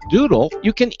 With Doodle,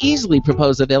 you can easily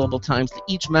propose available times to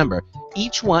each member.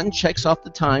 Each one checks off the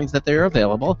times that they're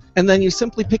available, and then you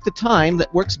simply pick the time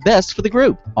that works best for the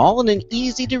group, all in an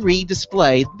easy-to-read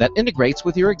display that integrates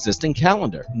with your existing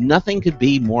calendar. Nothing could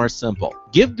be more simple.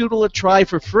 Give Doodle a try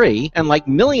for free, and like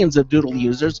millions of Doodle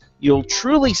users, you'll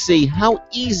truly see how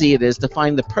easy it is to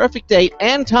find the perfect date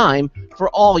and time for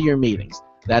all your meetings.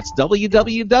 That's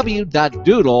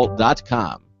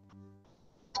www.doodle.com.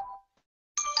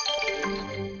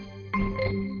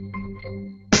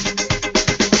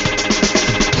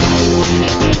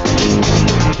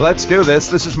 Let's do this.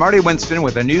 This is Marty Winston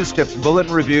with a News Tips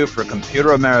Bulletin Review for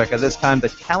Computer America, this time the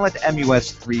Talent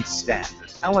MUS3 stand. The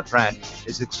Talent brand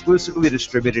is exclusively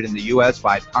distributed in the U.S.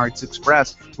 by Parts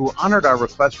Express, who honored our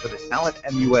request for the Talent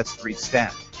MUS3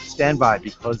 stand. stand by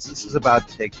because this is about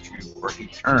to take two quirky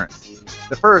turns.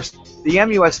 The first, the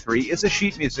MUS3 is a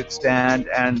sheet music stand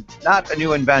and not a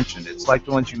new invention. It's like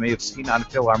the ones you may have seen on a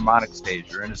philharmonic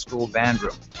stage or in a school band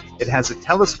room. It has a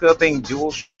telescoping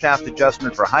dual shaft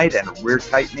adjustment for height and a rear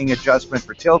tightening adjustment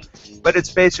for tilt, but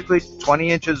it's basically 20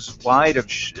 inches wide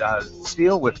of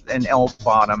steel with an L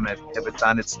bottom that pivots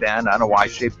on its stand on a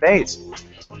Y-shaped base.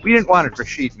 We didn't want it for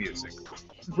sheet music.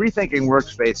 Rethinking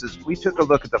workspaces, we took a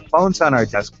look at the phones on our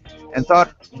desk and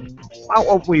thought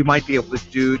what we might be able to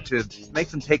do to make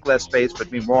them take less space but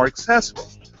be more accessible.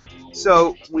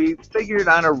 So we figured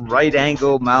on a right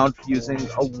angle mount using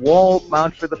a wall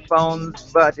mount for the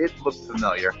phones, but it looked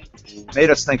familiar. Made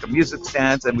us think of music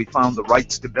stands, and we found the right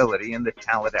stability in the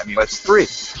Talent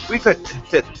MUS3. We could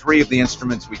fit 3 of the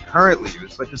instruments we currently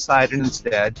use, but decided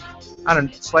instead on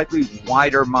a slightly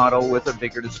wider model with a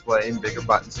bigger display and bigger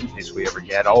buttons in case we ever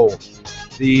get old.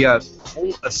 The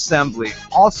whole assembly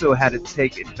also had to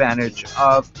take advantage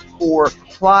of 4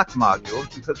 clock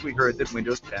modules because we heard that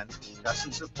Windows 10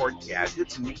 doesn't support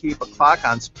gadgets, and we keep a clock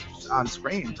on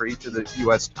screen for each of the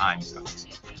US time zones.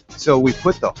 So we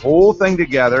put the whole thing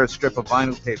together. A strip of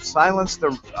vinyl tape silenced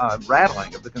the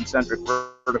rattling of the concentric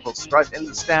vertical strut in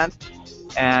the stand,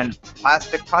 and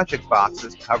plastic project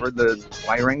boxes covered the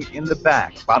wiring in the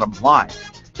back. Bottom line,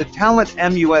 the Talent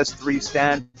MUS3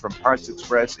 stand from Parts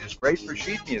Express is great for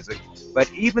sheet music,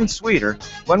 but even sweeter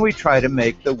when we try to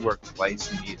make the workplace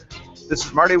neater. This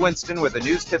is Marty Winston with a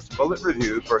News Tips Bullet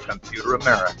Review for Computer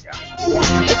America.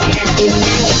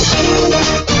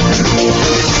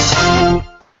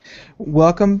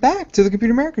 Welcome back to the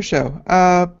Computer America Show.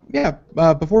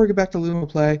 Before we get back to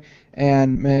LumoPlay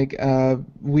and Meg,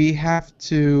 we have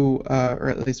to, or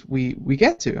at least we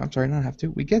get to. I'm sorry, not have to.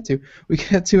 We get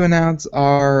to announce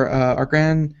our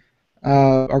grand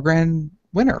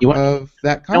winner of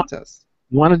that contest.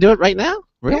 You want to do it right now?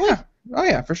 Really? Yeah. Oh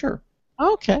yeah, for sure.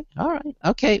 Okay. All right.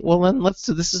 Okay. Well then, let's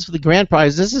do. This is for the grand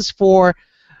prize. This is for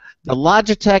the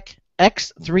Logitech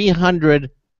X300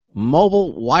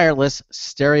 mobile wireless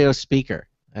stereo speaker,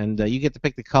 and you get to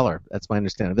pick the color. That's my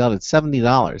understanding. Valued at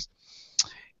 $70,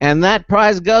 and that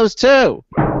prize goes to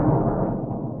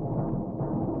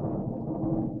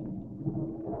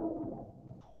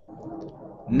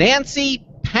Nancy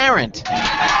Parent.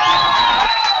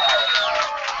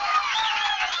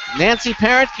 Nancy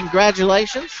Parent,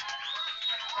 congratulations.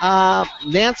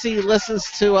 Nancy listens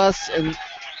to us in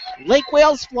Lake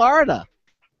Wales, Florida.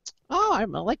 Oh, I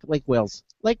like Lake Wales.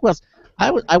 Lake Wales.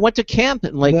 I went to camp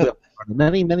in Lake Wales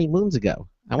many moons ago.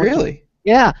 Really?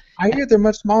 Yeah. I hear they're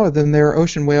much smaller than their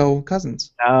ocean whale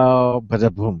cousins. Oh,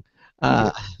 but boom.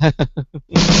 Yeah,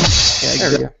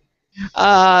 exactly.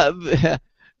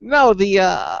 No,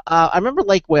 I remember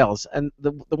Lake Wales, and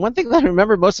the one thing that I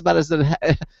remember most about it is that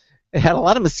it had a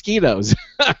lot of mosquitoes.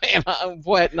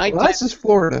 Boy, at night. Well, that's just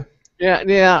Florida.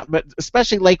 Yeah, but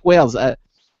especially Lake Wales.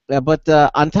 But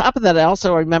on top of that, I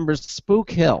also remember Spook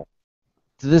Hill.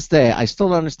 To this day, I still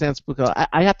don't understand Spook Hill.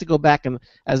 I have to go back and,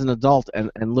 as an adult,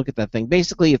 and look at that thing.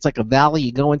 Basically, it's like a valley.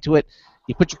 You go into it,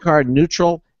 you put your car in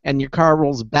neutral, and your car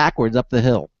rolls backwards up the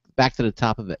hill, back to the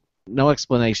top of it. No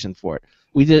explanation for it.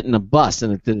 We did it in a bus,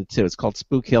 and it did it too. It's called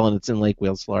Spook Hill, and it's in Lake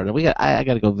Wales, Florida. I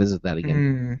got to go visit that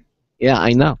again. Yeah,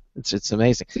 I know. It's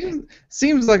amazing.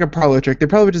 Seems like a parlor trick. They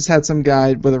probably just had some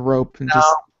guy with a rope and just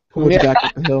pulled you back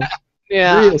up the hill.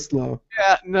 Yeah. Real slow.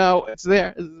 Yeah, no, it's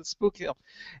there. It's Spook Hill.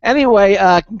 Anyway,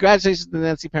 congratulations to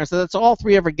Nancy Parent. So that's all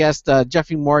 3 of our guests.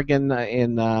 Jeffrey Morgan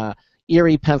in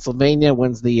Erie, Pennsylvania,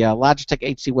 wins the Logitech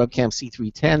HD Webcam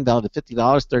C310, valued at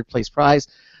 $50, third place prize.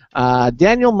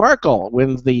 Daniel Merkel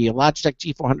wins the Logitech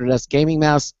G400S gaming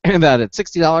mouse, valued at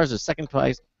 $60, the second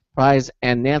prize.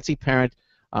 And Nancy Parent,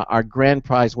 our grand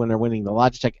prize winner, winning the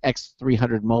Logitech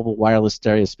X300 mobile wireless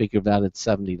stereo speaker, valued at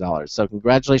 $70. So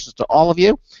congratulations to all of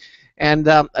you. And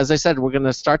as I said, we're going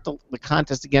to start the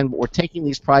contest again, but we're taking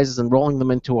these prizes and rolling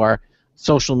them into our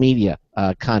social media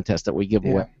contest that we give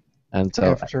away. And so,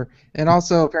 yeah, for sure. And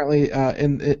also, apparently,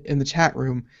 in the chat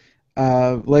room,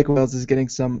 Lake Wales is getting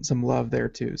some love there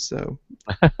too. So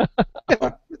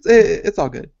it's all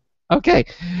good. Okay.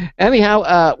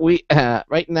 Anyhow, we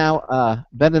right now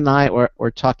Ben and I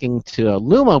we're talking to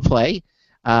LumoPlay,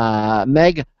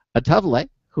 Meg Atuvle,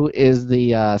 who is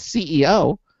the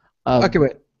CEO of. Okay,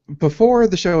 wait. Before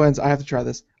the show ends, I have to try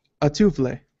this.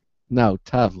 Atuvle. No,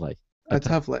 Tuvle.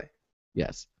 Atuvle.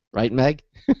 Yes. Right, Meg?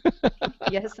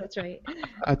 Yes, that's right.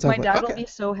 Atuvle. My dad will be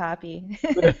so happy.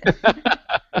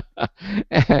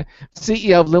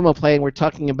 CEO of LumoPlay, and we're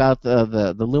talking about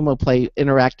the LumoPlay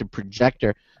interactive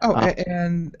projector. Oh,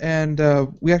 and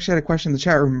we actually had a question in the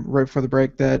chat room right before the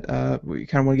break that we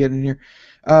kind of want to get in here.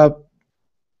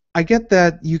 I get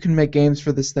that you can make games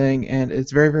for this thing, and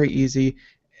it's very, very easy,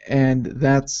 and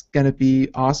that's going to be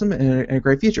awesome and a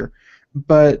great feature.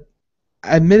 But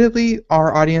admittedly,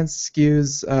 our audience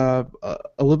skews a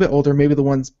little bit older, maybe the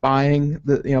ones buying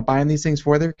these things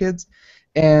for their kids,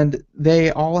 and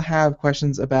they all have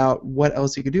questions about what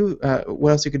else you could do, with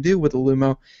the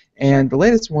Lumo. And the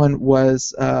latest one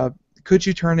was, could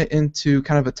you turn it into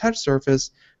kind of a touch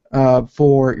surface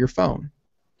for your phone?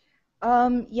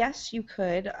 Yes, you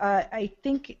could. I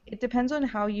think it depends on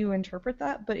how you interpret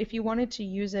that, but if you wanted to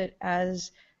use it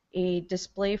as a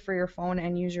display for your phone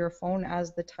and use your phone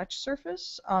as the touch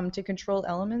surface to control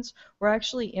elements, we're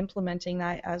actually implementing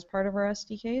that as part of our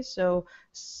SDK. So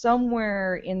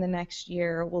somewhere in the next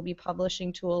year, we'll be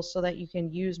publishing tools so that you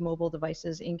can use mobile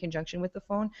devices in conjunction with the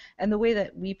phone. And the way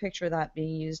that we picture that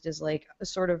being used is like a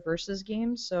sort of versus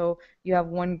game. So you have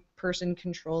one person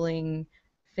controlling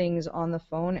things on the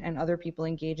phone and other people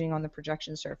engaging on the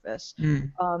projection surface.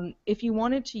 Mm. If you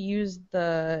wanted to use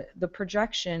the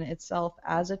projection itself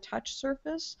as a touch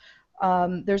surface,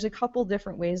 there's a couple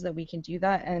different ways that we can do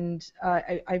that, and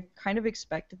I kind of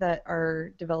expect that our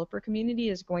developer community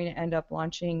is going to end up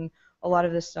launching a lot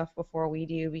of this stuff before we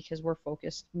do because we're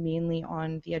focused mainly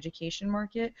on the education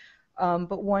market.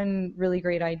 But one really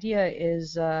great idea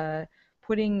is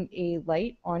putting a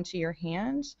light onto your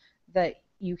hand that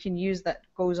you can use that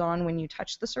goes on when you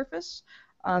touch the surface.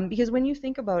 Because when you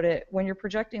think about it, when you're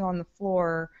projecting on the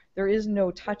floor, there is no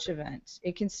touch event.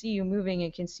 It can see you moving,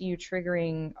 it can see you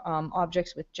triggering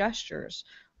objects with gestures,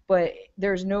 but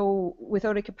there's no,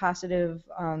 without a capacitive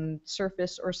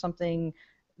surface or something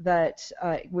that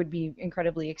would be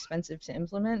incredibly expensive to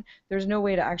implement, there's no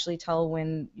way to actually tell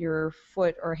when your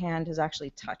foot or hand has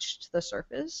actually touched the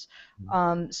surface.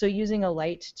 So using a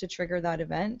light to trigger that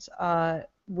event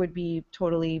would be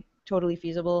totally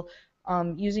feasible.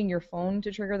 Using your phone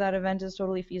to trigger that event is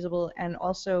totally feasible, and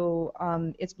also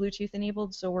it's Bluetooth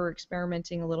enabled, so we're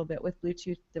experimenting a little bit with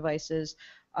Bluetooth devices,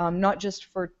 not just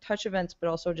for touch events, but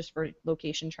also just for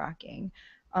location tracking.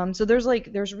 So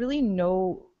there's really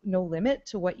no limit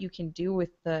to what you can do with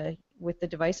the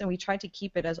device, and we try to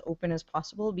keep it as open as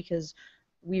possible because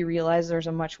we realize there's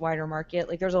a much wider market.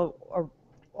 Like there's a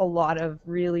lot of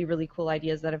really cool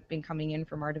ideas that have been coming in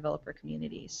from our developer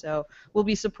community. So we'll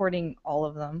be supporting all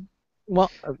of them.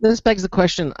 Well, this begs the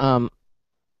question,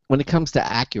 when it comes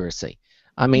to accuracy.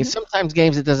 I mean, sometimes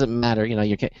games it doesn't matter,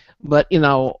 but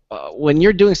when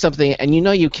you're doing something and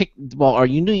you kicked the ball or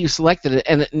you knew you selected it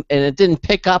and it didn't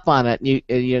pick up on it,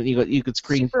 you could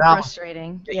scream super foul.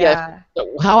 frustrating. Yeah.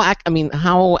 So how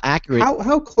accurate?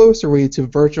 How close are we to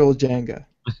virtual Jenga?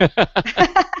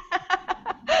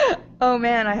 Oh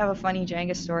man, I have a funny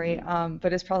Jenga story,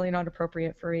 but it's probably not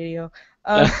appropriate for radio.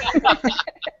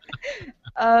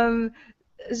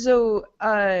 So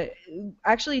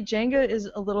actually, Jenga is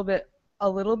a little bit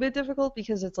difficult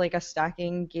because it's like a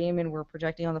stacking game and we're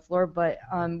projecting on the floor. But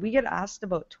we get asked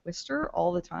about Twister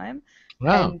all the time,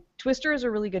 and Twister is a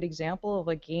really good example of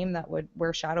a game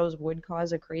where shadows would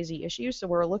cause a crazy issue. So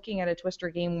we're looking at a Twister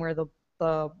game where the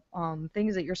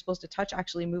things that you're supposed to touch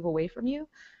actually move away from you.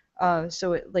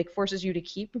 So it like forces you to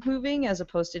keep moving as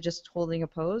opposed to just holding a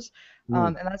pose,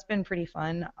 and that's been pretty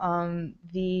fun.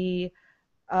 The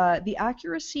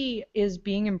accuracy is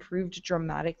being improved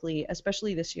dramatically,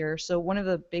 especially this year. So one of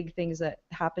the big things that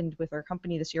happened with our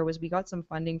company this year was we got some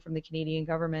funding from the Canadian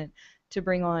government to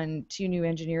bring on 2 new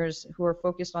engineers who are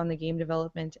focused on the game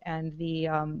development and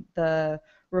the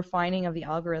refining of the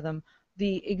algorithm.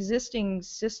 The existing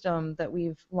system that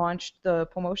we've launched, the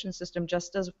promotion system,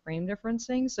 just does frame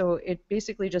differencing. So it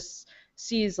basically just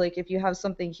sees, like, if you have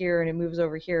something here and it moves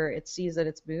over here, it sees that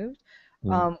it's moved.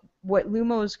 What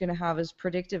Lumo is going to have is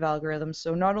predictive algorithms.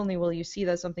 So not only will you see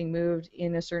that something moved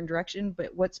in a certain direction,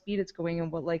 but what speed it's going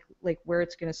and what like where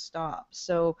it's going to stop.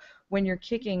 So when you're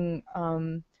kicking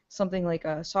something like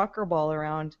a soccer ball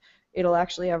around, it'll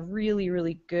actually have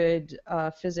really good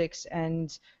physics,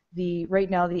 and right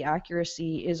now the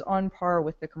accuracy is on par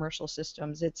with the commercial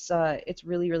systems. It's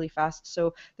really fast.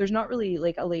 So there's not really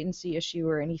like a latency issue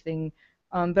or anything.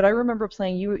 But I remember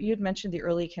playing, you had mentioned the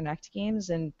early Kinect games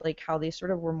and like how they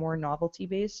sort of were more novelty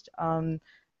based.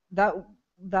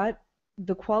 That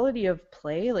the quality of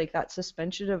play, like that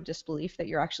suspension of disbelief that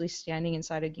you're actually standing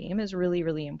inside a game, is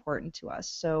really important to us.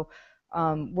 So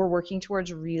we're working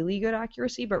towards really good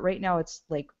accuracy, but right now it's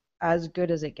like as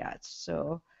good as it gets.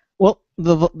 So. Well,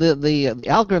 the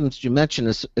algorithms you mentioned,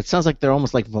 it sounds like they're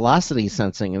almost like velocity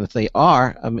sensing, and if they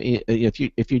are, I mean,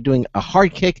 if you're doing a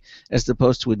hard kick as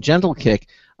opposed to a gentle kick,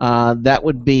 that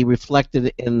would be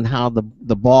reflected in how the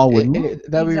ball would move.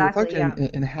 That would be reflected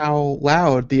in how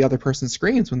loud the other person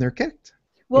screams when they're kicked.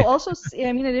 Well, also,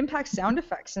 I mean, it impacts sound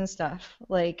effects and stuff.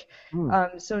 Like, Hmm.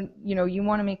 so you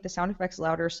want to make the sound effects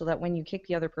louder so that when you kick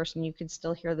the other person, you can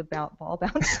still hear the ball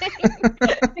bouncing.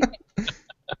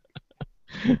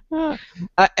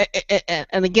 Uh,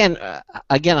 and again,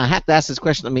 I have to ask this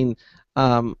question. I mean,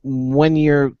 when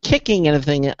you're kicking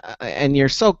anything and you're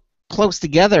so close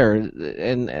together,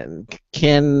 and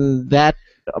can that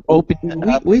open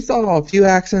up? We saw a few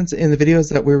accents in the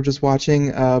videos that we were just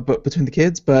watching, but between the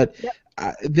kids, but Yep.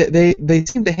 they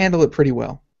seem to handle it pretty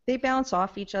well. They bounce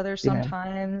off each other Yeah.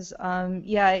 sometimes.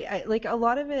 Yeah, like a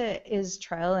lot of it is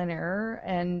trial and error,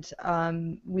 and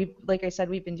like I said,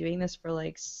 we've been doing this for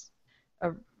like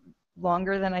a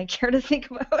longer than I care to think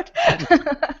about.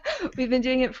 We've been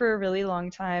doing it for a really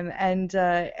long time, and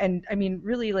I mean,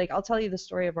 really, like I'll tell you the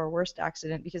story of our worst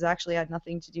accident because it actually had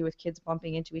nothing to do with kids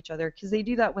bumping into each other because they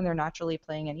do that when they're naturally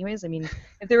playing anyways. I mean,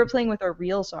 if they were playing with a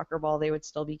real soccer ball, they would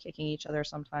still be kicking each other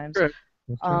sometimes. Sure.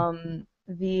 That's true.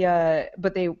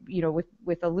 But they,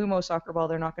 with a Lumo soccer ball,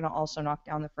 they're not going to also knock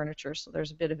down the furniture, so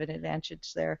there's a bit of an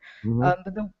advantage there. Mhm.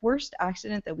 But the worst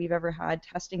accident that we've ever had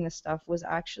testing this stuff was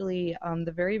actually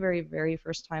the very, very, very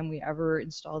first time we ever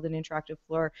installed an interactive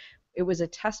floor. It was a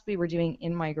test we were doing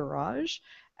in my garage,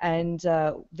 and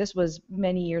this was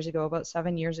many years ago, about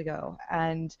 7 years ago,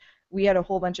 and we had a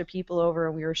whole bunch of people over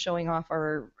and we were showing off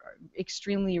our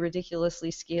extremely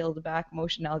ridiculously scaled back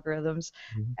motion algorithms,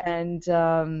 Mhm.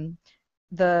 and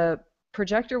the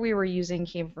projector we were using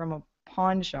came from a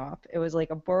pawn shop. It was like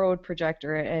a borrowed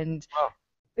projector, and Oh.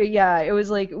 yeah, it was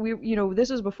like this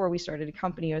was before we started a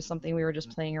company. It was something we were just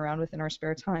playing around with in our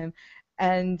spare time,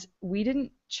 and we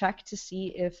didn't check to see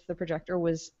if the projector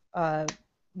was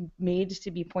made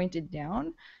to be pointed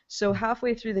down. So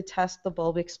halfway through the test, the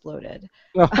bulb exploded.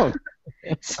 Oh.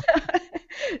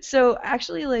 So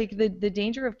actually, like the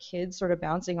danger of kids sort of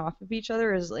bouncing off of each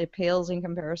other is it pales in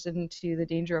comparison to the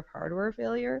danger of hardware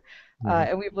failure. Mhm.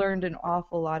 And we've learned an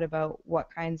awful lot about what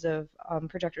kinds of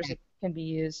projectors that can be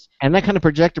used. And that kind of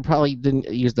projector probably didn't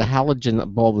use the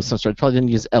halogen bulb of some sort. It probably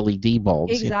didn't use LED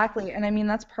bulbs. Exactly, and I mean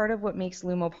that's part of what makes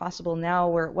Lumo possible now,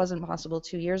 where it wasn't possible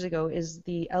 2 years ago, is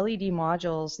the LED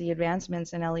modules, the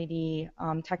advancements in LED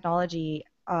technology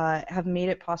have made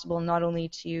it possible not only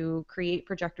to create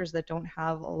projectors that don't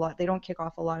have a lot, they don't kick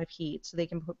off a lot of heat, so they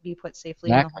can be put safely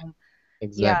in the Exactly. home.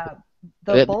 Exactly.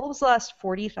 Yeah, the bulbs last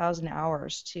 40,000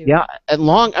 hours too. Yeah, and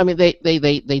long. I mean, they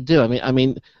do. I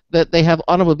mean that they have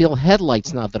automobile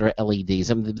headlights now that are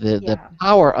LEDs. I mean, the Yeah,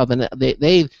 power of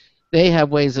they have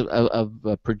ways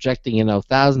of projecting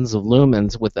thousands of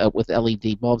lumens with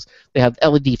LED bulbs. They have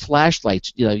LED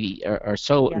flashlights. Are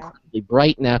so yeah. incredibly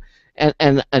bright now, The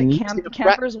and using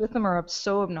campers with them are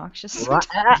so obnoxious Right,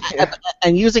 sometimes. Yeah.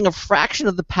 and using a fraction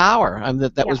of the power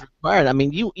that Yeah, was required. I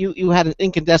mean, you had an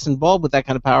incandescent bulb with that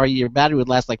kind of power, your battery would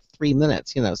last like 3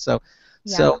 minutes. yeah.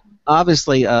 So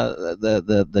obviously,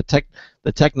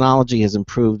 the technology has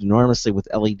improved enormously with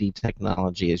LED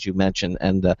technology, as you mentioned,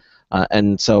 and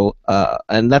that's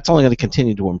only going to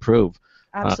continue to improve.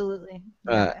 Uh, Absolutely.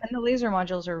 uh, Yeah. And the laser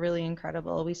modules are really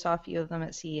incredible. We saw a few of them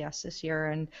at CES this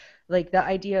year, and like the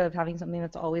idea of having something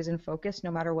that's always in focus,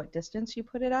 no matter what distance you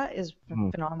put it at, is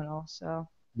phenomenal. So,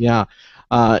 yeah,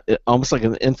 almost like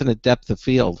an infinite depth of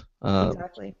field.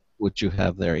 exactly. What you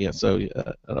have there. Yeah, so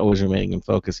always remaining in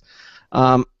focus.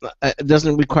 Um, it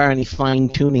doesn't require any fine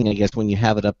tuning, I guess, when you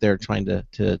have it up there trying to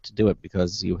do it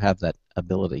because you have that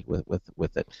ability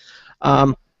with it.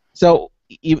 Um, so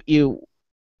you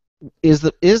is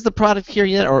the product here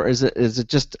yet, or is it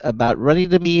just about ready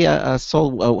to be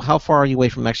sold? How far are you away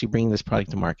from actually bringing this product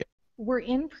to market? We're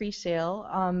in pre-sale.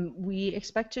 We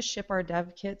expect to ship our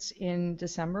dev kits in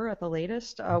December at the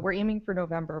latest. We're aiming for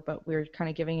November, but we're kind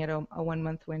of giving it a 1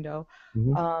 month window.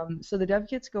 Mhm. So the dev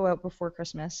kits go out before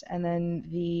Christmas, and then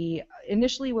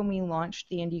initially when we launched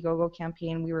the Indiegogo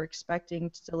campaign, we were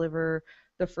expecting to deliver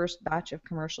the first batch of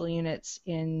commercial units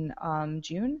in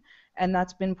June, and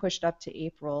that's been pushed up to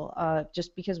April,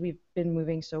 just because we've been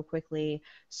moving so quickly.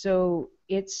 So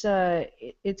it's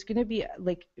going to be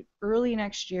like early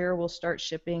next year we'll start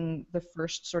shipping the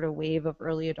first sort of wave of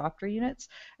early adopter units,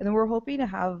 and then we're hoping to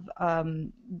have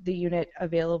the unit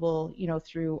available,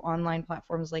 through online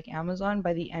platforms like Amazon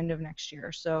by the end of next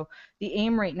year. So the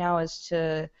aim right now is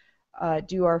to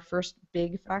do our first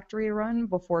big factory run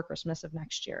before Christmas of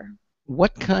next year.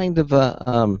 What kind of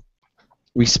a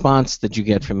response did you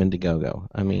get from Indiegogo?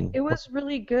 I mean, It was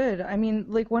really good. I mean,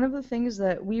 like one of the things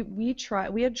that we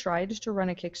had tried to run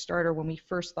a Kickstarter when we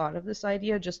first thought of this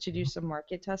idea just to do some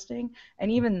market testing,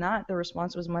 and even that the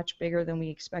response was much bigger than we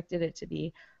expected it to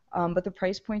be. But the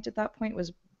price point at that point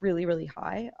was really, really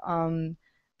high.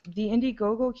 The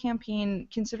Indiegogo campaign,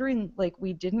 considering like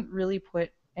we didn't really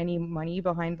put any money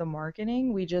behind the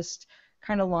marketing. We just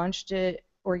kind of launched it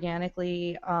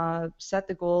organically, set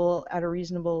the goal at a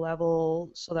reasonable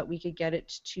level so that we could get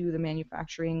it to the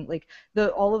manufacturing. Like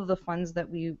all of the funds that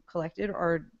we collected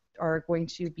are going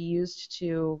to be used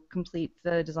to complete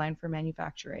the design for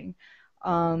manufacturing.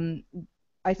 Um,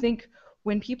 I think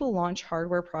when people launch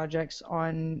hardware projects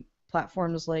on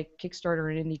platforms like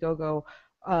Kickstarter and Indiegogo,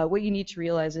 what you need to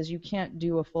realize is you can't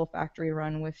do a full factory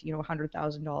run with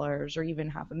 $100,000 or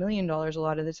even $500,000. A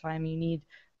lot of the time, you need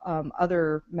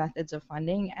other methods of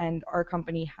funding, and our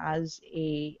company has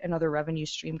another revenue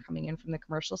stream coming in from the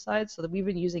commercial side, so that we've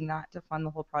been using that to fund the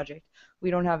whole project.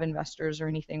 We don't have investors or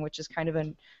anything, which is kind of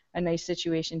a nice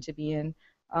situation to be in.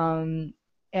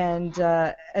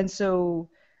 And so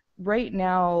right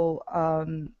now,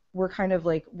 we're kind of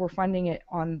like we're funding it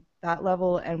on that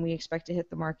level, and we expect to hit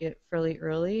the market fairly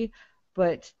early.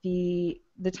 But the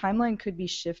timeline could be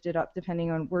shifted up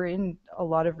depending on we're in a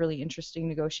lot of really interesting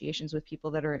negotiations with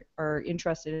people that are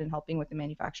interested in helping with the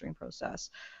manufacturing process.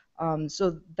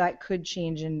 So that could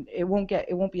change, and it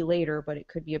won't be later, but it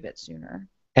could be a bit sooner.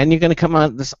 And you're going to come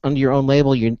on this under your own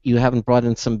label. You haven't brought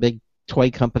in some big toy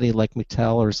company like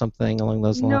Mattel or something along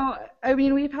those lines? No, I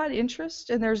mean we've had interest,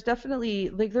 and there's definitely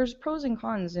like there's pros and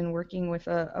cons in working with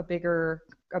a bigger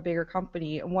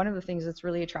company. And one of the things that's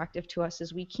really attractive to us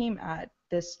is we came at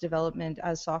this development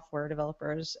as software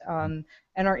developers, and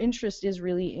our interest is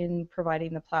really in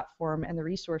providing the platform and the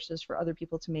resources for other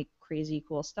people to make crazy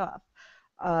cool stuff.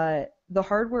 The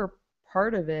hardware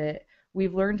part of it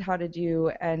we've learned how to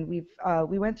do, and we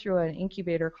went through an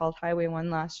incubator called Highway One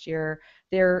last year.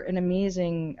 They're an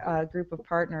amazing group of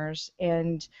partners,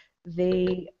 and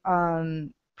they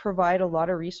provide a lot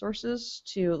of resources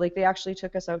to, like, they actually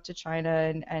took us out to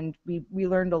China, and we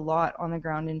learned a lot on the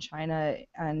ground in China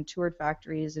and toured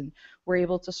factories, and were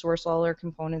able to source all our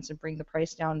components and bring the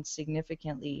price down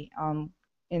significantly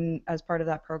as part of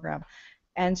that program.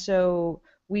 And so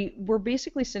we're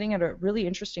basically sitting at a really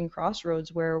interesting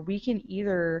crossroads where we can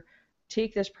either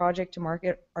take this project to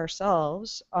market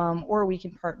ourselves, or we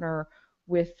can partner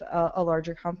with a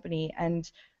larger company.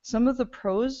 And some of the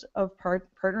pros of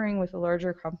partnering with a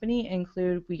larger company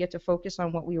include we get to focus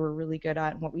on what we were really good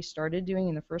at and what we started doing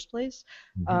in the first place.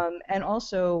 And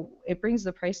also it brings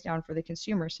the price down for the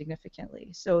consumer significantly.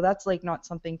 So that's like not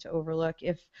something to overlook.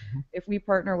 If we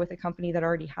partner with a company that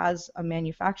already has a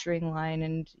manufacturing line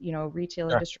and retail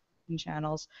and distribution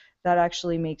channels, that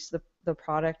actually makes the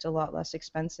product a lot less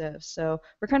expensive. So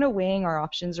we're kind of weighing our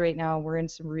options right now. We're in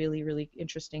some really, really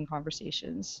interesting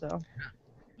conversations. So.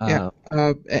 Yeah,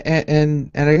 and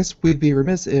I guess we'd be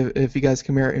remiss if you guys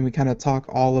come here and we kind of talk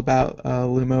all about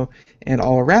Lumo and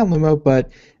all around Lumo. But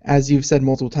as you've said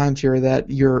multiple times here, that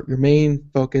your main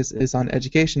focus is on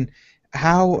education.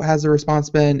 How has the response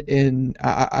been in?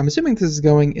 I'm assuming this is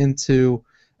going into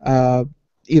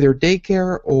either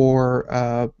daycare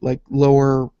or like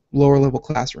lower level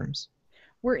classrooms.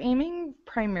 We're aiming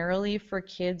primarily for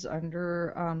kids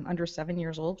under 7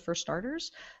 years old for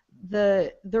starters.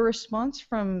 The response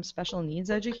from special needs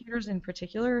educators in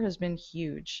particular has been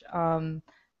huge.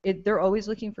 They're always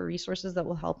looking for resources that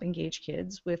will help engage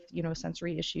kids with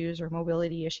sensory issues or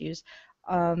mobility issues.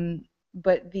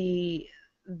 But the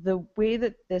way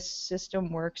that this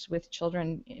system works with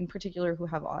children in particular who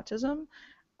have autism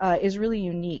is really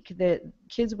unique. That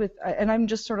kids with and I'm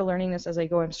just sort of learning this as I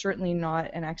go. I'm certainly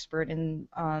not an expert in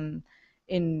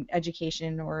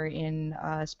education or in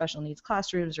special needs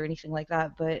classrooms or anything like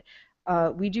that, but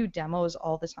we do demos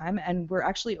all the time, and we're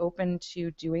actually open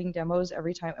to doing demos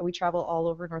every time. We travel all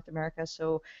over North America,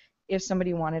 so if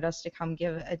somebody wanted us to come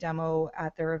give a demo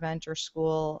at their event or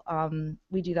school,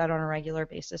 we do that on a regular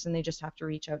basis, and they just have to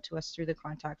reach out to us through the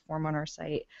contact form on our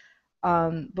site.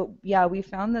 But yeah, we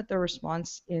found that the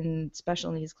response in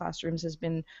special needs classrooms has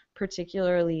been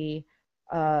particularly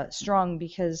strong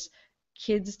because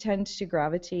kids tend to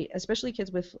gravitate, especially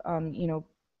kids with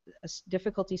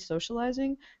difficulty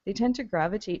socializing, they tend to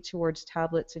gravitate towards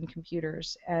tablets and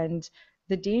computers. And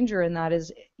the danger in that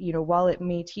is, while it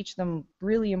may teach them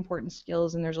really important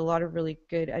skills and there's a lot of really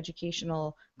good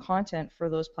educational content for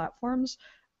those platforms,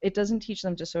 it doesn't teach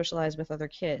them to socialize with other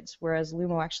kids, whereas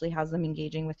Lumo actually has them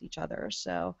engaging with each other.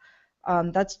 So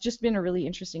that's just been a really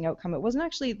interesting outcome. It wasn't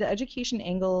actually, the education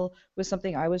angle was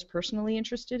something I was personally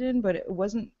interested in, but it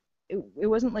wasn't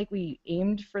like we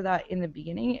aimed for that in the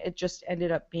beginning. It just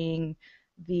ended up being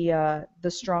the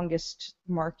strongest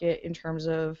market in terms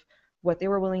of what they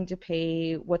were willing to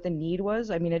pay, what the need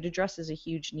was. I mean, it addresses a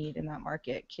huge need in that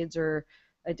market. Kids are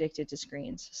addicted to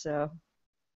screens, so.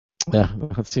 Yeah,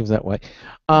 it seems that way.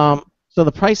 So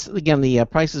the price, again, the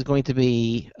price is going to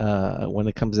be, when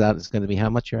it comes out, is going to be how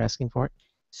much you're asking for it?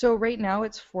 So right now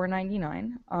it's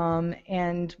 $4.99,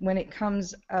 and when it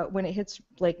comes when it hits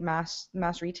like mass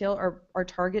retail, our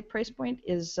target price point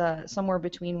is somewhere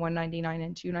between $1.99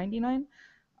 and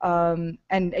 $2.99.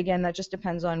 And again, that just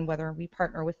depends on whether we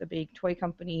partner with a big toy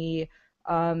company,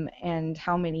 and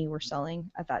how many we're selling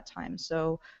at that time.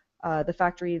 So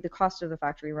the cost of the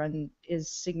factory run is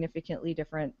significantly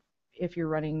different if you're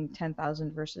running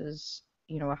 10,000 versus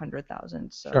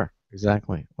 100,000. So. Sure,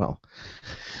 exactly. Well,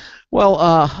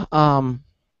 I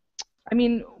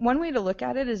mean, one way to look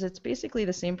at it is it's basically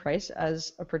the same price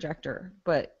as a projector,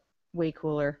 but way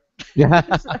cooler. yeah,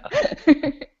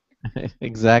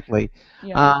 exactly.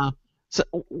 Yeah. So,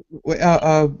 Wait,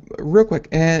 real quick,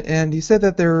 and you said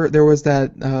that there was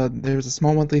that there's a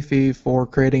small monthly fee for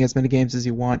creating as many games as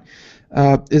you want.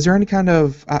 Is there any kind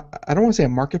of I don't want to say a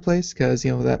marketplace because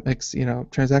that makes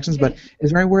transactions, Yeah, but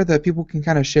is there anywhere that people can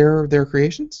kind of share their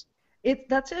creations?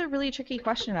 that's a really tricky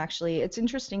question, actually. It's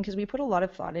interesting because we put a lot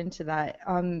of thought into that.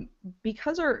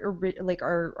 Because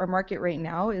our market right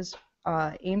now is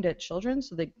aimed at children,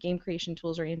 so the game creation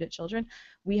tools are aimed at children.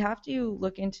 We have to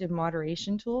look into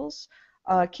moderation tools.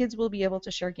 Kids will be able to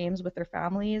share games with their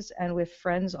families and with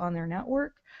friends on their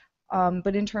network.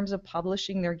 But in terms of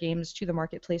publishing their games to the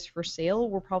marketplace for sale,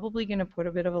 we're probably going to put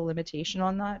a bit of a limitation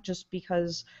on that just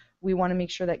because we want to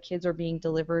make sure that kids are being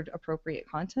delivered appropriate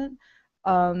content.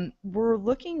 We're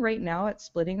looking right now at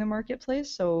splitting the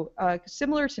marketplace, so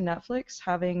similar to Netflix,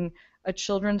 having a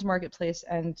children's marketplace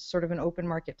and sort of an open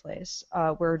marketplace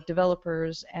where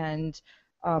developers and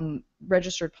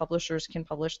registered publishers can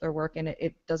publish their work, and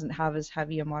it doesn't have as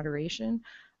heavy a moderation.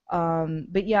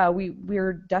 But yeah,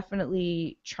 we're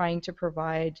definitely trying to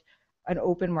provide an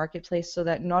open marketplace so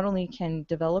that not only can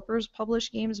developers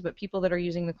publish games, but people that are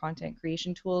using the content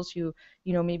creation tools who,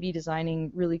 may be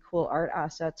designing really cool art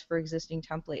assets for existing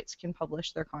templates can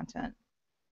publish their content.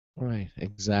 right,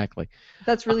 exactly.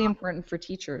 That's really important for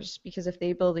teachers because if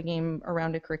they build a game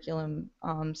around a curriculum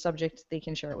subject, they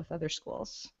can share it with other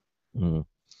schools. Mm.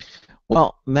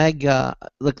 Well, Meg,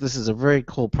 look, this is a very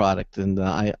cool product, and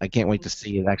I can't wait to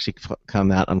see it actually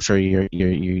come out. I'm sure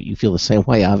you feel the same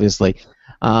way, obviously.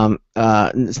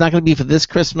 It's not going to be for this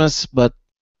Christmas, but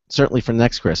certainly for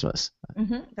next Christmas.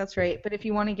 That's right. But if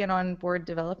you want to get on board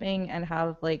developing and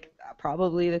have like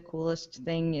probably the coolest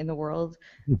thing in the world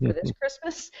for this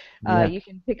Christmas, Yeah, you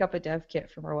can pick up a dev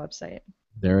kit from our website.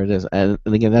 there it is. And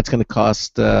again, that's going to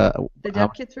cost. The How,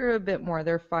 dev kits are a bit more.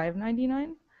 They're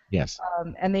 $5.99. yes.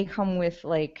 And they come with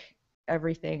like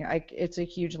everything. It's a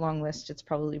huge long list. It's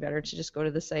probably better to just go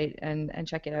to the site and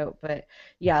check it out. But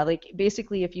yeah, like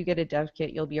basically if you get a dev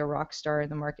kit, you'll be a rock star in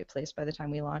the marketplace by the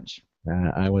time we launch.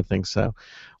 I would think so.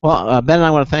 Well, Ben,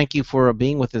 I want to thank you for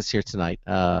being with us here tonight.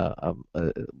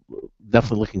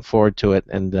 Definitely looking forward to it,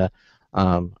 and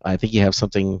I think you have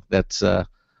something that's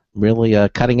really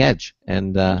cutting edge.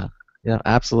 And yeah,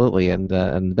 absolutely.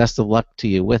 And best of luck to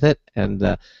you with it.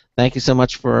 And thank you so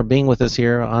much for being with us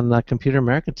here on Computer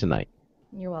America tonight.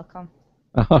 You're welcome.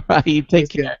 All right, you take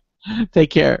care. Take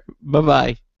care. Bye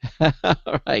bye.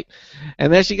 All right,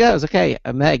 and there she goes. Okay,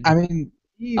 Meg. I mean,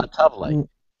 Totally.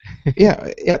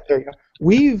 yeah, there you go.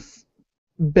 We've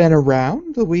been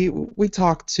around. We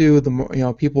talk to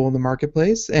the people in the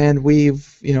marketplace, and we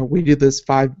do this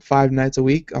five nights a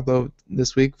week. Although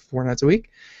this week 4 nights a week,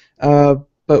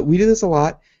 but we do this a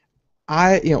lot.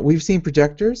 We've seen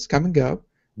projectors come and go.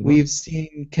 Mhm. We've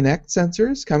seen Kinect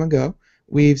sensors come and go.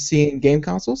 We've seen game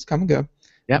consoles come and go.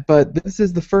 Yep. But this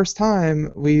is the first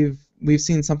time we've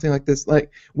seen something like this.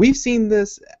 Like we've seen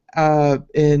this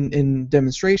in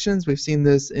demonstrations. We've seen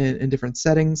this in different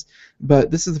settings.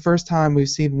 But this is the first time we've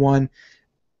seen one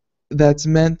that's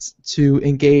meant to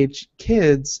engage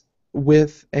kids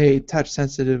with a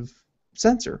touch-sensitive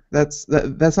sensor. That's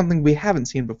something we haven't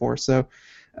seen before. So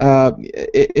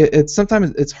it's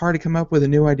sometimes it's hard to come up with a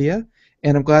new idea,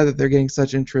 and I'm glad that they're getting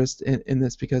such interest in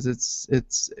this because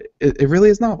it really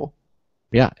is novel.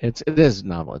 Yeah, it is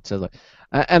novel. It says,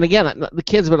 and again, the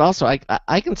kids, but also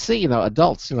I can see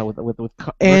adults with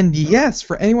And yes,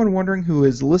 for anyone wondering who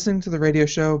is listening to the radio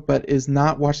show but is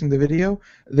not watching the video,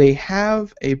 they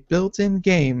have a built-in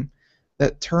game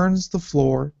that turns the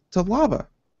floor to lava.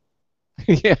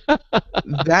 yeah,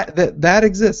 That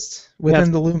exists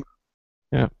within the Luma.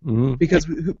 yeah, mm-hmm.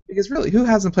 Because really, who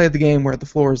hasn't played the game where the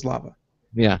floor is lava?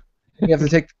 Yeah. You have to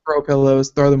take the throw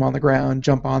pillows, throw them on the ground,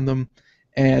 jump on them,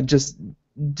 and just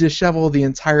dishevel the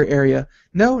entire area.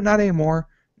 No, not anymore.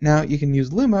 Now you can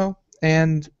use Lumo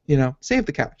and save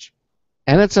the couch.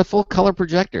 And it's a full color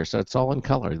projector, so it's all in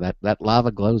color. That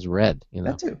lava glows red.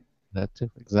 That too. That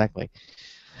too, exactly.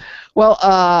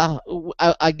 Well,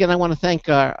 again, I want to thank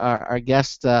our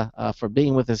guest for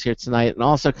being with us here tonight, and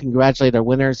also congratulate our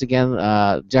winners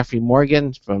again. Jeffrey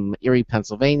Morgan from Erie,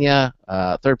 Pennsylvania,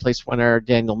 third place winner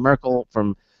Daniel Merkel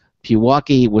from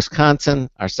Pewaukee, Wisconsin,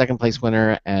 our second place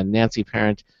winner, and Nancy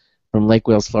Parent from Lake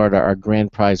Wales, Florida, our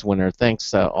grand prize winner.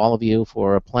 Thanks all of you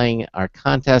for playing our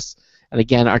contests. And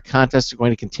again, our contests are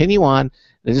going to continue on.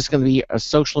 They're just going to be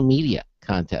social media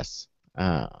contests.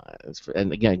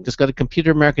 And again, just go to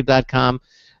computeramerica.com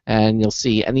and you'll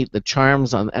see the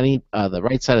charms on the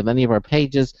right side of any of our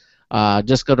pages.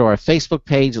 Just go to our Facebook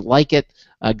page, like it,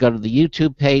 go to the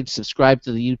YouTube page, subscribe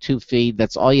to the YouTube feed.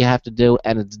 That's all you have to do,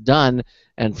 and it's done.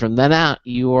 And from then out,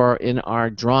 you are in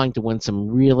our drawing to win some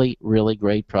really, really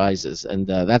great prizes. And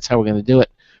that's how we're going to do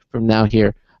it from now on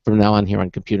here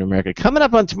on Computer America. Coming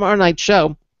up on tomorrow night's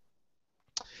show,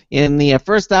 in the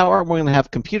first hour, we're going to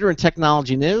have computer and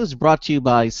technology news brought to you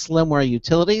by Slimware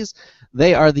Utilities.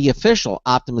 They are the official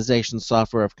optimization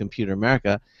software of Computer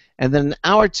America. And then in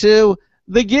hour 2,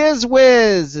 the Giz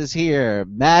Wiz is here,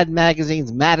 Mad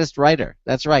Magazine's maddest writer.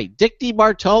 That's right, Dick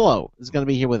DeBartolo is going to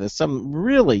be here with us. Some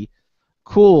really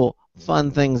cool,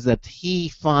 fun things that he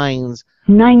finds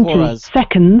 90 for us,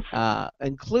 seconds.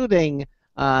 Including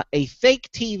a fake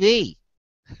TV.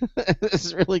 This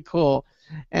is really cool.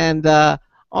 And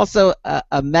also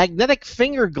a magnetic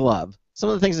finger glove. Some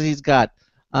of the things that he's got,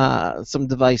 some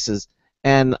devices,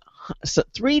 and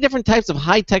 3 different types of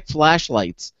high-tech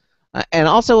flashlights, and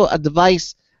also a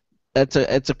device. It's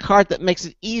a cart that makes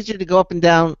it easier to go up and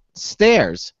down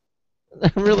stairs.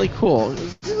 Really cool.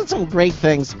 These are some great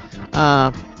things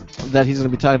that he's going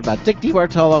to be talking about. Dick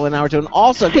DeBartolo in hour 2. And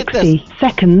also, get this, 60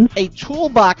 seconds. a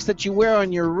toolbox that you wear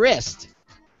on your wrist.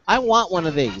 I want one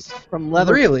of these from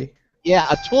leather. Really? Yeah,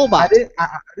 a toolbox. I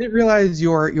didn't realize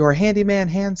your handyman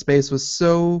hand space was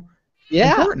so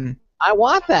important. I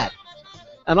want that.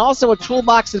 And also a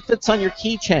toolbox that fits on your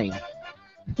keychain.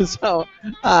 So,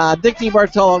 Dick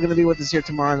DeBartolo going to be with us here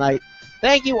tomorrow night.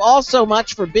 Thank you all so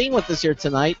much for being with us here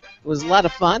tonight. It was a lot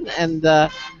of fun, and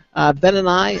Ben and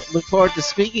I look forward to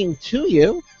speaking to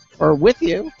you, or with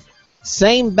you,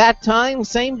 same bat time,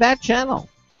 same bat channel.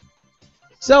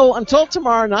 So until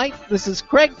tomorrow night, this is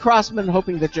Craig Crossman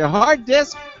hoping that your hard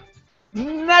disk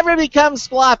never becomes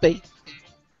floppy.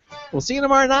 We'll see you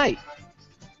tomorrow night.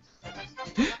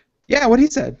 Yeah, what he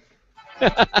said.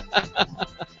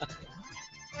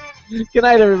 Good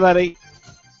night, everybody.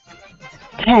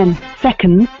 10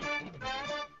 seconds.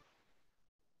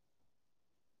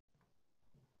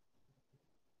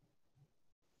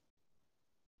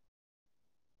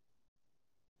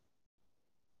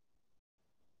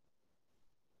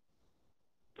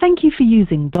 Thank you for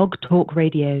using Dog Talk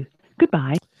Radio.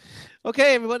 Goodbye.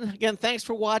 Okay, everyone. Again, thanks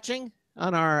for watching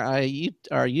on our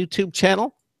YouTube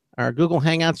channel, our Google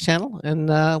Hangouts channel, and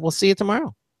we'll see you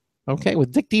tomorrow. Okay,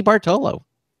 with Dick DeBartolo.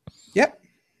 Yep.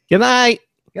 Good night.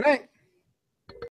 Good night.